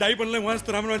 दाइ बन्नलाई उहाँ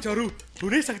जस्तो राम्रो मान्छे अरू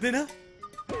हुनै सक्दैन।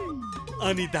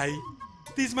 अनि दाइ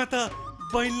तिजमा त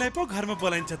बहिनीलाई पो घरमा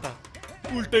बोलाइन्छ त,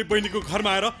 उल्टै बहिनीको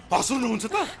घरमा आएर हँसाउनुहुन्छ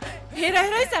त? हेर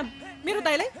हेर है श्याम, मेरो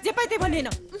दाइलाई जे पाए त्यही भनेन।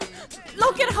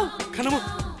 लौकेर खाऊ। खाना म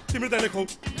तिम्रो दाइलाई खुवाऊ।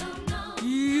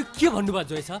 के भन्नुभयो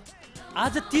ज्वाइँ साहब?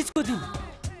 आज तीजको दिन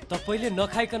तपाईँले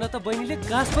नखाइकन त बहिनीले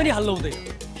गाँस पनि हाल्नु हुँदैन।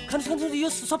 खानुहोस् खानुहोस्, यो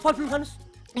सब फलफुल खानुहोस्।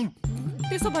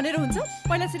 त्यसो भनेर हुन्छ?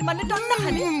 पहिला श्रीमानले टन्न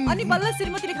खाने अनि बल्ल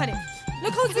श्रीमतीले खाने। ल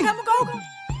खाऊ श्रीराम, खाऊ।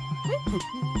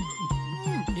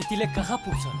 यतिले कहाँ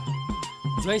पुग्छ?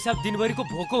 ज्वाइँ साहब दिनभरिको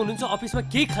भोको हुनुहुन्छ, अफिसमा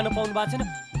केही खान पाउनु भएको छैन।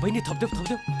 बहिनी थप्देऊ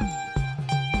थप्देऊ।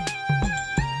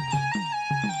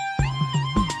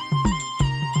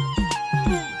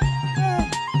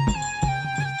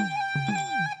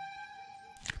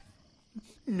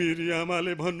 मेरी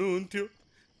आमाले भन्नुहुन्थ्यो,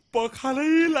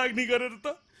 पखालै लाग्ने गरेर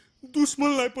त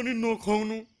दुश्मनलाई पनि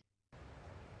नखुवाउनु।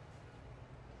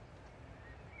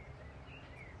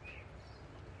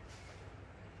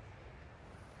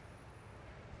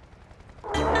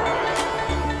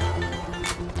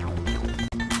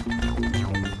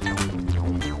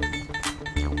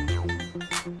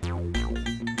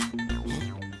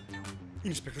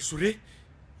 इन्सपेक्टर सूर्य,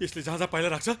 यसले जहाँ जहाँ पाइला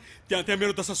राख्छ त्यहाँ त्यहाँ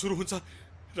मेरो दशा सुरु हुन्छ।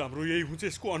 राम्रो यही हुन्छ,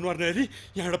 यसको अनुहार नहेरी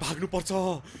यहाँबाट भाग्नुपर्छ।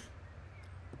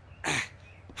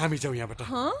 हामी जाउँ यहाँबाट।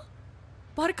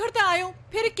 भर्खर त आयो,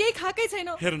 फेरि केही खाएकै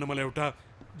छैन। हेर न, मलाई एउटा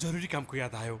जरुरी कामको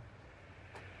याद आयो।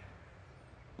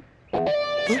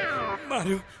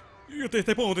 मार्यो, यो त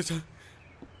यतै पो आउँदैछ।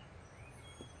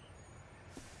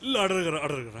 ल अर्डर गर,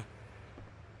 अर्डर गर।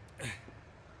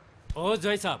 ओ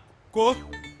ज्वाइँ साहब। को?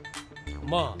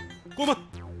 म। को म?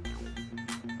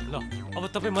 ल अब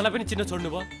तपाईँ मलाई पनि चिन्न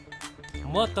छोड्नु भयो।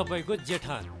 म तपाईँको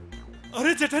जेठान।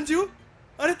 अरे जेठानज्यू,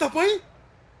 अरे तपाईँ?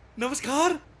 नमस्कार।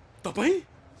 तपाईँ?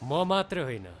 म मात्र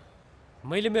होइन,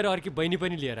 मैले मेरो अर्की बहिनी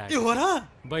पनि लिएर आएँ। ए हो र?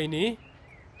 बहिनी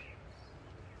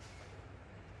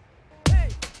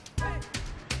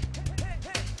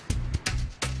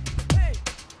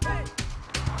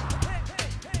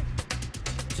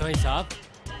ज्वाइँ साहब।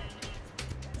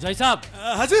 ज्वाइँ साहब।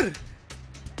 हजुर।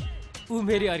 ऊ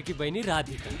मेरी अर्की बहिनी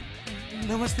राधिका।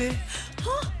 नमस्ते।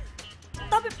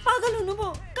 तपाईँ पागल हुनुभयो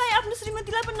कहीँ आफ्नो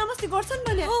श्रीमतीलाई पनि नमस्ते गर्छन्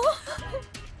भने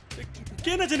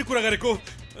के नजाने कुरा गरेको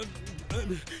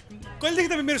कहिलेदेखि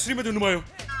तपाईँ मेरो श्रीमती हुनुभयो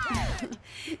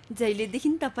जहिलेदेखि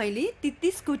तपाईँले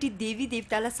 33 कोटी देवी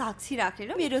देवतालाई साक्षी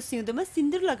राखेर मेरो सिउँदोमा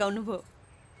सिन्दुर लगाउनु भयो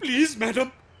प्लिज म्याडम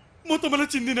म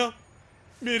तपाईँलाई चिन्दिनँ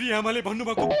मेरी आमाले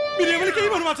भन्नुभएको मेरी आमाले केही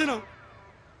भन्नुभएको छैन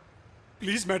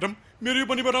प्लिज म्याडम मेरो यो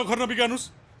पनि घर नबिगार्नुहोस्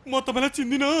म तपाईँलाई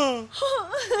चिन्दिनँ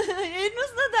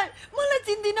हेर्नुहोस् न दाइ मलाई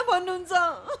चिन्दिनँ भन्नुहुन्छ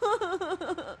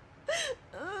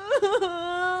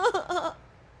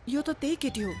यो त त्यही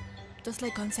केटी हो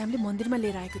जसलाई घनश्यामले मन्दिरमा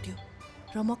लिएर आएको थियो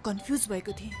र म कन्फ्युज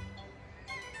भएको थिएँ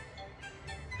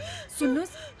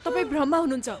सुन्नुहोस् तपाईँ भ्रममा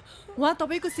हुनुहुन्छ उहाँ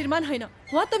तपाईँको श्रीमान होइन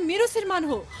उहाँ त मेरो श्रीमान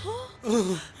हो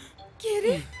के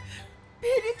रे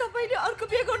फेरि तपाईँले अर्को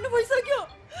बिहे गर्नु भइसक्यो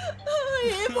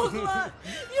हे भगवान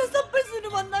यो सबै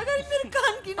सुन्नुभन्दा अगाडि मेरो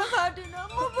कान किन फाटेन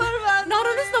म बर्बाद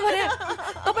नरनुहोस् न भने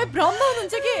तपाईँ भ्रममा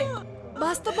हुनुहुन्छ के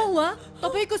वास्तवमा उहाँ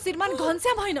तपाईँको श्रीमान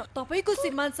घनश्याम होइन तपाईँको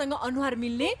श्रीमानसँग अनुहार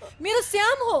मिल्ने मेरो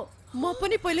श्याम हो म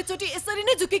पनि पहिलोचोटि यसरी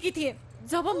नै झुकेकी थिएँ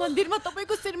जब मन्दिरमा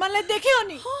तपाईँको श्रीमानलाई देखेँ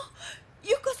अनि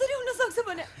यो कसरी हुन सक्छ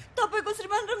भने तपाईँको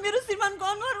श्रीमान र मेरो श्रीमानको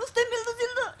अनुहार उस्तै मिल्दो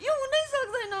जिल्दो यो हुनै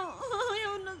सक्दैन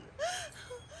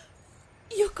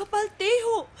यो कपाल त्यही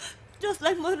हो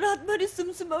जसलाई म रातभरि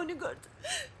सुमसुमाउने गर्छु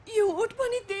यो ओठ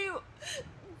पनि त्यही हो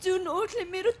जुन ओठले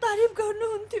मेरो तारिफ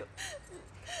गर्नुहुन्थ्यो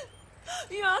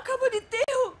यो आँखा पनि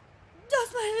त्यही हो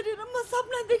जसमा हेरेर म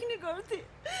सपना देख्ने गर्थेँ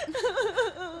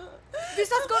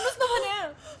विश्वास गर्नुहोस् न भने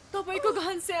तपाईँको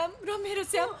घनश्याम र मेरो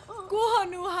श्याम को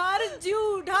अनुहार जिउ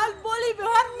ढाल बोली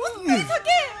व्यवहार उस्तै छ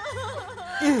के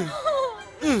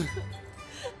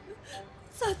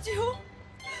साँच्चै हो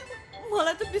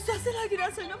मलाई त विश्वासै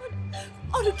लागिरहेको छैन भने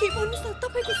अरू के भन्नुहोस् न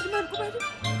तपाईँको श्रीमानको बारे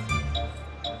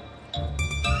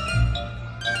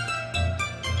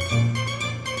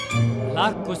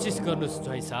लाख कोसिस गर्नुहोस्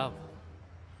ज्वाइँ साहब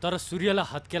तर सूर्यलाई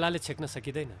हत्केलाले छेक्न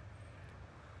सकिँदैन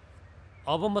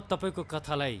अब म तपाईँको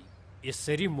कथालाई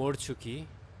यसरी मोड्छु कि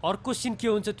अर्को सिन के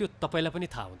हुन्छ त्यो तपाईँलाई पनि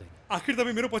थाहा हुँदैन आखिर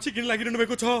तपाईँ मेरो पछि किन लागिरहनु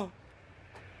भएको छ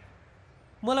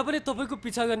मलाई पनि तपाईँको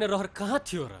पिछा गर्ने रहर कहाँ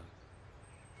थियो र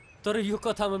तर यो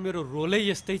कथामा मेरो रोलै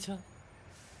यस्तै छ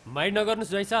माइन्ड नगर्नुहोस्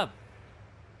ज्वाइँ साहब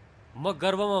म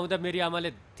गर्भमा हुँदा मेरी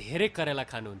आमाले धेरै करेला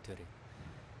खानुहुन्थ्यो अरे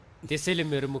त्यसैले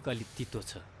मेरो मुख अलि तितो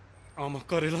छ आमा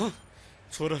करेला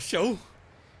छोरा स्याउ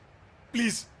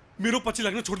प्लिज मेरो पछि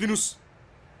लाग्न छोडिदिनुहोस्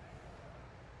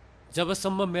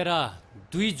जबसम्म मेरा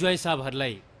दुई ज्वाइँ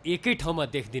साहबहरूलाई एकै ठाउँमा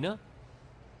देख्दिनँ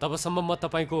तबसम्म म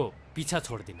तपाईँको पिछा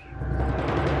छोड्दिनँ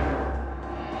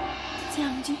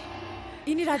श्यामजी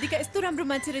यिनी राधिका यस्तो राम्रो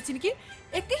मान्छे रहेछन् कि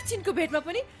एकैछिनको भेटमा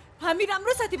पनि हामी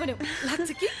राम्रो साथी बन्यौँ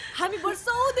लाग्छ कि हामी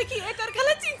वर्षौँदेखि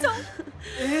एकअर्कालाई चिन्छौँ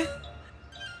ए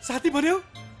साथी बन्यौ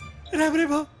राम्रै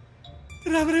भयो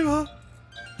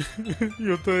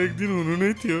यो त एक दिन हुनु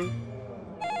नै थियो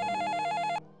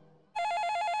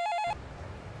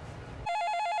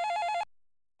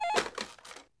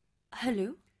हेलो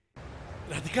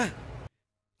राधिका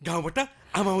गाउँबाट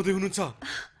आमा आउँदै हुनुहुन्छ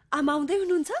आमा आउँदै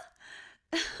हुनुहुन्छ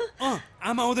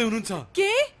आमा आउँदै हुनुहुन्छ के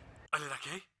अलि राखे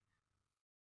है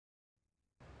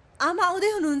आमा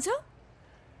आउँदै हुनुहुन्छ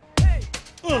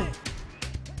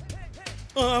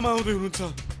आमा आउँदै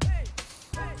हुनुहुन्छ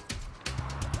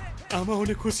आमा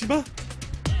आउने खुसीमा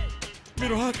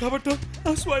मेरो आँखाबाट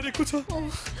आँसु आइरहेको छ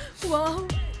वाह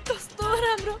कस्तो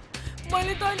राम्रो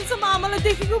मैले त अहिलेसम्म आमालाई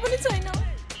देखेको पनि छैन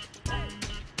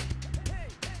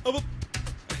अब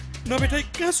नबेटाई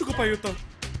कहाँ सुको पायो त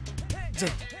जा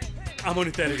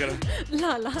आमाउने तयारी गर ल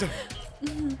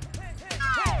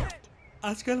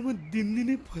आजकल म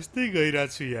दिनदिनै फस्दै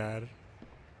गइरहेको छु यार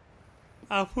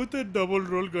आफू त डबल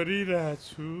रोल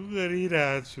गरिरहेछु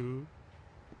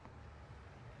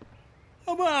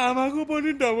अब आमाको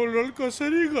पनि डबल रोल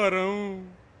कसरी गरौँ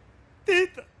त्यही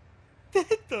त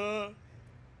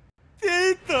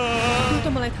त्यो त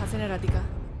मलाई थाहा छैन राधिका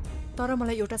तर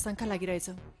मलाई एउटा शङ्का लागिरहेछ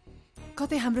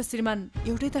कतै हाम्रो श्रीमान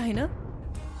एउटै त होइन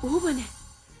हो भने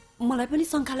मलाई पनि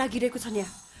शङ्का लागिरहेको छ नि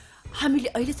हामीले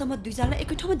अहिलेसम्म दुईजनालाई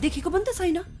एकै ठाउँमा देखेको पनि त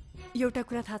छैन एउटा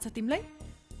कुरा थाहा छ तिमीलाई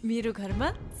मेरो घरमा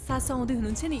सासु आउँदै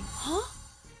हुनुहुन्छ नि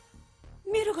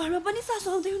मेरो घरमा पनि सासु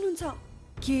आउँदै हुनुहुन्छ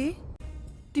के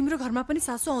तिम्रो घरमा पनि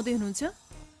सासु आउँदै हुनुहुन्छ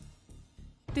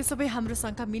त्यसो भए हाम्रो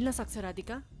शङ्का मिल्न सक्छ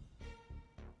राधिका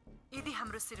यदि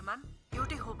हाम्रो श्रीमान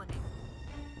एउटै हो भने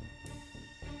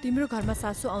तिम्रो घरमा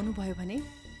सासु आउनु भयो भने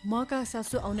मका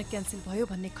सासु आउन क्यान्सल भयो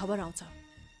भन्ने खबर आउँछ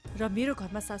र मेरो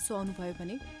घरमा सासु आउनु भयो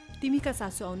भने तिमीका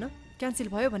सासु आउन क्यान्सल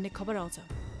भयो भन्ने खबर आउँछ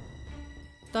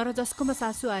तर जसकोमा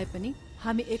सासु आए पनि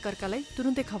हामी एकअर्कालाई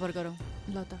तुरुन्तै खबर गरौँ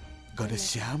ल त गरे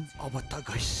श्याम अब त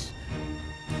गइस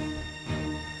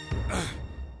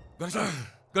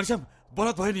गरे श्याम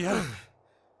बलत भयो नि यार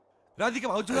राधिका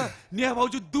भाउजू र नेहा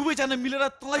भाउजू दुवैजना मिलेर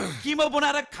तँलाई किमा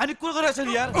बनाएर खाने कुरा गरेछ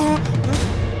नि यार।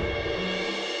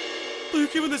 तँ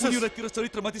के भन्दैछस्? उनीहरुलाई तेरो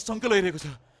चरित्रमाथि शङ्का लगिरहेको छ।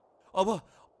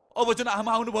 अब जन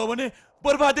आमा आउनु भयो भने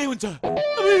बर्बादै हुन्छ।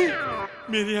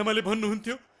 मेरी आमाले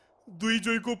भन्नुहुन्थ्यो दुई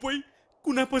जोइको पोइ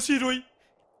कुना पछि रोइ,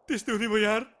 त्यस्तै हुने भयो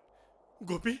यार।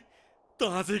 गोपी त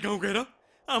आजै गाउँ गएर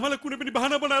आमालाई कुनै पनि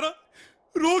बहाना बनाएर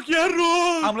रोक यार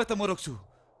रोक। आमालाई त म रोक्छु,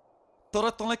 तर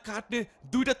तँलाई काट्ने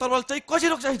दुईटा तरवाल चाहिँ कसरी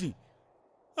रोक्छ नि?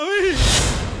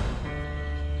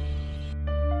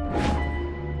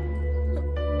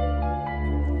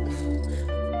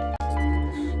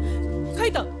 खै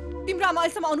त तिम्रो आमा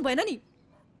अहिलेसम्म आउनु भएन नि।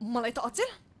 मलाई त अचेल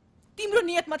तिम्रो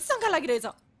नियतमाथि शङ्का लागिरहेछ।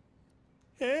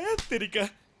 ए तेरिका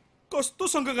कस्तो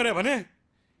शङ्का गरे भने,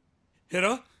 हेर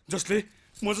जसले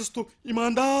म जस्तो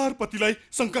इमान्दार पतिलाई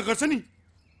शङ्का गर्छ नि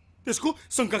त्यसको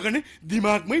शङ्का गर्ने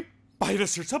दिमागमै भाइरस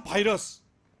छिर्छ, भाइरस।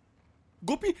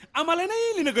 गोपी आमालाई नै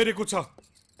लिन गइरहेको छ।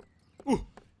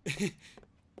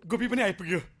 गोपी पनि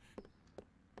आइपुग्यो।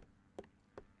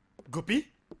 गोपी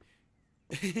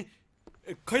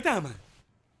खै त आमा?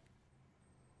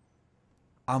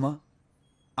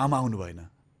 आमा आउनु भएन।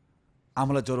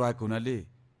 आमालाई ज्वरो आएको हुनाले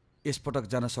यसपटक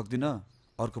जान सक्दिन,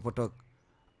 अर्को पटक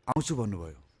आउँछु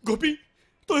भन्नुभयो। गोपी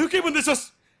तँ यो के भन्दैछस्?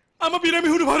 आमा बिरामी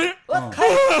हुनु भरे?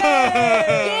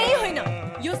 केही होइन,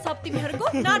 यो सब तिमीहरूको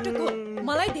नाटक हो।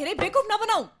 मलाई धेरै बेकुफ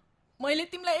नबनाऊ। मैले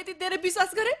तिमीलाई यति धेरै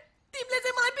विश्वास गरे, तिमीले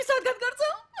चाहिँ मलाई विश्वासघात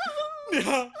गर्छौ।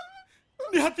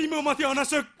 नेहा तिमी माथि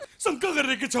अनावश्यक शङ्का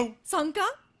गरिरहेकी छौ। शङ्का?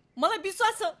 मलाई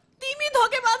विश्वास छ तिमी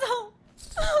धोकेबाज हौ।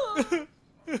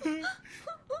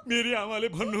 मेरी आमाले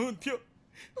भन्नुहुन्थ्यो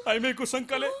आइमाईको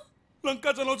शङ्काले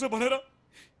लङ्का चलाउँछ भनेर।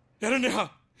 हेर नेहा,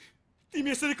 तिमी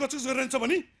यसरी कचुस गरिरहन्छ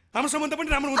भने हाम्रो सम्बन्ध पनि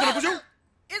राम्रो हुँदैन, बुझ्यौ?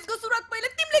 यसको सुरुवात पहिले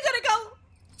तिमीले गरेका हौ।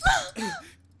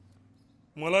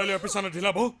 मलाई अहिले अफिस जान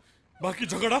ढिला भयो, बाँकी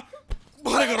झगडा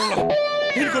भरे गरौँला।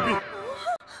 हिँड गोपी।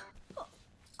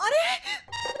 अरे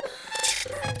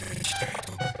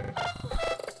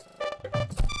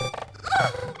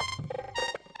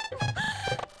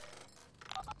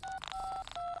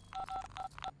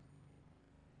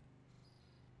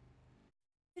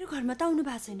घरमा त आउनु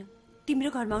भएको छैन,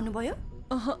 तिम्रो घरमा आउनु भयो?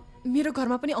 मेरो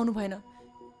घरमा पनि आउनु भएन।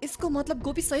 यसको मतलब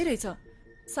गोपी सही रहेछ,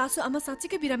 सासू आमा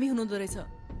साँच्चीकै बिरामी हुनुहुँदो रहेछ।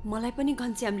 मलाई पनि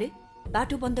घनश्यामले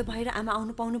बाटो बन्द भएर आमा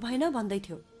आउनु पाउनु भएन भन्दै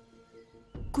थियो।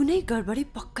 कुनै गडबडी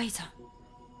पक्कै छ,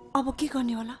 अब के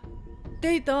गर्ने होला?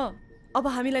 त्यही त, अब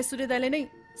हामीलाई सूर्य दाइले नै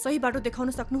सही बाटो देखाउन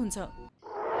सक्नुहुन्छ।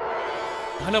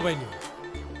 भन बहिनी,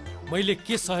 मैले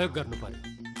के सहयोग गर्नु पर्यो?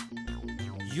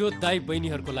 यो दाइ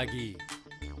बहिनीहरूको लागि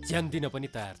ज्यान दिन पनि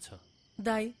तयार छ।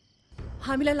 दाइ,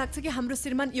 हामीलाई लाग्छ कि हाम्रो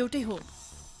श्रीमान एउटै हो,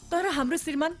 तर हाम्रो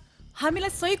श्रीमान हामीलाई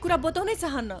सही कुरा बताउनै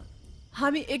चाहन्न।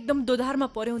 हामी एकदम दोधारमा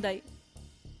पर्यौं दाइ।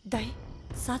 दाइ,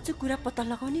 साँचो कुरा पत्ता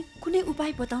लगाउने कुनै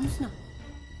उपाय बताउनुस् न।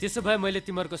 त्यसो भए मैले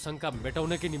तिमीहरूको शङ्का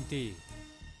मेटाउनकै निम्ति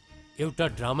एउटा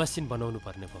ड्रामा सिन बनाउनु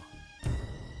पर्ने भयो।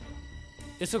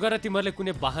 यसो गरेर तिमीहरूले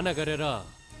कुनै बहाना गरेर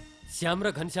श्याम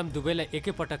र घनश्याम दुवैलाई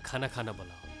एकैपटक खाना खान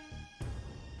बोलाऊ।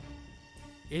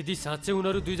 यदि साँच्चै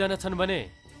उनीहरू दुईजना छन् भने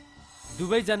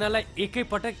दुवैजनालाई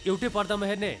एकैपटक एउटै पर्दामा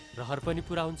हेर्ने रहर पनि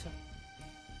पुरा हुन्छ।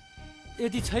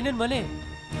 यदि छैनन् भने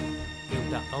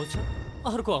एउटा आउँछ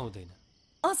अर्को आउँदैन।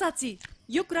 साँच्ची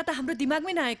यो कुरा त हाम्रो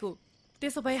दिमागमै नआएको।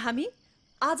 त्यसो भए हामी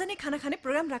आज नै खाना खाने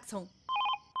प्रोग्राम राख्छौं।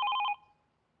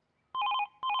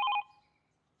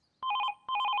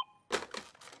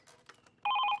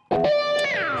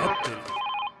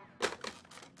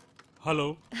 हेलो,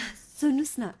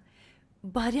 सुन्नुस् न,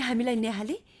 भरे हामीलाई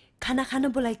नेहाले खाना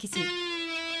खान बोलाएकी छिन्,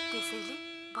 त्यसैले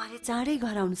भरे चाँडै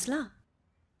घर आउनुस् ल।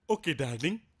 ओके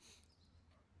डार्लिङ,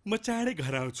 म चाँडै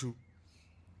घर आउँछु।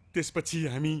 त्यसपछि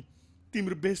हामी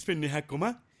तिम्रो बेस्ट फ्रेन्ड नेहाकोमा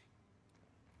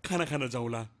खाना खान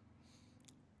जाउँला।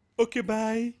 Okay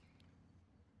by.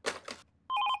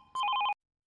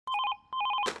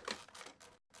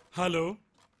 हेलो,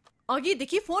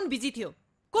 अघिदेखि फोन बिजी थियो,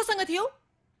 कोसँग थियो?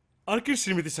 अर्कै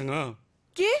श्रीमतीसँग।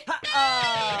 के?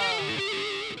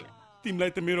 तिमीलाई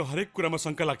त मेरो हरेक कुरामा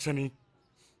शङ्का लाग्छ नि।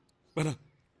 भन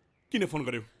किन फोन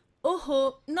गर्यौ? ओहो,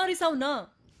 नरिसाउ न।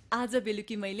 आज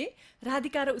बेलुकी मैले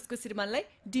राधिका र उसको श्रीमानलाई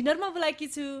डिनरमा बोलाएकी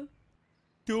छु।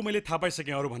 त्यो मैले थाहा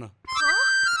पाइसकेँ। अरू भन।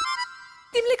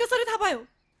 तिमीले कसरी थाहा पायौ?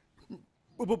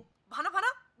 भन भन,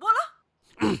 बोल।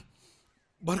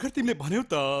 भर्खर तिमीले भन्यौ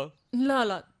त।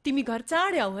 ल तिमी घर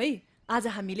चाँडै आऊ है। आज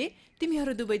हामीले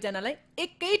तिमीहरू दुवैजनालाई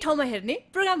एकै ठाउँमा हेर्ने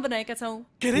प्रोग्राम बनाएका छौं।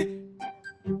 के रे?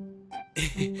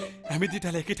 हामी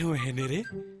दुईटालाई एकै ठाउँमा हेर्ने रे?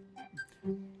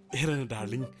 हेर न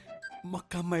डार्लिङ, म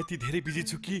काममा यति धेरै बिजी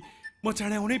छु कि म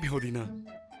चाँडै आउनै भ्याउँदिन।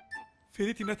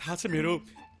 फेरि तिमीलाई थाहा छ मेरो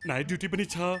नाइट ड्युटी पनि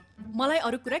छ। मलाई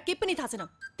अरू कुरा केही पनि थाहा छैन।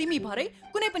 तिमी भरै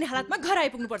कुनै पनि हालतमा घर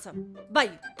आइपुग्नु पर्छ। बाई।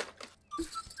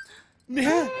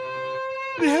 नेहा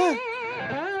नेहा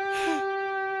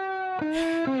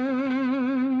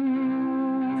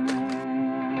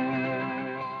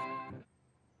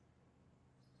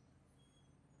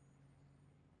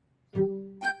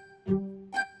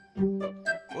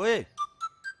ओए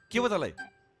के भयो तँलाई?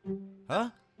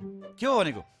 के हो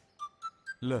भनेको?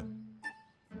 ल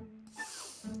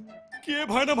के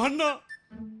भएन भन्न।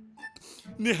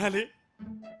 नेहाले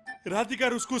राधिका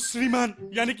र उसको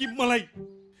श्रीमान यानी कि मलाई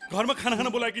घरमा खाना खान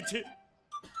बोलाएकी छे।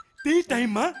 त्यही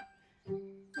टाइममा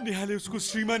नेहाले उसको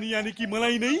श्रीमान यानी कि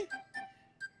मलाई नै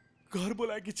घर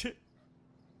बोलाएकी छे।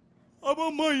 अब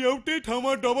म एउटै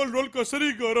ठाउँमा डबल रोल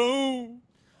कसरी गरौँ?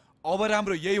 अब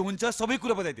राम्रो यही हुन्छ, सबै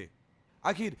कुरा बताइदे।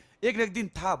 आखिर एक न एक दिन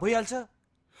थाहा भइहाल्छ।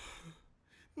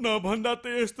 नभन्दा त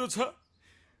यस्तो छ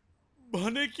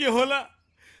भने के होला?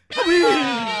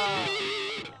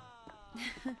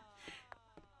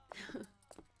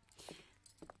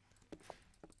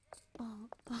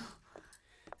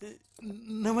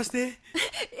 नमस्ते।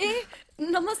 ए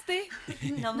नमस्ते।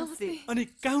 नमस्ते। अनि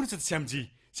कहाँ हुनुहुन्छ श्यामजी?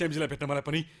 श्यामजीलाई भेट्न मलाई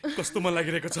पनि कस्तो मन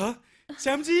लागिरहेको छ।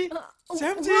 श्यामजी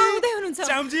श्यामजी आउँदै हुनुहुन्छ?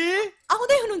 श्यामजी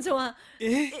आउँदै हुनुहुन्छ उहाँ?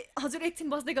 ए हजुर एकछिन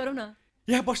बस्दै गरौँ न।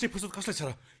 यहाँ बस्ने फुर्सद कसलाई छ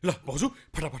र? ल भाउजू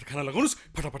फटाफट खाना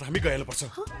लगाउनुहोस्, फटाफट हामी गइहाल्नु पर्छ।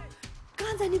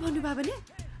 कहाँ जाने भन्नुभयो भने?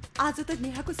 आज त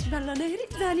नेहाको श्रीमान लन हेरी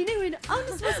जानी नै होइन।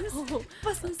 आउनुहोस् बस्नुहोस्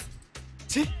बस्नुहोस्।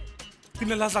 छे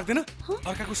तिमीलाई लाज लाग्दैन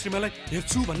अर्काको श्रीमानलाई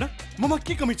हेर्छु भन्न? ममा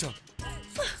के कमी छ?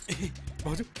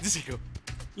 भाउजू जिसेको।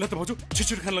 ल त भाउजू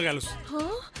छिटो खाना लगाइहाल्नुहोस्।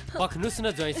 पख्नुहोस्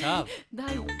न जय साहब,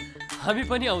 हामी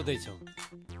पनि आउँदैछौँ,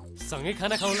 सँगै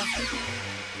खाना खाउला।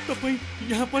 तपाईँ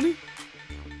यहाँ पनि?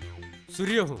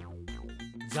 सूर्य हुँ,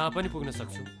 जहाँ पनि पुग्न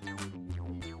सक्छु।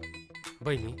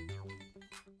 बहिनी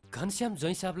घनश्याम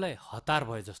जय साहबलाई हतार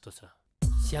भयो जस्तो छ।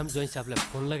 श्याम जय साहबलाई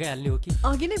फोन लगाइहाल्ने हो कि?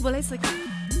 अघि नै बोलाइसक्यो।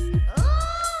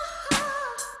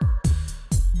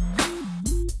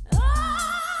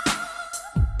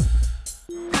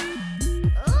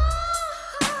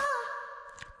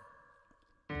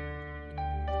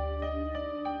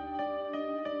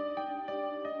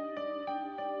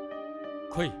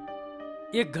 खोइ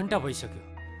 1 घन्टा भइसक्यो,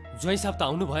 जय साहब त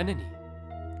आउनु भएन नि।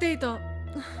 त्यही त।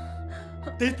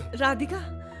 राधिका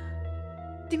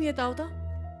तिमी यता आऊ त।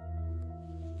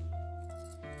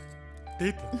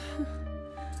 त्यही त।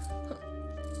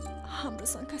 हाम्रो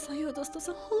शङ्का सही हो जस्तो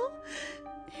छ।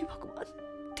 हे भगवान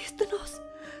त्यस्तो नहोस्।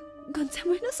 घनश्याम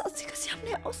होइन साँच्चीको श्याम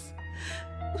नै आओस्।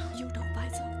 एउटा उपाय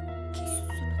छ के?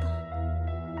 सुन त।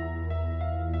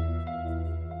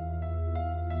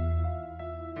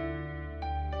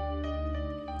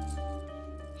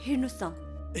 हेर्नुहोस् त।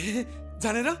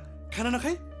 जानेर खाना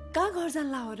नखाई कहाँ घर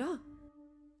जानला हो र?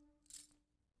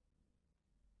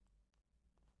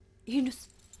 हेर्नुहोस्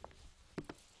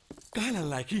कहाँ लान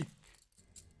लायो कि?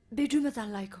 बेडरुममा जान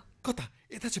लागेको। कता?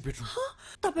 यता छ बेडरुम।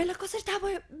 तपाईँलाई कसरी थाहा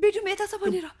भयो बेडरुम यता छ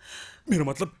भनेर? मेरो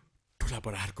मतलब ठुला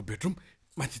बडाहरूको बेडरुम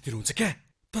माथितिर हुन्छ क्या?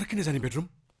 तर किन जाने बेडरुम?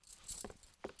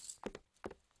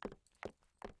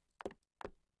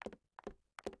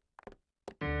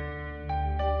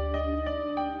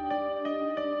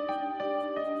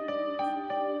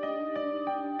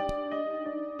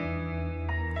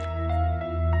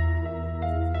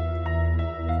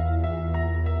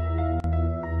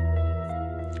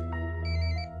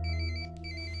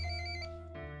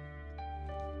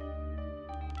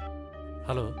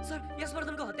 हेलो सर,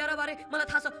 यशवर्धनको हत्यारा बारे मलाई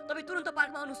थाहा छ। तपाईँ तुरुन्त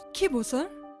पार्कमा आउनुहोस्। के भयो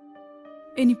सर?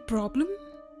 Any problem?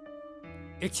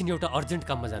 एकछिन एउटा अर्जेन्ट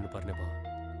काममा जानुपर्ने भयो।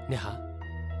 नेहा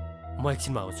म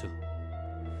एकछिनमा आउँछु।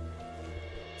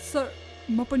 सर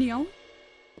म पनि आउँ?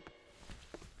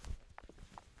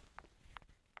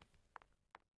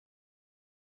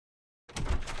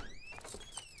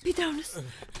 भित्र आउनुहोस्।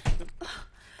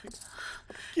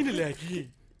 किन ल्याए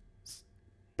कि?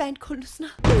 प्यान्ट खोल्नुहोस्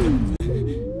न।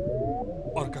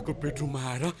 अर्काको बेडरुममा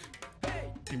आएर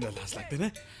तिमीलाई लाज लाग्दैन?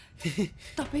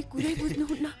 तपाईँ कुरै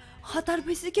बुझ्नुहुन्न। हतार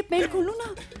भइसक्यो, प्यान्ट खोल्नु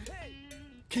न।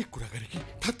 के कुरा गरे कि?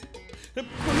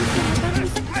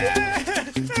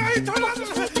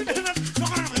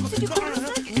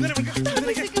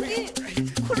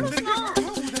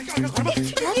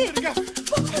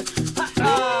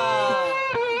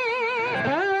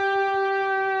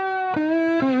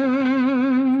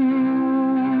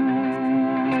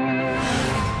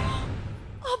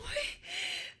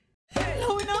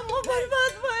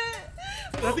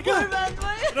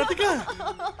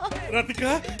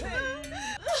 राधिका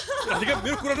राधिका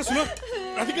मेरो कुरा त सुन।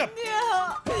 राधिका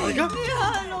राधिका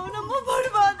म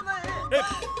बर्बाद भएँ।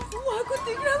 उहाँको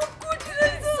तिग्रामा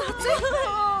कुटिरहेछ।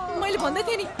 मैले भन्दै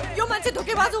थिएँ नि यो मान्छे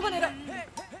धोकेबाज हो भनेर।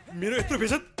 मेरो यत्रो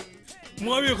बेइज्जत म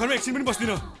अब यो घरमा एकछिन पनि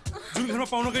बस्दिनँ। जुन घरमा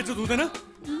पाउनको इज्जत हुँदैन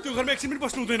त्यो घरमा एकछिन पनि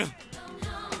बस्नु हुँदैन।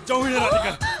 जाऊ यहाँ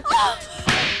राधिका।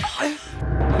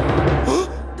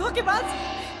 धोकेबाज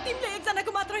तिमीले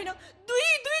एकजनाको मात्र होइन दुई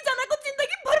जनाको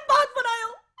जिन्दगी बर्बाद बनायौ।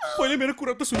 पहिले मेरो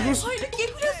कुरा त सुन्नुहोस्। होइन के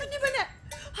कुरा सुन्ने भने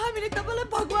हामीले तपाईँलाई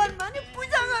भगवान माने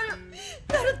पूजा गर्यो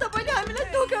तर तपाईँले हामीलाई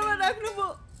धोकामा राख्नुभयो।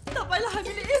 तपाईँलाई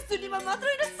हामीले यस दुनियाँमा मात्र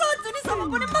होइन 7 जुनीसम्म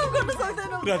पनि माफ गर्न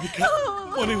सक्दैनौँ। राधिका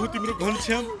अनि हो तिम्रो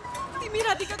घनश्याम। तिमी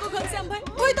राधिकाको घनश्याम भाइ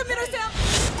कोही त मेरो श्याम।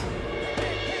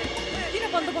 किन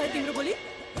बन्द भयो तिम्रो बोली?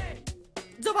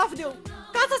 जवाफ देऊ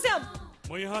कहाँ छ श्याम? म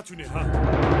यहाँ छु नेहा।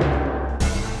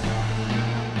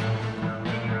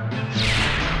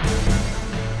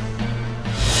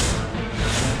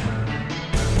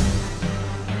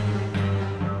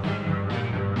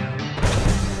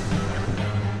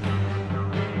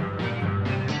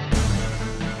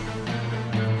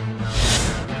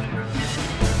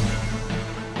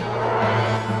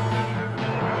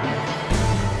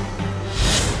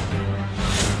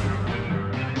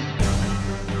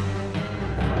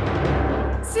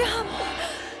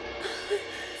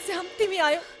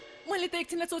 आयो मैले त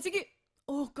एकछिनलाई सोचेँ कि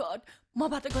ओह गॉड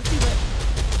मबाट गल्ती भयो।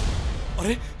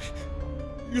 अरे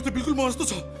यो त बिल्कुल म जस्तो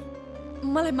छ।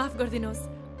 मलाई माफ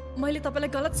गरिदिनुहोस् मैले तपाईलाई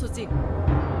गलत सोचेँ।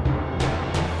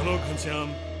 हेलो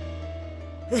घनश्याम।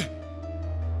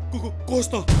 कोस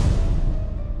त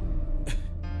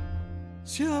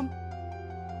श्याम।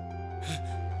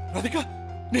 राधिका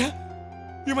नेहा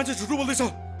यो मान्छे झुटो बोल्दैछ।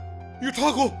 यो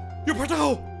ठग हो यो फटा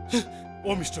हो।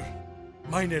 ओ मिस्टर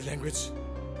माइन्ड ल्याङ्ग्वेज।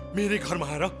 मेरै घरमा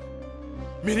आएर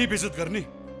मेरै बेइज्जत गर्ने।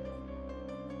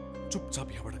 चुपचाप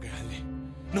यहाँबाट गइहाल्ने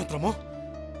नत्र म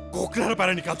घोक्राएर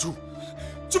बाहिर निकाल्छु।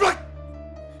 चुप लाग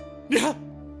नेहा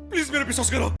प्लिज मेरो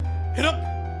विश्वास गर। हेर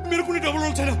मेरो कुनै डबल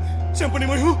रोल छैन। श्याम पनि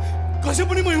मै हुँ घनश्याम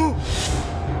पनि मै हुँ।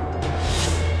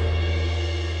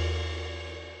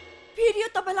 फेरि यो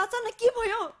तपाईँलाई अचानक के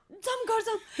भयो? जाम घर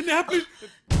जाम। नेहा प्लिज।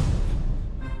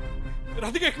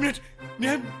 राधिका एक मिनट।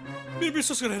 नेहा मेरो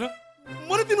विश्वास गर। हेर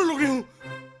म नै तिम्रो लोग्ने हुँ।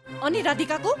 अनि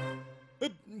राधिकाको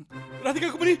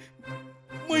पनि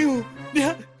मै हुँ।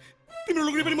 नेहा तिम्रो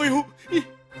लोग्ने पनि मै हुँ।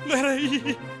 ल हेर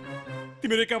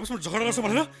तिमीहरू एक आपसमा झगडा गर्छ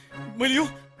भनेर मैले यो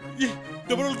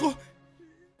डबल रोलको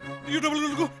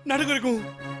नाटक गरेको हुँ।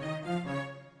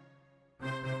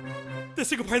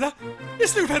 त्यसैको फाइदा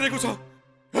यसले उठाइरहेको छ।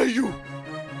 यु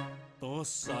त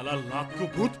साला लातको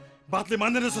भूत बातले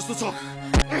मान्दैन जस्तो छ।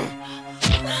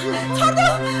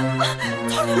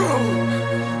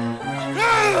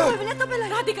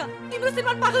 राधिका तिम्रो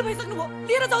श्रीमान पागल भइसक्नु भयो।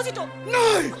 लिएर जाऊ छिटो।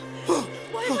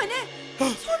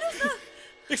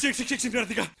 एकछिन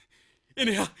राधिका। ए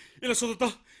नेहा यसलाई सोध त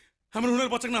हाम्रो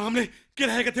हुनर बच्चाको नाम हामीले के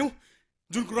राखेका थियौँ?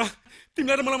 जुन कुरा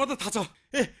तिमीलाई र मलाई मात्र थाहा छ।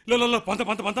 ए ल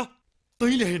भन्छ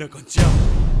तैँले होइन घनश्याम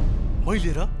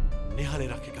मैले र नेहाले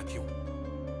राखेका थियौँ।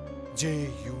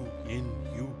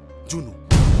 JUNU जुनु।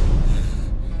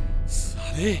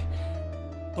 साले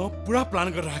त पुरा प्लान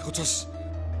गरेर आएको छस्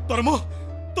तर म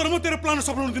तेरो प्लान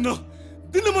सफल हुन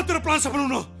दिन्न म तेरो प्लान सफल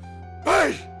हुन।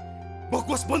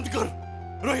 बकवास बन्द कर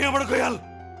र यहाँबाट गइहाल।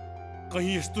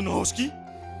 कहीँ यस्तो नहोस् कि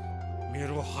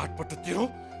मेरो हातबाट तेरो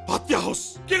हत्या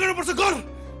होस्। के गर्नुपर्छ गर।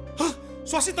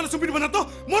 स्वासी तल सुम्पिनु भन्दा त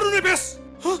मर्नु नै बेस।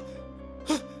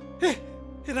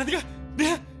 राधिका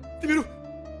नेहा तिमीहरू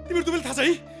तपाईँलाई थाहा छ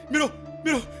है मेरो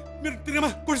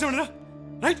तिर्खामा पुलिस भनेर।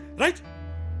 राइट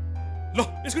ल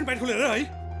यसको पनि पाइट खोलेर है।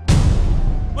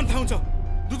 अनि थाहा हुन्छ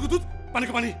दुधको दुध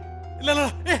पानीको पानी। ल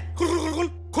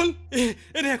खोल। ए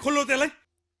नेहा खोल्नु त्यसलाई।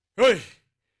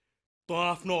 त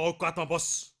आफ्नो औकातमा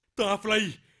बस। त आफूलाई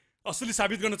असली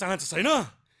साबित गर्न चाहन्छस् होइन?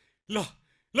 ल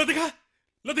देखा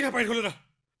पाइट खोलेर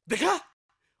देखा।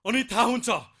 अनि थाहा हुन्छ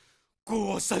को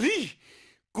असली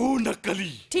को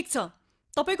नक्कली। ठीक छ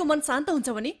तपाईको मन शान्त हुन्छ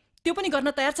भने त्यो पनि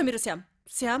गर्न तयार छ मेरो श्याम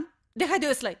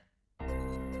देखाइदियो यसलाई।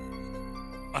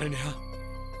 अरे नेहा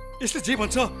यसले जे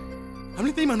भन्छ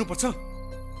हामीले त्यही मान्नुपर्छ।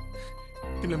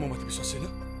 तिमीलाई म माथि विश्वास छैन?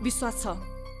 विश्वास छ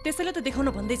त्यसैले त देखाउन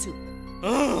भन्दैछु।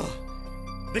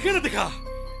 देखा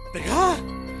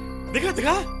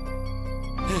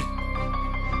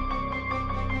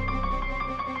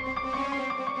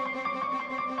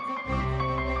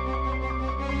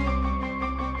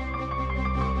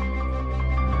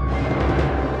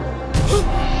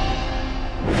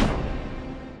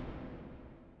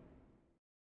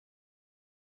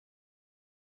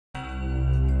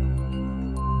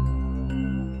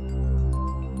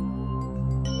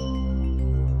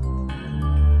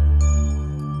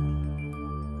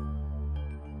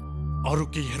अरू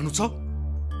केही हेर्नु छ?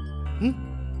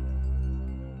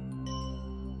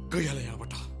 गइहाल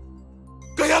यहाँबाट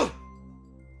गइहाल।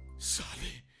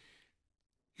 साले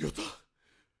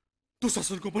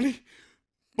दुशासनको पनि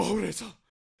बहु रहेछ।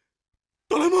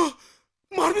 तँलाई म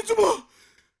मार्दिन्छु म।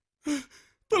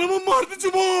 तँलाई म मार्दिन्छु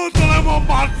म। तँलाई म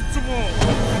मार्दिन्छु म।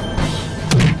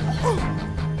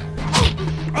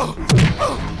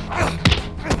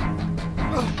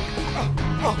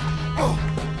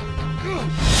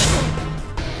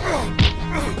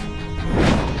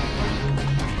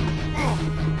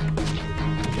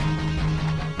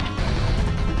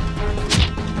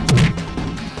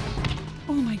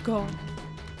 Oh my God,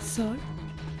 sir,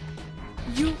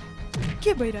 you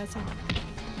के भइरहेछ?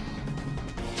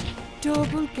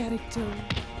 डबल क्यारेक्टर,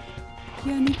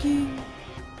 यानी कि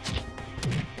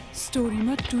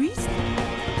स्टोरीमा ट्विस्ट?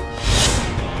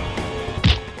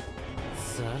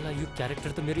 साला यो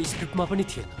क्यारेक्टर त मेरो स्क्रिप्टमा पनि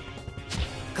थिएन।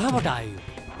 कहाँबाट आयो?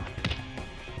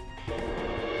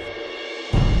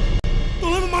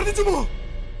 तँलाई म मार्दिन्छु म।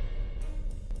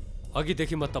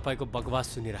 अघिदेखि म तपाईको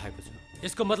बकवास सुनिरहेको छु।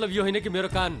 यसको मतलब यो होइन कि मेरो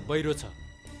कान बहिरो छ।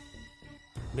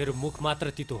 मेरो मुख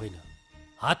मात्र तितो होइन,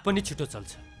 हात पनि छिटो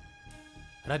चल्छ।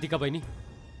 राधिका बहिनी,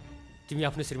 तिमी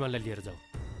आफ्नो श्रीमानलाई लिएर जाऊ।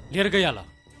 लिएर गइहाल।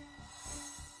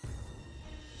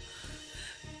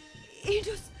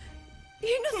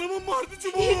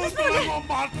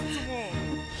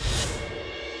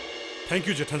 थैंक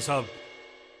यू जेठन साहब।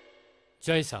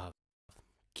 जय साहब,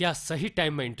 क्या सही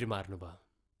टाइम में एंट्री मार्नु भयो।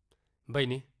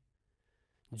 बहिनी,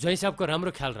 जय साहब को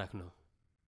राम्रो ख्याल राख्नु।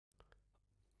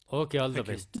 Okay, all the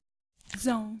best.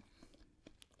 जाऊं।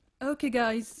 Okay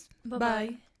guys, bye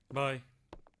bye.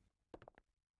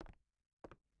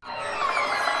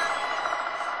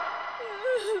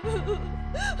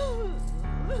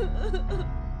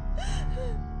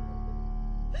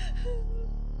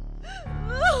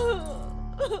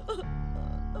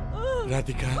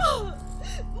 Radhika,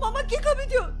 मामा के कमी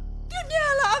थियो? त्यो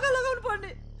न्यायलाई आगा लगाउनु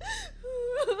पर्ने।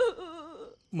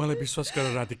 मलाई विश्वास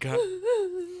गर राधिका,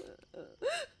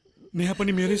 नेहा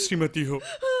पनि मेरै श्रीमती हो।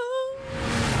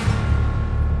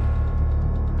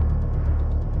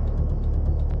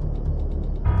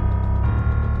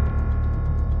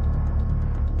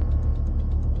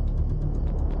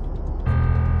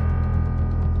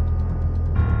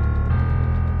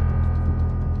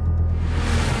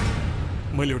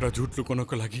 मैले एउटा झुट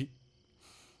लुकाउनको लागि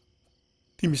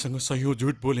तिमीसँग सही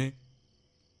झुट बोले।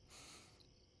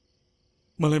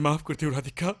 मलाई माफ गरिदेऊ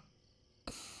राधिका,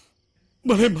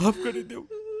 मलाई माफ गरिदेऊ।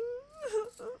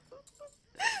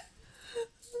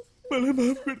 मलाई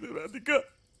माफ गरिदेऊ राधिका,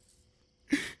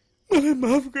 मलाई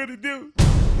माफ गरिदेऊ।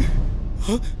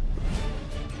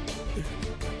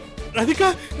 राधिका,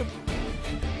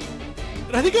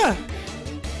 राधिका,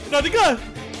 राधिका,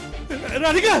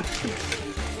 राधिका।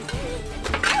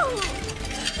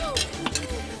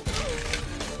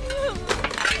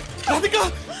 राधिका,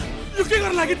 यो के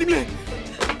गर्न लागि तिमीले?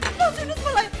 नसुन्नुस्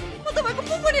मलाई, म तपाईको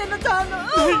मुख पनि हेर्न चाहन्न।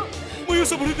 म यो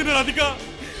सब हुँदैन राधिका,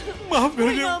 माफ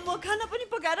गरिदेऊ। म खाना पनि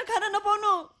पकाएर खान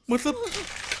नपाउनु। मतलब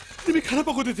तिमी खाना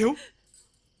पकाउँदै थियौ?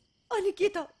 अनि के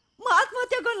त, म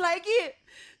आत्महत्या गर्न लाग्यो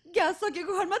कि? ग्यास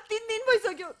सकेको घरमा 3 दिन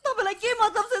भइसक्यो। तपाईलाई के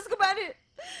मतलब छ यसको बारे?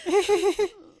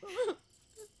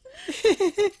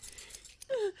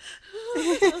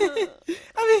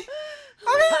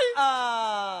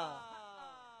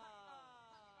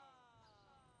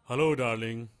 Hello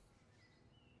darling.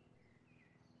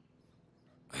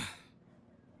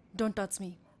 Don't touch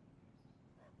me.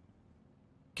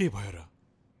 के भयो र?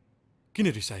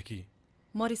 किन रिसाए कि?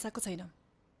 म रिसाएको छैन।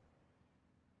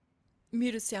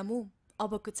 मेरो श्यामु,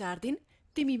 अबको 4 दिन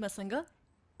तिमी मसँग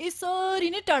यसरी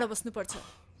नै टाढा बस्नुपर्छ।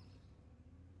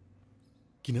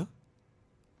 किन?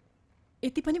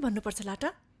 यति पनि भन्नुपर्छ लाटा?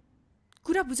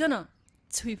 कुरा बुझ न,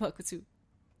 छोइरहेको छु।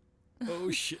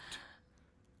 Oh shit.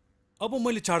 अब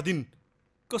मैले 4 दिन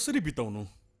कसरी बिताउनु?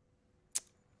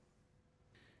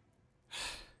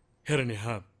 हेर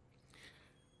नेहा,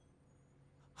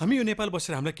 हामी यो नेपाल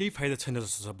बसेर हामीलाई केही फाइदा छैन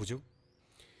जस्तो छ, बुझ्यौ?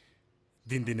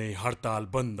 दिनदिनै हडताल,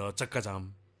 बन्द, चक्काजाम।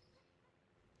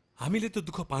 हामीले त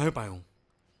दुःख पायौं।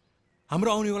 हाम्रो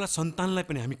आउनेवाला सन्तानलाई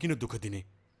पनि हामी किन दुःख दिने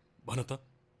भन त?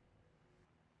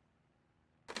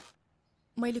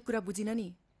 मैले कुरा बुझिन नि।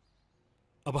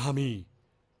 अब हामी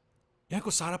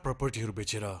यहाँको सारा प्रपर्टीहरू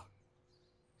बेचेर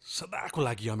सदाको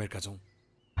लागि अमेरिका जाउँ।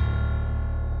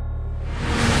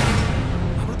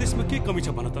 हाम्रो देशमा के कमी छ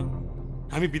भन त?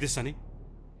 हामी विदेश जाने?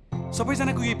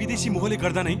 सबैजनाको यो विदेशी मोहले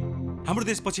गर्दा नै हाम्रो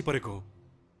देश पछि परेको हो।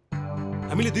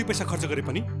 हामीले 2 पैसा खर्च गरे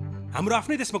पनि हाम्रो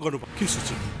आफ्नै देशमा गर्नु पर्छ। के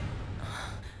सोच्यौ?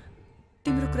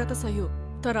 तिम्रो कुरा त सही हो,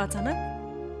 तर अचानक?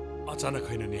 अचानक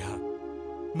होइन नेहा,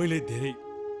 मैले धेरै।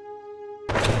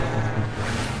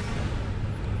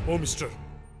 ओ मिस्टर,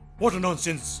 व्हाट अ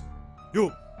नॉनसेन्स।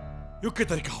 यो के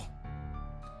तरिका हो?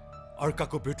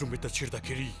 अर्काको बेडरुमभित्र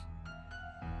छिर्दाखेरि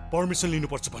पर्मिसन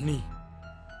लिनुपर्छ भन्ने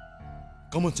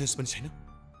कमन सेन्स पनि छैन?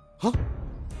 ह?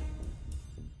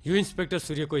 यो इन्सपेक्टर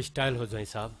सूर्यको स्टाइल हो ज्वाइँ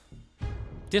साहब।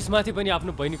 त्यसमाथि पनि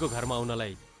आफ्नो बहिनीको घरमा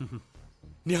आउनलाई।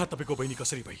 नेहा तपाईको बहिनी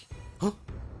कसरी भई? ह?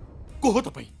 को हो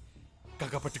तपाई?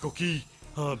 काकापट्टिको कि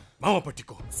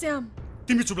मामापट्टिको? श्याम,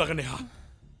 तिमी चुप लाग नेहा।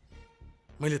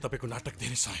 मैले तपाईको नाटक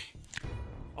धेरै सहे,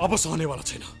 अब सहनेवाला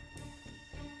छैन।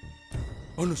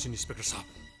 भन्नुहोस् इन्सपेक्टर साहब,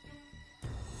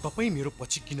 तपाई मेरो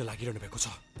पछि किन लागिरहनु भएको छ?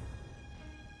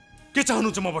 के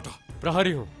चाहनुहुन्छ मबाट?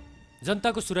 प्रहरी हुँ,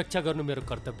 जनताको सुरक्षा गर्नु मेरो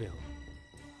कर्तव्य हो।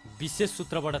 विशेष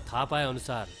सूत्रबाट थाहा पाए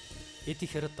अनुसार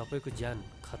यतिखेर तपाईको ज्यान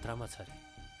खतरामा छ।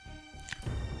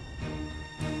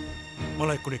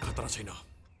 मलाई कुनै खतरा छैन।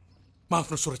 म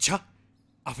आफ्नो सुरक्षा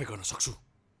आफै गर्न सक्छु।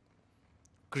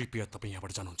 कृपया तपाईँ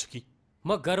यहाँबाट जानुहुन्छ कि? म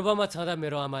गर्भमा छँदा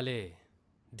मेरो आमाले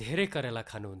धेरै करेला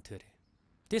खानुहुन्थ्यो रे,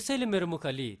 त्यसैले मेरो मुख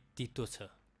अलि तितो छ।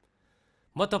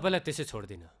 म तपाईँलाई त्यसै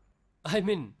छोड्दिनँ। आई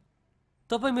मिन,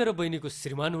 तपाईँ मेरो बहिनीको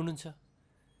श्रीमान हुनुहुन्छ।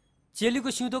 चेलीको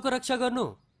सिउँदोको रक्षा गर्नु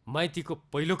माइतीको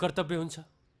पहिलो कर्तव्य हुन्छ।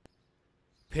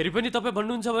 फेरि पनि तपाईँ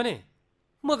भन्नुहुन्छ भने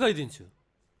म गइदिन्छु।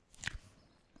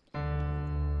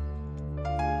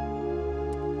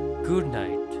 Good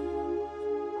night.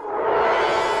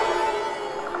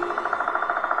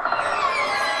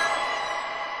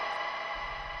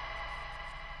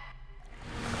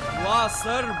 वाह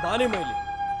सर, माने मैले।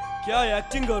 क्या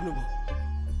एक्टिङ गर्नुभयो।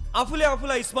 आफूले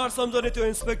आफूलाई स्मार्ट सम्झने त्यो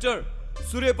इन्सपेक्टर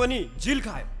सूर्य पनि जिल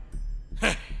खायो।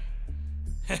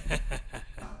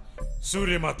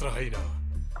 सूर्य मात्र होइन,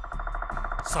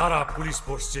 सारा पुलिस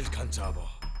फोर्स जेल खान्छ। अब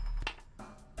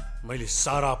मैले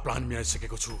सारा प्लान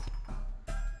मिलाइसकेको छु।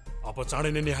 अब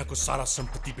चाँडै नै नेहाको सारा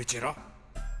सम्पत्ति बेचेर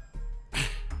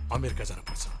अमेरिका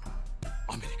जानुपर्छ।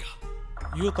 अमेरिका।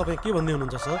 यो तपाईँ के भन्दै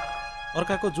हुनुहुन्छ सर?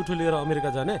 अर्काको जुठो लिएर अमेरिका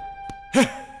जाने?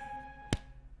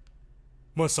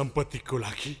 म सम्पत्तिको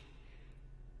लागि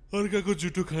अर्काको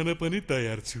जुठो खान पनि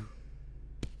तयार छु।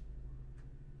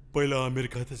 पहिला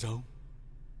अमेरिका त जाउँ,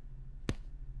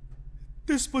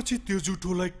 त्यसपछि त्यो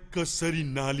जुठोलाई कसरी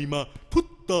नालीमा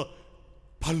फुत्त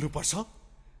फाल्नुपर्छ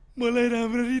मलाई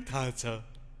राम्ररी थाहा छ।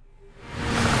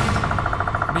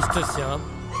 मिस्टर श्याम,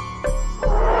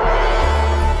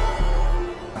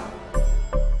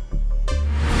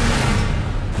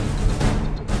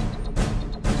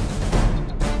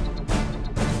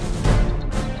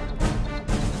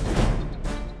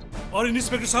 और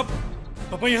इन्सपेक्टर साहब,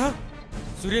 तपाईँ यहाँ?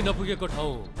 सूर्य नपुगेको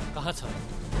ठाउँ कहाँ छ?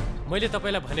 मैले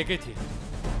तपाईँलाई भनेकै थिएँ,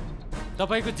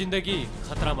 तपाईँको जिन्दगी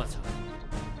खतरामा छ।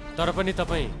 तर पनि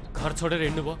तपाईँ घर छोडेर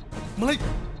हिँड्नुभयो। मलाई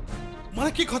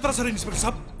के खतरा छ र इन्सपेक्टर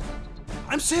साहब?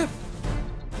 I am safe.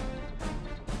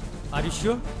 Are you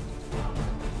sure?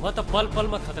 म त पल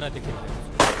पलमा खतरा देखिरहेको छु।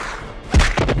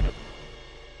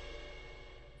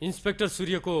 इन्सपेक्टर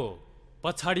सूर्यको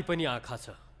पछाडि पनि आँखा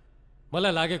छ।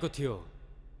 मलाई लागेको थियो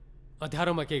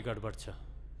अँध्यारोमा केही गडबड छ।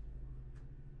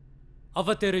 अब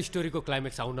तेरो स्टोरीको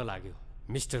क्लाइमेक्स आउन लाग्यो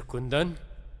मिस्टर कुन्दन।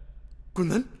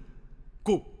 कुन्दन?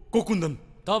 को कुन्दन?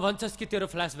 त भन्छस् कि तेरो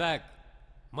फ्ल्यासब्याक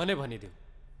मनै भनिदेऊ।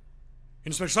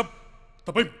 इन्सपेक्टर साहब,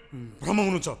 तपाईँ भ्रममा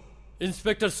हुनुहुन्छ।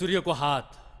 इन्सपेक्टर सूर्यको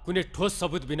हात कुनै ठोस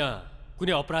सबुत बिना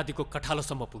कुनै अपराधीको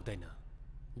कठालोसम्म पुग्दैन।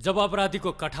 जब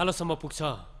अपराधीको कठालोसम्म पुग्छ,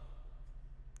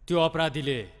 त्यो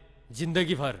अपराधीले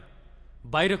जिन्दगीभर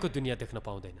बाहिरको दुनियाँ देख्न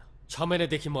पाउँदैन। 6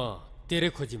 महिनादेखि म तेरै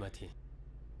खोजीमा थिएँ।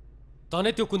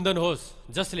 तनै त्यो कुन्दन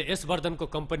होस् जसले यशवर्धनको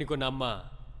कम्पनीको नाममा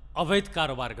अवैध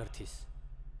कारोबार गर्थिस्,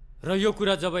 र यो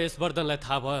कुरा जब यशवर्धनलाई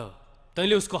थाहा भयो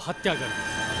तैँले उसको हत्या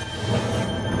गरिदिस्।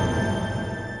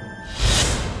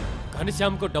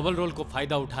 घनश्यामको डबल रोलको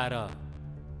फाइदा उठाएर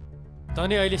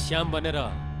तनै अहिले श्याम बनेर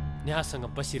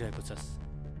नेहासँग बसिरहेको छस्।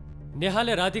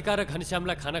 नेहाले राधिका र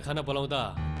घनश्यामलाई खाना खान बोलाउँदा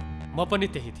म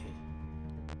पनि त्यही थिएँ।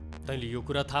 तैँले यो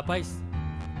कुरा थाहा पाइस्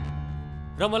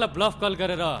र मलाई ब्लफ कल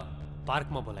गरेर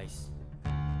पार्कमा बोलाइस्।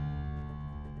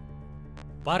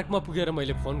 पार्कमा पुगेर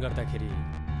मैले फोन गर्दाखेरि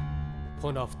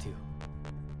फोन अफ थियो।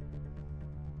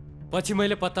 पछि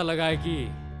मैले पत्ता लगाएँ कि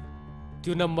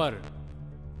त्यो नम्बर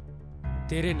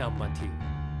तेरै नाममा थियो,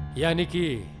 यानी कि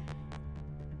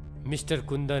मिस्टर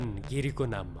कुन्दन गिरीको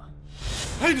नाममा।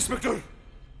 हे इन्सपेक्टर,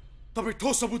 तपाईँ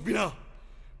ठोस सबुत बिना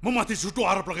म माथि झुटो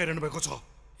आरोप लगाइरहनु भएको छ।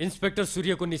 इन्सपेक्टर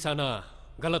सूर्यको निशाना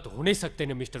गलत हुनै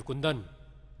सक्दैन मिस्टर कुन्दन।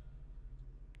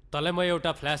 तँलाई म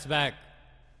एउटा फ्ल्यासब्याक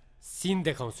सिन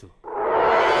देखाउँछु।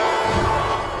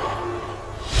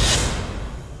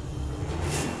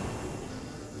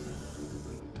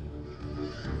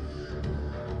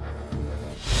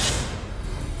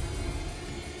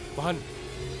 भन,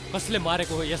 कसले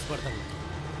मारेको हो यशवर्धन?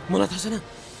 मलाई थाहा छैन,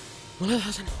 मलाई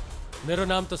थाहा छैन। मेरो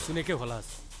नाम त सुनेकै होलास्।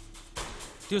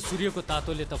 त्यो सूर्यको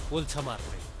तातोले त पोल्छ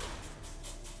मार्दै।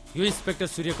 यो इन्स्पेक्टर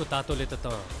सूर्यको तातोले त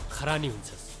खरानी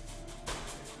हुन्छस्।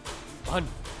 भन,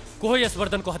 को हो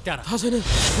यशवर्धनको हत्यारा? थाहा छैन,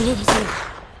 मलाई थाहा छैन।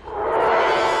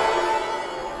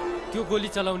 त्यो गोली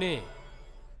चलाउने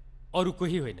अरू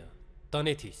कोही होइन, त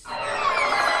नै थिइस्।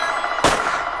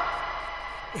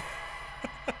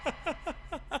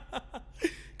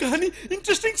 कहानी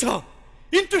इन्ट्रेस्टिङ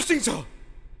छ।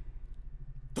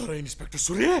 तर इन्स्पेक्टर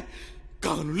सूर्य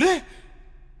कानुनले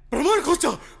प्रमाण खोज्छ।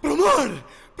 प्रमाण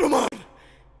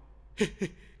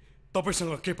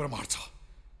तपाईसँग के प्रमाण छ?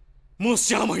 म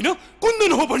श्याम होइन,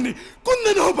 कुन्दन हो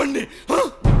भन्ने।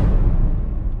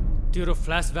 तेरो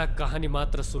फ्ल्यासब्याक कहानी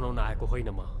मात्र सुनाउन आएको होइन,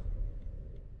 म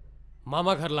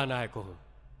मामा घर लान आएको हुँ।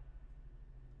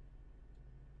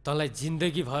 तँलाई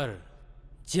जिन्दगीभर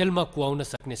जेलमा कुवाउन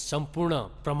सक्ने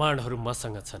सम्पूर्ण प्रमाणहरू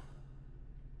मसँग छन्।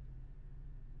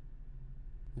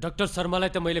 डाक्टर शर्मालाई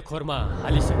त मैले खोरमा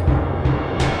हालिसकेँ,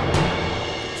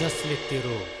 जसले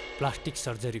तेरो प्लास्टिक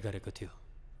सर्जरी गरेको थियो।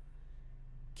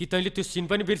 कि तैँले त्यो सिन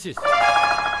पनि बिर्सिस्?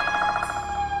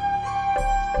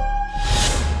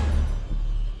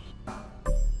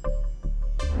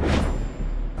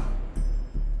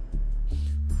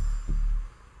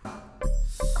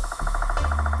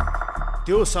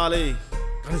 त्यो सालै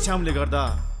घनश्यामले गर्दा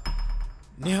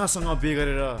नेहासँग बिहे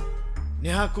गरेर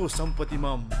नेहाको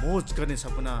सम्पत्तिमा मोज गर्ने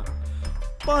सपना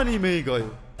पानीमै गयो।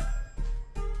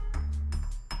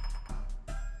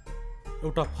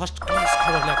 एउटा फर्स्ट क्लास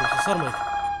खबर ल्याएको छु सर मैले।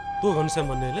 त्यो घनश्याम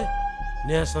भन्नेले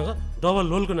नेहासँग डबल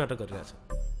रोलको नाटक गरिरहेछ।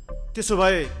 त्यसो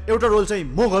भए एउटा रोल चाहिँ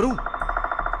म गरौँ?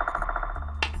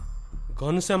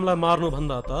 घनश्यामलाई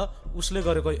मार्नुभन्दा त उसले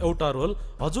गरेको एउटा रोल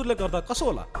हजुरले गर्दा कसो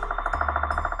होला?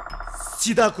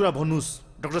 सिधा कुरा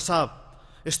भन्नुहोस् डाक्टर साहब,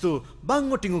 यस्तो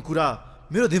बाङ्गो टिङ्गो कुरा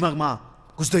मेरो दिमागमा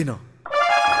घुस्दैन।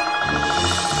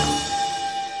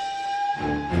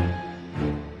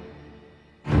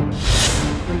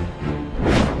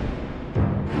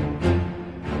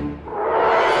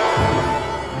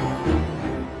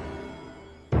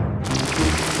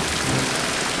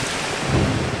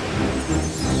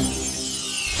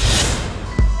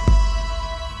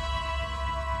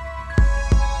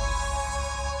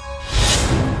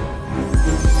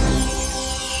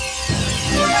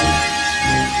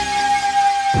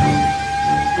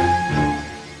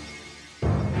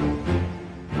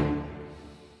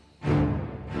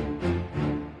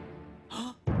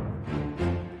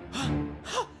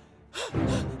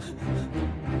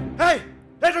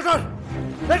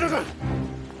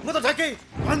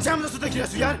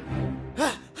 यार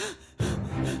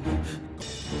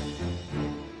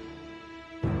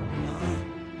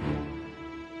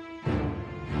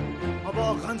अब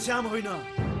घनश्याम होइन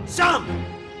श्याम,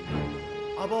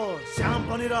 अब श्याम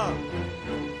बनेर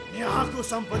नेहाको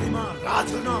सम्पत्तिमा राज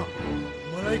गर्न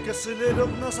मलाई कसैले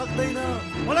रोक्न सक्दैन।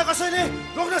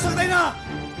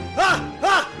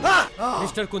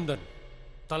 मिस्टर कुन्दन,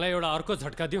 तँलाई एउटा अर्को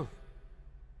झट्का दिउँ।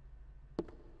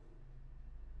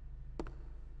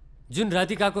 जुन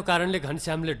राधिकाको कारणले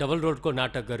घनश्यामले डबल रोडको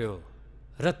नाटक गर्यो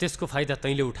र त्यसको फाइदा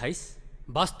तैँले उठाइस्,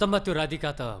 वास्तवमा त्यो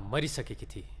राधिका त मरिसकेकी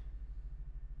थिए।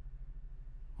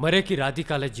 मरेकी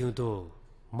राधिकालाई जिउँदो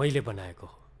मैले बनाएको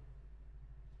हो।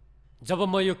 जब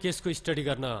म यो केसको स्टडी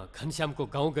गर्न घनश्यामको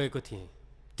गाउँ गएको थिएँ,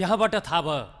 त्यहाँबाट थाहा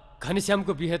भयो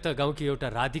घनश्यामको बिहे त गाउँकी एउटा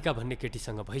राधिका भन्ने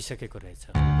केटीसँग भइसकेको रहेछ।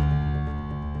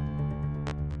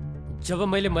 जब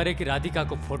मैले मरेकी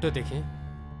राधिकाको फोटो देखेँ,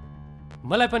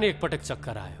 मलाई पनि एकपटक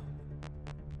चक्कर आयो।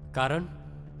 कारण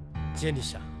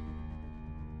जेनिसा,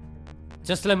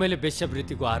 जसलाई मैले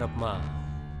वेश्यावृत्तिको आरोपमा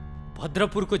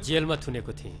भद्रपुरको जेलमा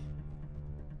थुनेको थिएँ,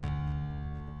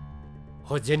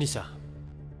 हो जेनिसा।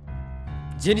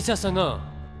 जेनिसासँग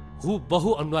बहु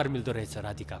अनुहार मिल्दो रहेछ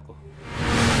राधिकाको।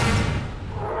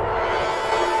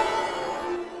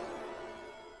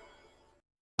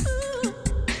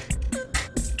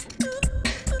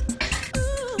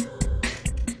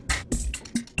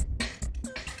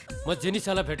 म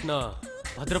जेनिसालाई भेट्न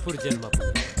भद्रपुर जेलमा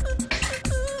पुगेँ।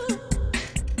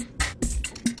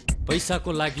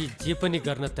 पैसाको लागि जे पनि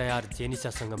गर्न तयार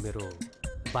जेनिसासँग मेरो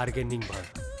बार्गेनिङ भयो।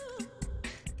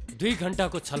 2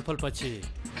 घण्टाको छलफलपछि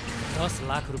 10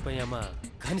 लाख रुपैयाँमा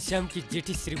घनश्यामकी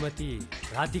जेठी श्रीमती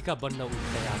राधिका बन्न उ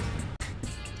तयार।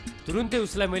 तुरुन्तै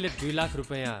उसलाई मैले 2 लाख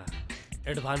रुपैयाँ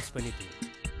एडभान्स पनि दिएँ।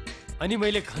 अनि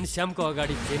मैले घनश्यामको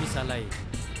अगाडि जेनिसालाई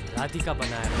राधिका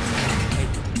बनाएर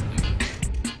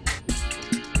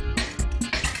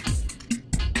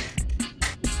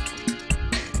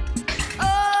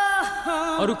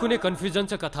अरू कुनै कन्फ्युजन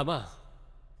छ कथामा?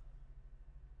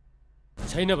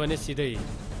 छैन भने सिधै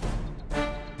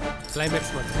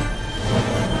क्लाइमेक्समा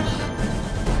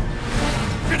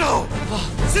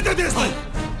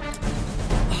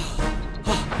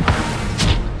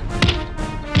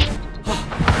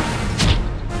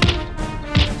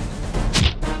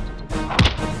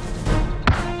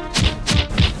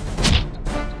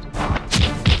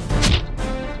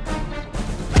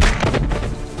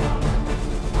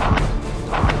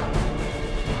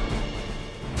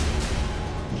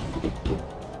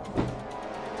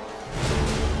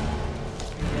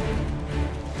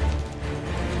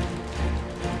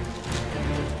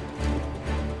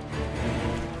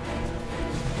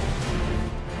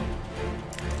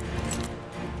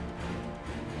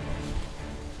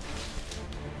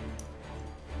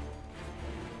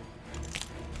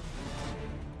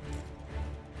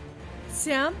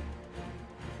श्याम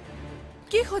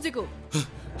के खोजेको?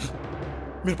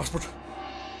 मेरो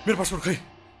पासपोर्ट खै?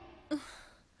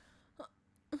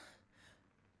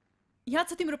 यहाँ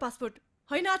छ तिम्रो पासपोर्ट।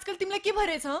 होइन आजकल तिमीलाई के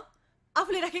भइरहेछ?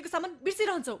 आफूले राखेको सामान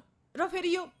बिर्सिरहन्छौ र फेरि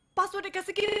यो पासपोर्ट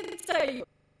एक्कासी के चाहियो?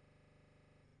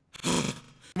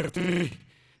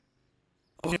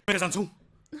 जान्छौ?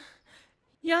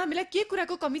 यहाँ हामीलाई के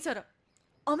कुराको कमी छ र?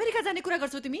 अमेरिका जाने कुरा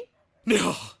गर्छौ तिमी?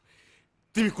 नेहा,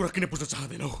 तिमी कुरा किन बुझ्न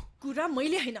चाहदैनौ? कुरा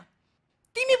मैले हैन,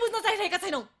 तिमी बुझ्न चाहिरहेका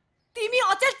छैनौ। तिमी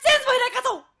अचेल चेन्ज भइरहेका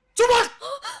छौ। चुप!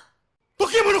 तँ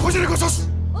के भन्न खोजिरहेको छस्?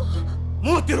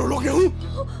 म तेरो लोग्ने हुँ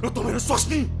र तँ मेरो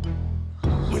स्वास्नी।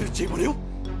 मैले जे भन्यो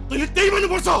तैँले त्यही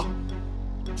भन्नुपर्छ।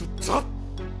 चुपचाप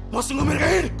मसँग अमेरिका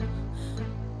हिँड।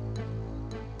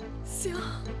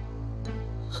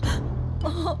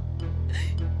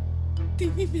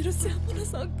 तिमी मेरो श्याम हुन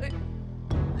सक्दैन।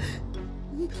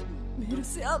 मेरो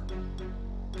श्याम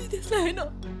विदेशलाई हैन,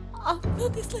 आफ्नो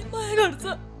देशलाई माया गर्छ।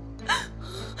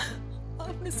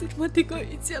 आफ्नो श्रीमतीको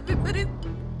इच्छा विपरीत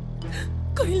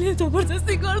कहिले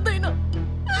जबरजस्ती गर्दैन।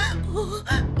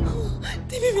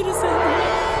 तिमी मेरो श्याम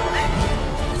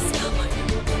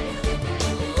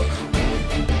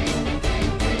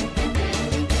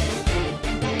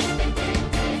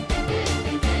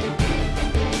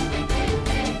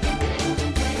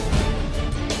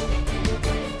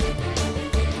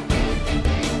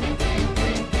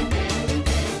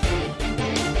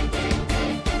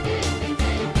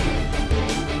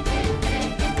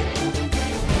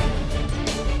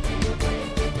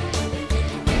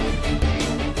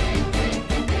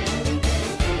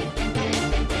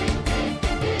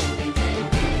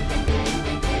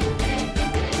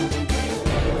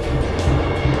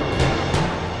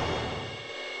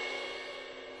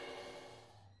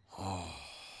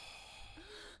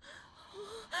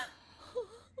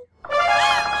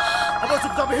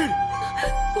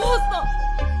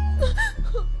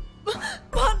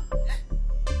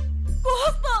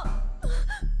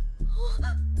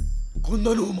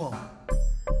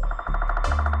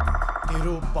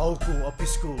तेरो बाउको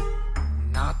अफिसको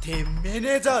नाथे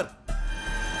म्यानेजर।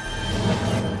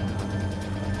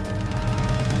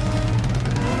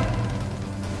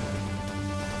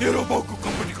 तेरो बाउको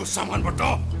कम्पनीको सामानबाट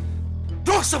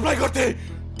ड्रग्स सप्लाई गर्थे।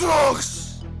 ड्रग्स।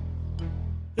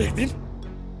 एक दिन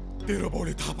तेरो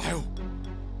बाउले थाहा पायो,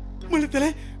 मैले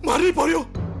त्यसलाई मार्नै पर्यो।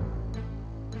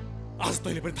 आज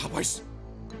तैँले पनि थाहा पाइस्।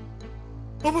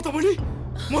 अब तपाईले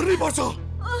मर्नै पर्छ।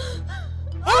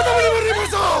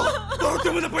 तर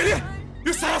त्योभन्दा पहिले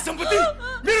यो सारा सम्पत्ति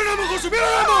मेरो नाममा गर्छु। मेरो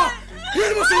नाममा।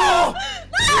 हिँड मसँग।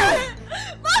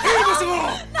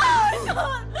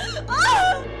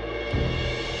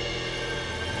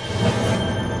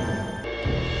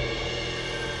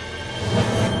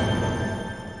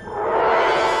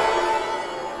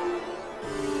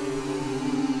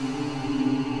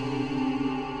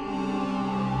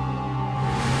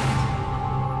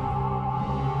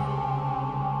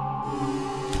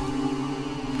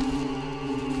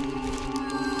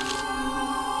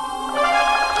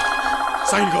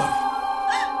 साइन गर।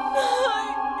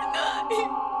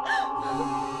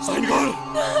 साइन गर।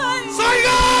 साइन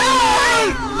गर।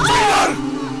 साइन गर।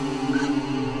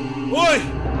 ओए,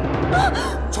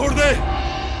 छोड़ दे।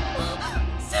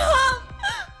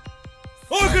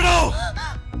 ओए गिराओ।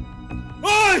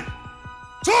 ओए,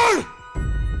 छोड़।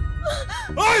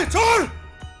 ओए, छोड़।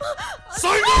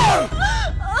 साइन गर।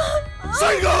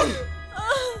 साइन गर।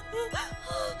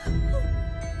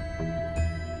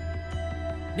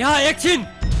 यहाँ एकछिन।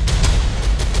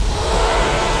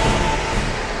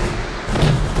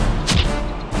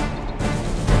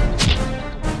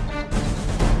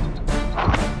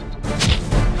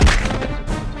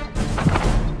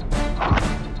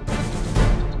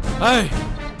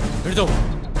 हिँड जाऊ।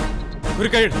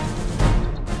 हिँड।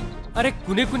 अरे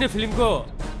कुनै कुनै फिल्मको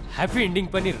ह्याप्पी एन्डिङ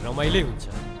पनि रमाइलै हुन्छ।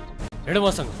 हिँड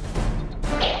मसँग।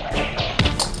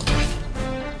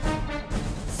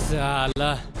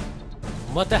 साला,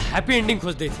 म त ह्याप्पी एन्डिङ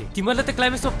खोज्दै थिएँ, तिमीहरूले त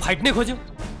क्लाइमेक्समा फाइट नै खोज्यौ।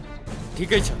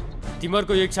 ठिकै छ,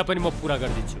 तिमीहरूको यो इच्छा पनि म पुरा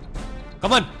गरिदिन्छु।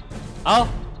 कमन आओ।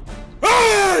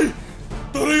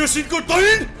 तर यो सिनको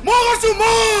तैन म गर्छु। म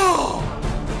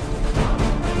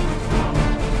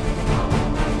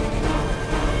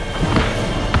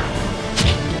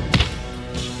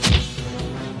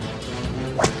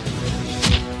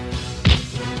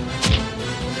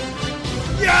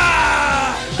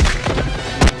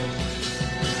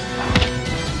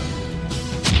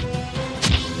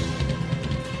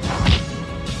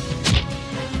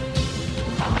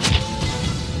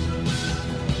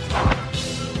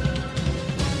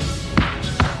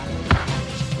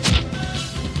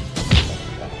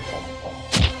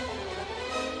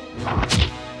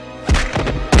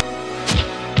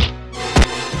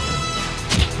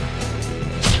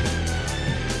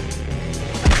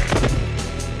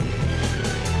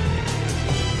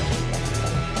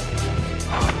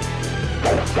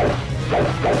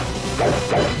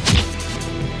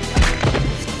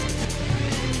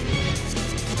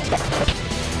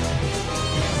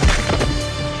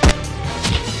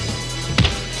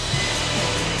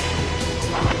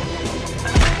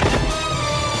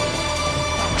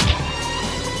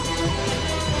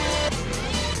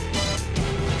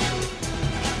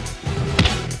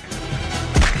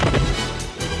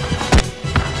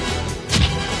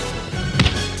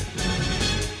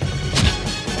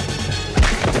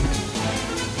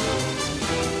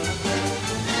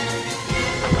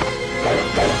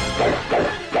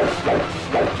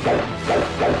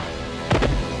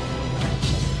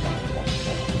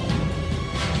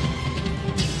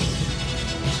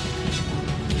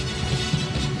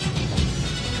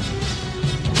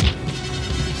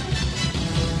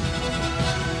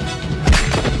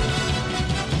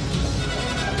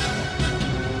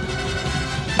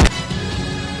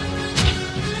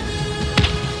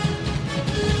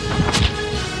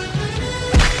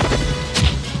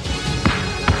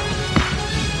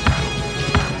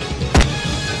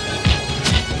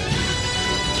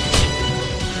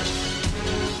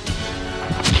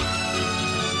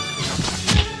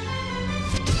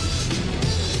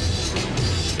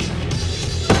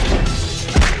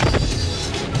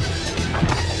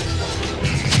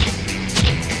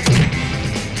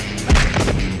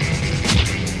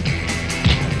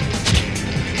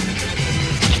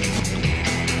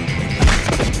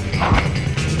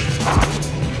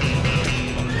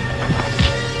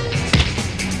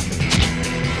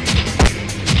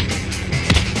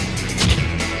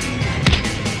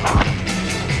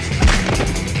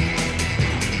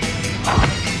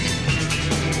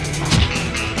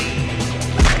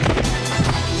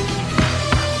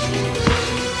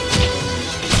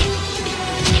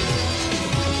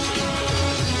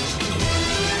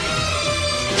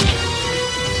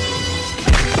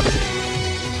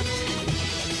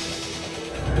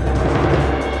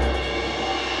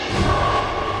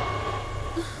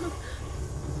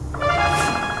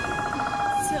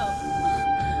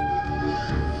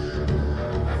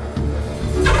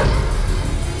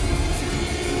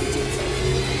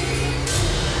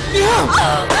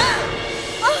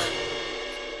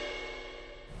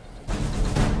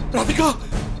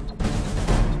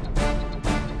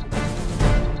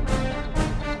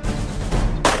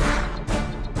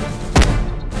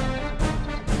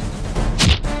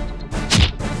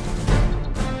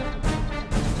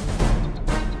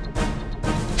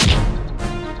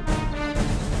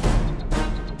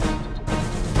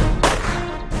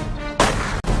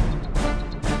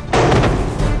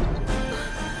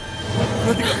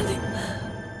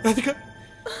राधिका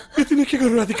यति के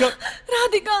गर्नु राधिका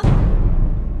राधिका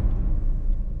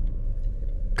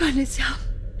कलेश्याम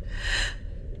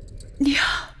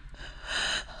यहाँ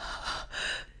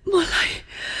मलाई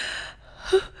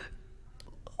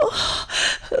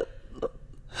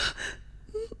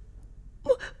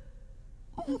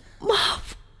माफ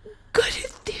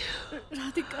गरिदियो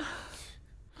राधिका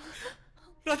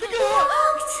राधिका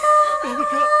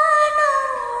राधिका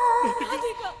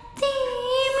राधिका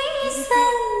तिमी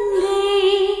सँगै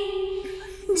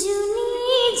जुनी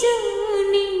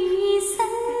जुनी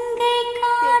सँगै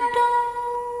काटो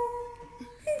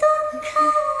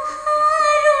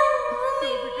दुःखहरू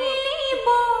मिली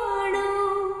बढो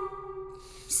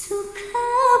सुख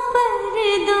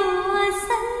पर्दो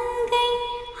सँगै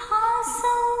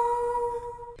हाँसौ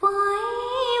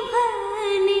पाए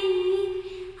भने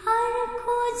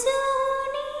अर्को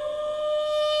जुनी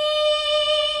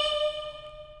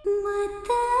मत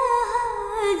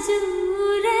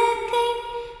हजुरकै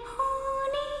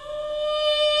हुने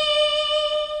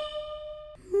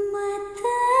मत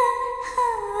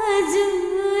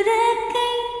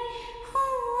हजुरकै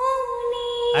हुने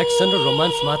एक्सन र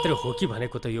रोमान्स मात्रै हो कि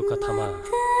भनेको त यो कथामा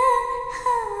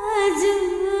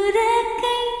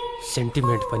हजुरकै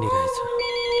सेन्टिमेन्ट पनि रहेछ।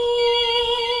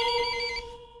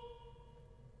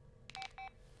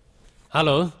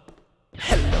 हेलो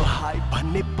हेलो हाई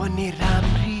भन्ने पनि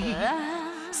राम्री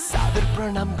सादर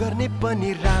प्रणाम गर्ने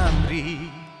पनि राम्री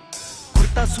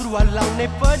कुर्ता सुरुवाल लाउने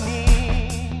पनि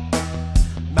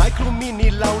माइक्रो मिनी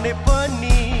लाउने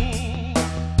पनि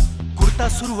कुर्ता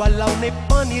सुरुवाल लाउने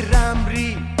पनि राम्री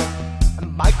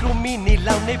माइक्रो मिनी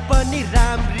लाउने पनि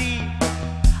राम्री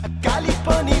काली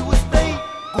पनि उस्तै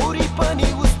गोरी पनि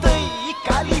उस्तै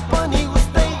काली पनि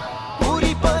उस्तै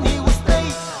गोरी पनि उस्तै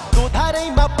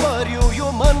दोधारैमा पर्यो यो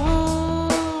मन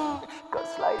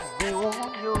कसलाई दिउँ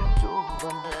यो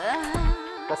जोवन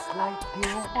कसलाई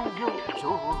दिउँ यो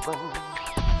जोवन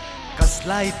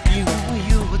कसलाई दिउँ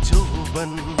यो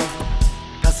जोवन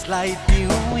कसलाई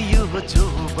दिउँ यो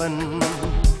जोवन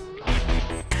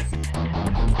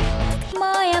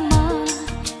मायामा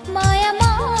मायामा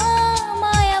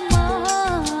मायामा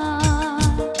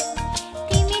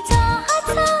तिमी जहाँ छ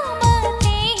म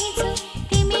त्यही छु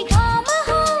तिमी घाम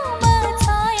हो म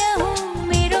छाया हो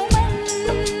मेरो मन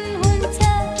हुन्छ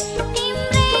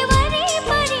तिम्रै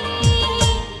वरिपरि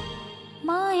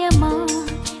मायामा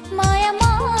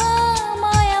मायामा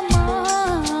मायामा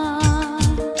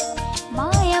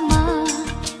मायामा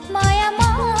मायामा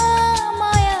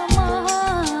मायामा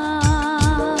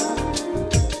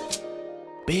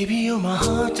Baby, you're my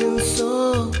heart and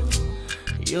soul.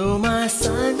 You're my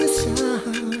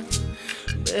sunshine.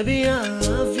 Baby, I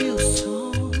love you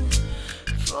so.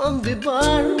 From the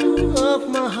bottom of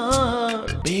my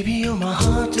heart. Baby, you're my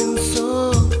heart and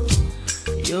soul.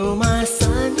 You're my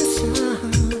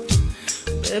sunshine.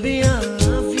 Baby, I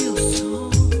love you so.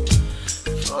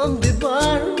 From the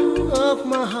bottom of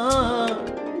my heart.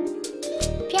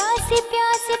 प्यासी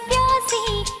प्यासी प्यासी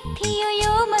थियो यो